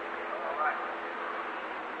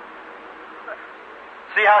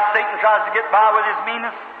 See how Satan tries to get by with his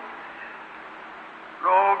meanness?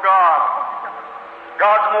 Oh, God.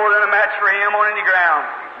 God's more than a match for him on any ground.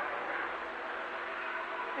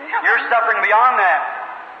 You're suffering beyond that.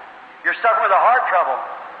 You're suffering with a heart trouble.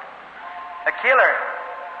 A killer.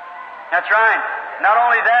 That's right. Not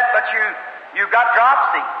only that, but you've got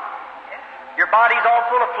dropsy. Your body's all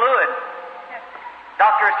full of fluid.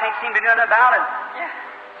 Doctors can't seem to do nothing about it.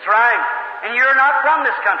 That's right. And you're not from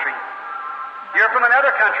this country. You're from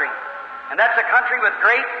another country. And that's a country with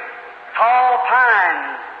great, tall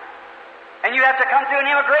pines. And you have to come through an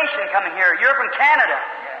immigration coming here. You're from Canada.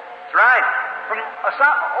 That's right. From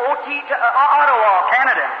Ottawa,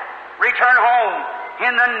 Canada. Return home.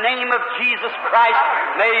 In the name of Jesus Christ,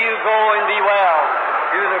 may you go and be well.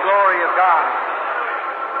 To the glory of God.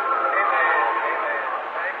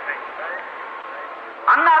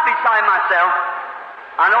 I'm not beside myself.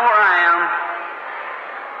 I know where I am.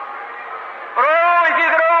 But oh, if you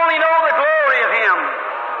could only know the glory of Him.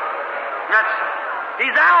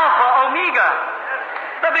 He's Alpha, Omega,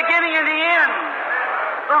 the beginning and the end.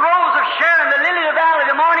 The rose of Sharon, the lily of the valley,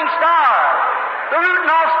 the morning star, the root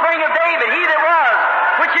and offspring of David, He that was,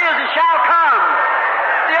 which is and shall come,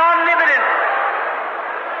 the omnipotent,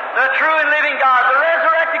 the true and living God, the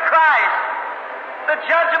resurrected Christ, the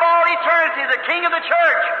judge of all eternity, the King of the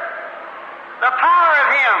church, the power of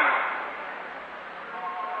Him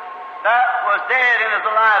that was dead and is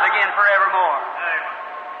alive again forevermore.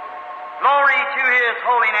 Glory to His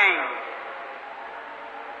holy name.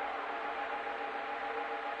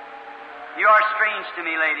 You are strange to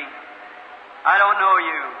me, lady. I don't know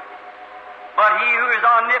you. But He who is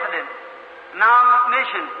omnipotent,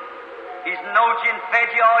 omniscient, He's known you and fed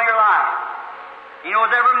you all your life. He knows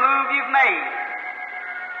every move you've made.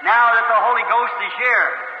 Now that the Holy Ghost is here,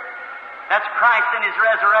 that's Christ in His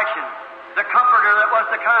resurrection, the Comforter that was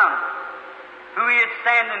to come, who He had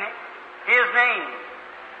stand in His name.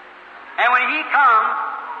 And when He comes,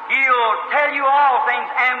 He'll tell you all things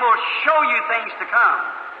and will show you things to come.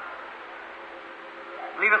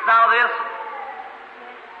 Believe us now this?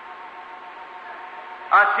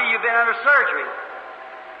 I see you've been under surgery.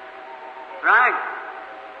 Right?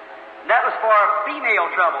 That was for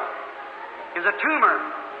female trouble. It's a tumor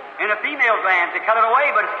in a female gland. They cut it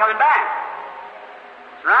away, but it's coming back.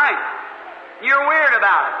 That's right. You're weird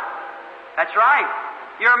about it. That's right.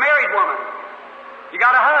 You're a married woman. You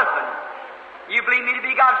got a husband. You believe me to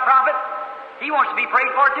be God's prophet? He wants to be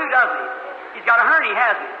prayed for too, doesn't he? He's got a hernia,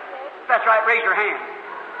 hasn't he? That's right. Raise your hand.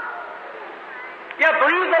 You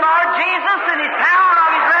believe the Lord Jesus and His power of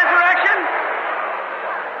His resurrection?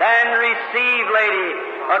 Then receive, lady,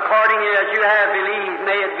 according as you have believed,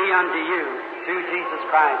 may it be unto you, through Jesus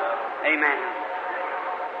Christ. Amen.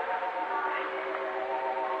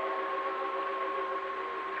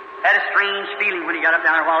 Had a strange feeling when you got up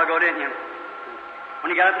down there a while ago, didn't you?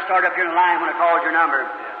 When you got up to start up here in the line when I called your number.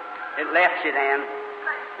 It left you then.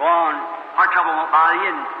 Go on. Heart trouble won't bother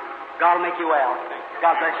you, and God will make you well.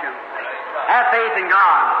 God bless you. Have faith in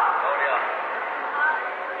God.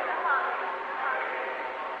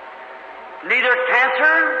 Neither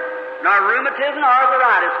cancer, nor rheumatism, nor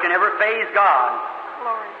arthritis can ever faze God.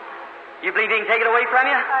 Glory. You believe He can take it away from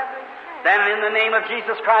you? I believe. Then in the name of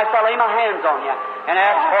Jesus Christ, I'll lay my hands on you and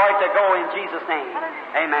ask for it to go in Jesus' name.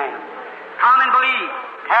 Amen. Come and believe.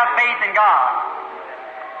 Have faith in God.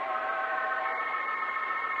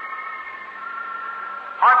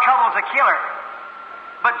 Heart trouble's a killer,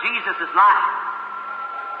 but Jesus is life.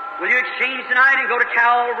 Will you exchange tonight and go to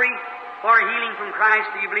Calvary for healing from Christ?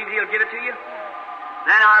 Do you believe He'll give it to you?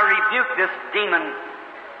 Then I rebuke this demon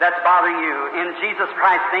that's bothering you in Jesus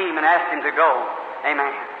Christ's name and ask Him to go.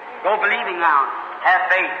 Amen. Go believing now. Have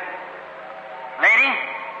faith. Lady,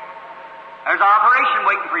 there's an operation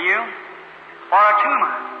waiting for you for a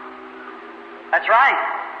tumor. That's right.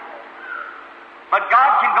 But God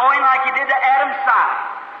can go in like He did to Adam's side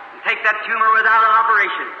and take that tumor without an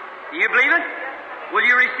operation. Do you believe it? Will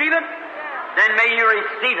you receive it? Then may you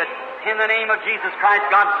receive it in the name of Jesus Christ,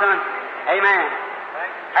 God's Son. Amen.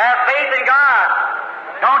 Have faith in God.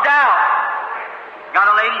 Don't doubt. Got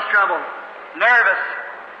a lady's trouble. Nervous.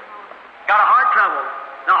 Got a heart trouble.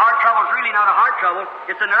 The heart trouble is really not a heart trouble.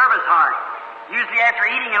 It's a nervous heart. Usually after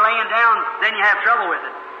eating and laying down, then you have trouble with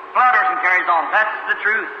it. Flutters and carries on. That's the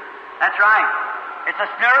truth. That's right. It's a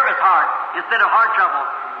nervous heart instead of heart trouble.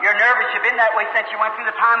 You're nervous. You've been that way since you went through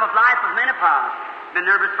the time of life of menopause. Been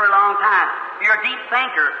nervous for a long time. You're a deep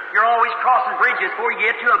thinker. You're always crossing bridges before you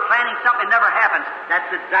get to them, planning something that never happens. That's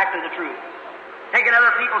exactly the truth. Taking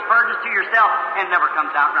other people's burdens to yourself and never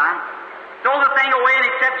comes out right. Throw the thing away and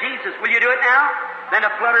accept Jesus. Will you do it now? Then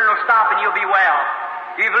the fluttering will stop and you'll be well.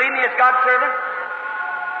 Do you believe me as God's servant?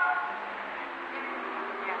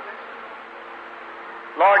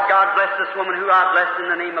 Lord God, bless this woman who I blessed in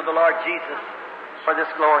the name of the Lord Jesus for this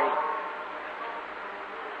glory.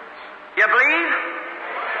 You believe?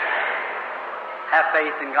 Have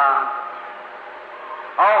faith in God.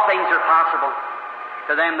 All things are possible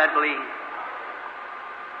to them that believe.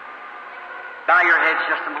 Bow your heads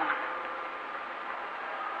just a moment.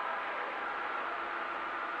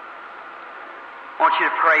 I want you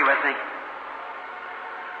to pray with me.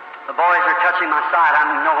 The boys are touching my side.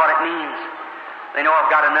 I know what it means. They know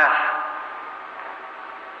I've got enough.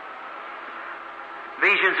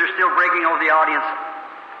 Visions are still breaking over the audience.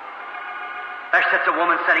 There sits a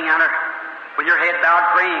woman sitting on her with your head bowed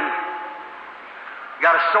praying. You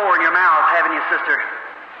got a sore in your mouth, haven't you, sister?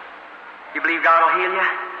 You believe God will heal you?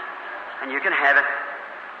 And you can have it.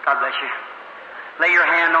 God bless you. Lay your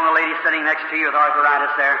hand on the lady sitting next to you with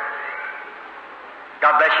arthritis there.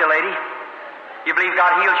 God bless you, lady. You believe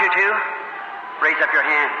God heals you too? Raise up your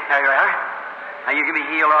hand. There you are. Now you can be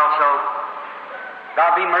healed also.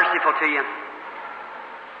 God be merciful to you.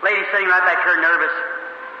 Lady sitting right back here nervous.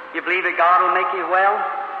 You believe that God will make you well?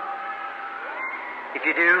 If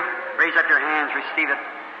you do, raise up your hands, receive it.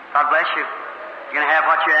 God bless you. You're going to have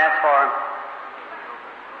what you ask for.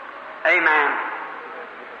 Amen.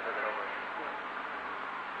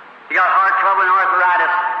 You got heart trouble and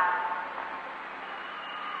arthritis.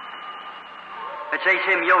 It's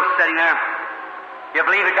H.M. Yost sitting there. You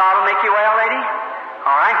believe that God will make you well, lady?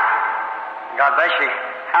 All right. God bless you.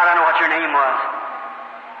 How do I know what your name was?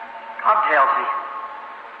 God tells me.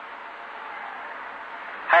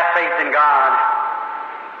 Have faith in God.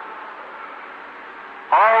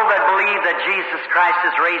 All that believe that Jesus Christ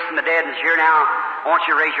is raised from the dead and is here now, I want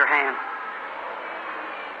you to raise your hand.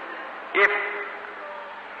 If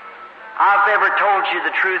I've ever told you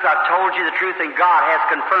the truth, I've told you the truth, and God has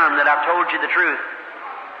confirmed that I've told you the truth.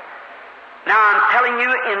 Now I'm telling you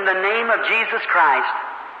in the name of Jesus Christ,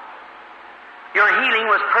 your healing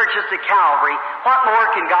was purchased at Calvary. What more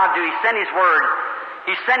can God do? He sent His Word.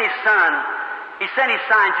 He sent His Son. He sent His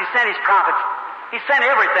signs. He sent His prophets. He sent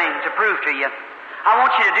everything to prove to you. I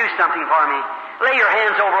want you to do something for me. Lay your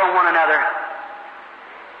hands over on one another.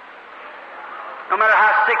 No matter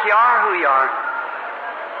how sick you are, who you are.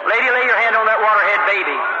 Lady, lay your hand on that waterhead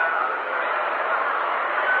baby.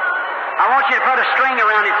 I want you to put a string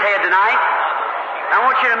around its head tonight. I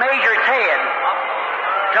want you to measure its head.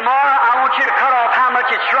 Tomorrow, I want you to cut off how much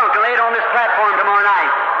it shrunk and lay it on this platform tomorrow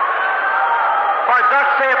night. For thus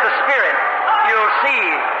saith the Spirit, you'll see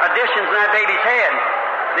additions in that baby's head.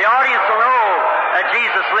 The audience will know that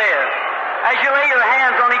Jesus lives. As you lay your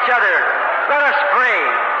hands on each other, let us pray.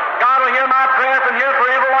 God will hear my prayer from here for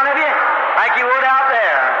every one of you, like He would out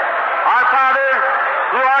there. Our Father,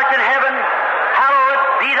 who art in heaven, hallowed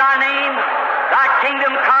be Thy name. Thy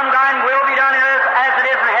kingdom come, Thine will be done in earth as it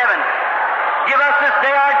is in heaven. Give us this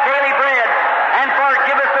day our daily bread, and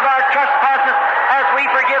forgive us of our trespasses as we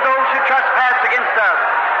forgive those who trespass against us.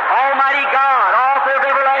 Almighty God, author of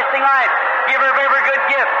everlasting life, giver of every good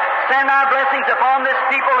gift, send Thy blessings upon this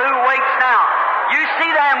people who waits now. You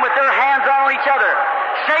see them with their hands on each other.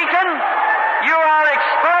 Satan, you are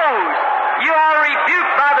exposed. You are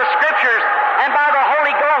rebuked by the Scriptures and by the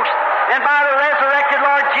Holy Ghost and by the resurrected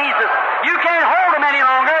Lord Jesus. You can't hold them any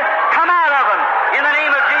longer.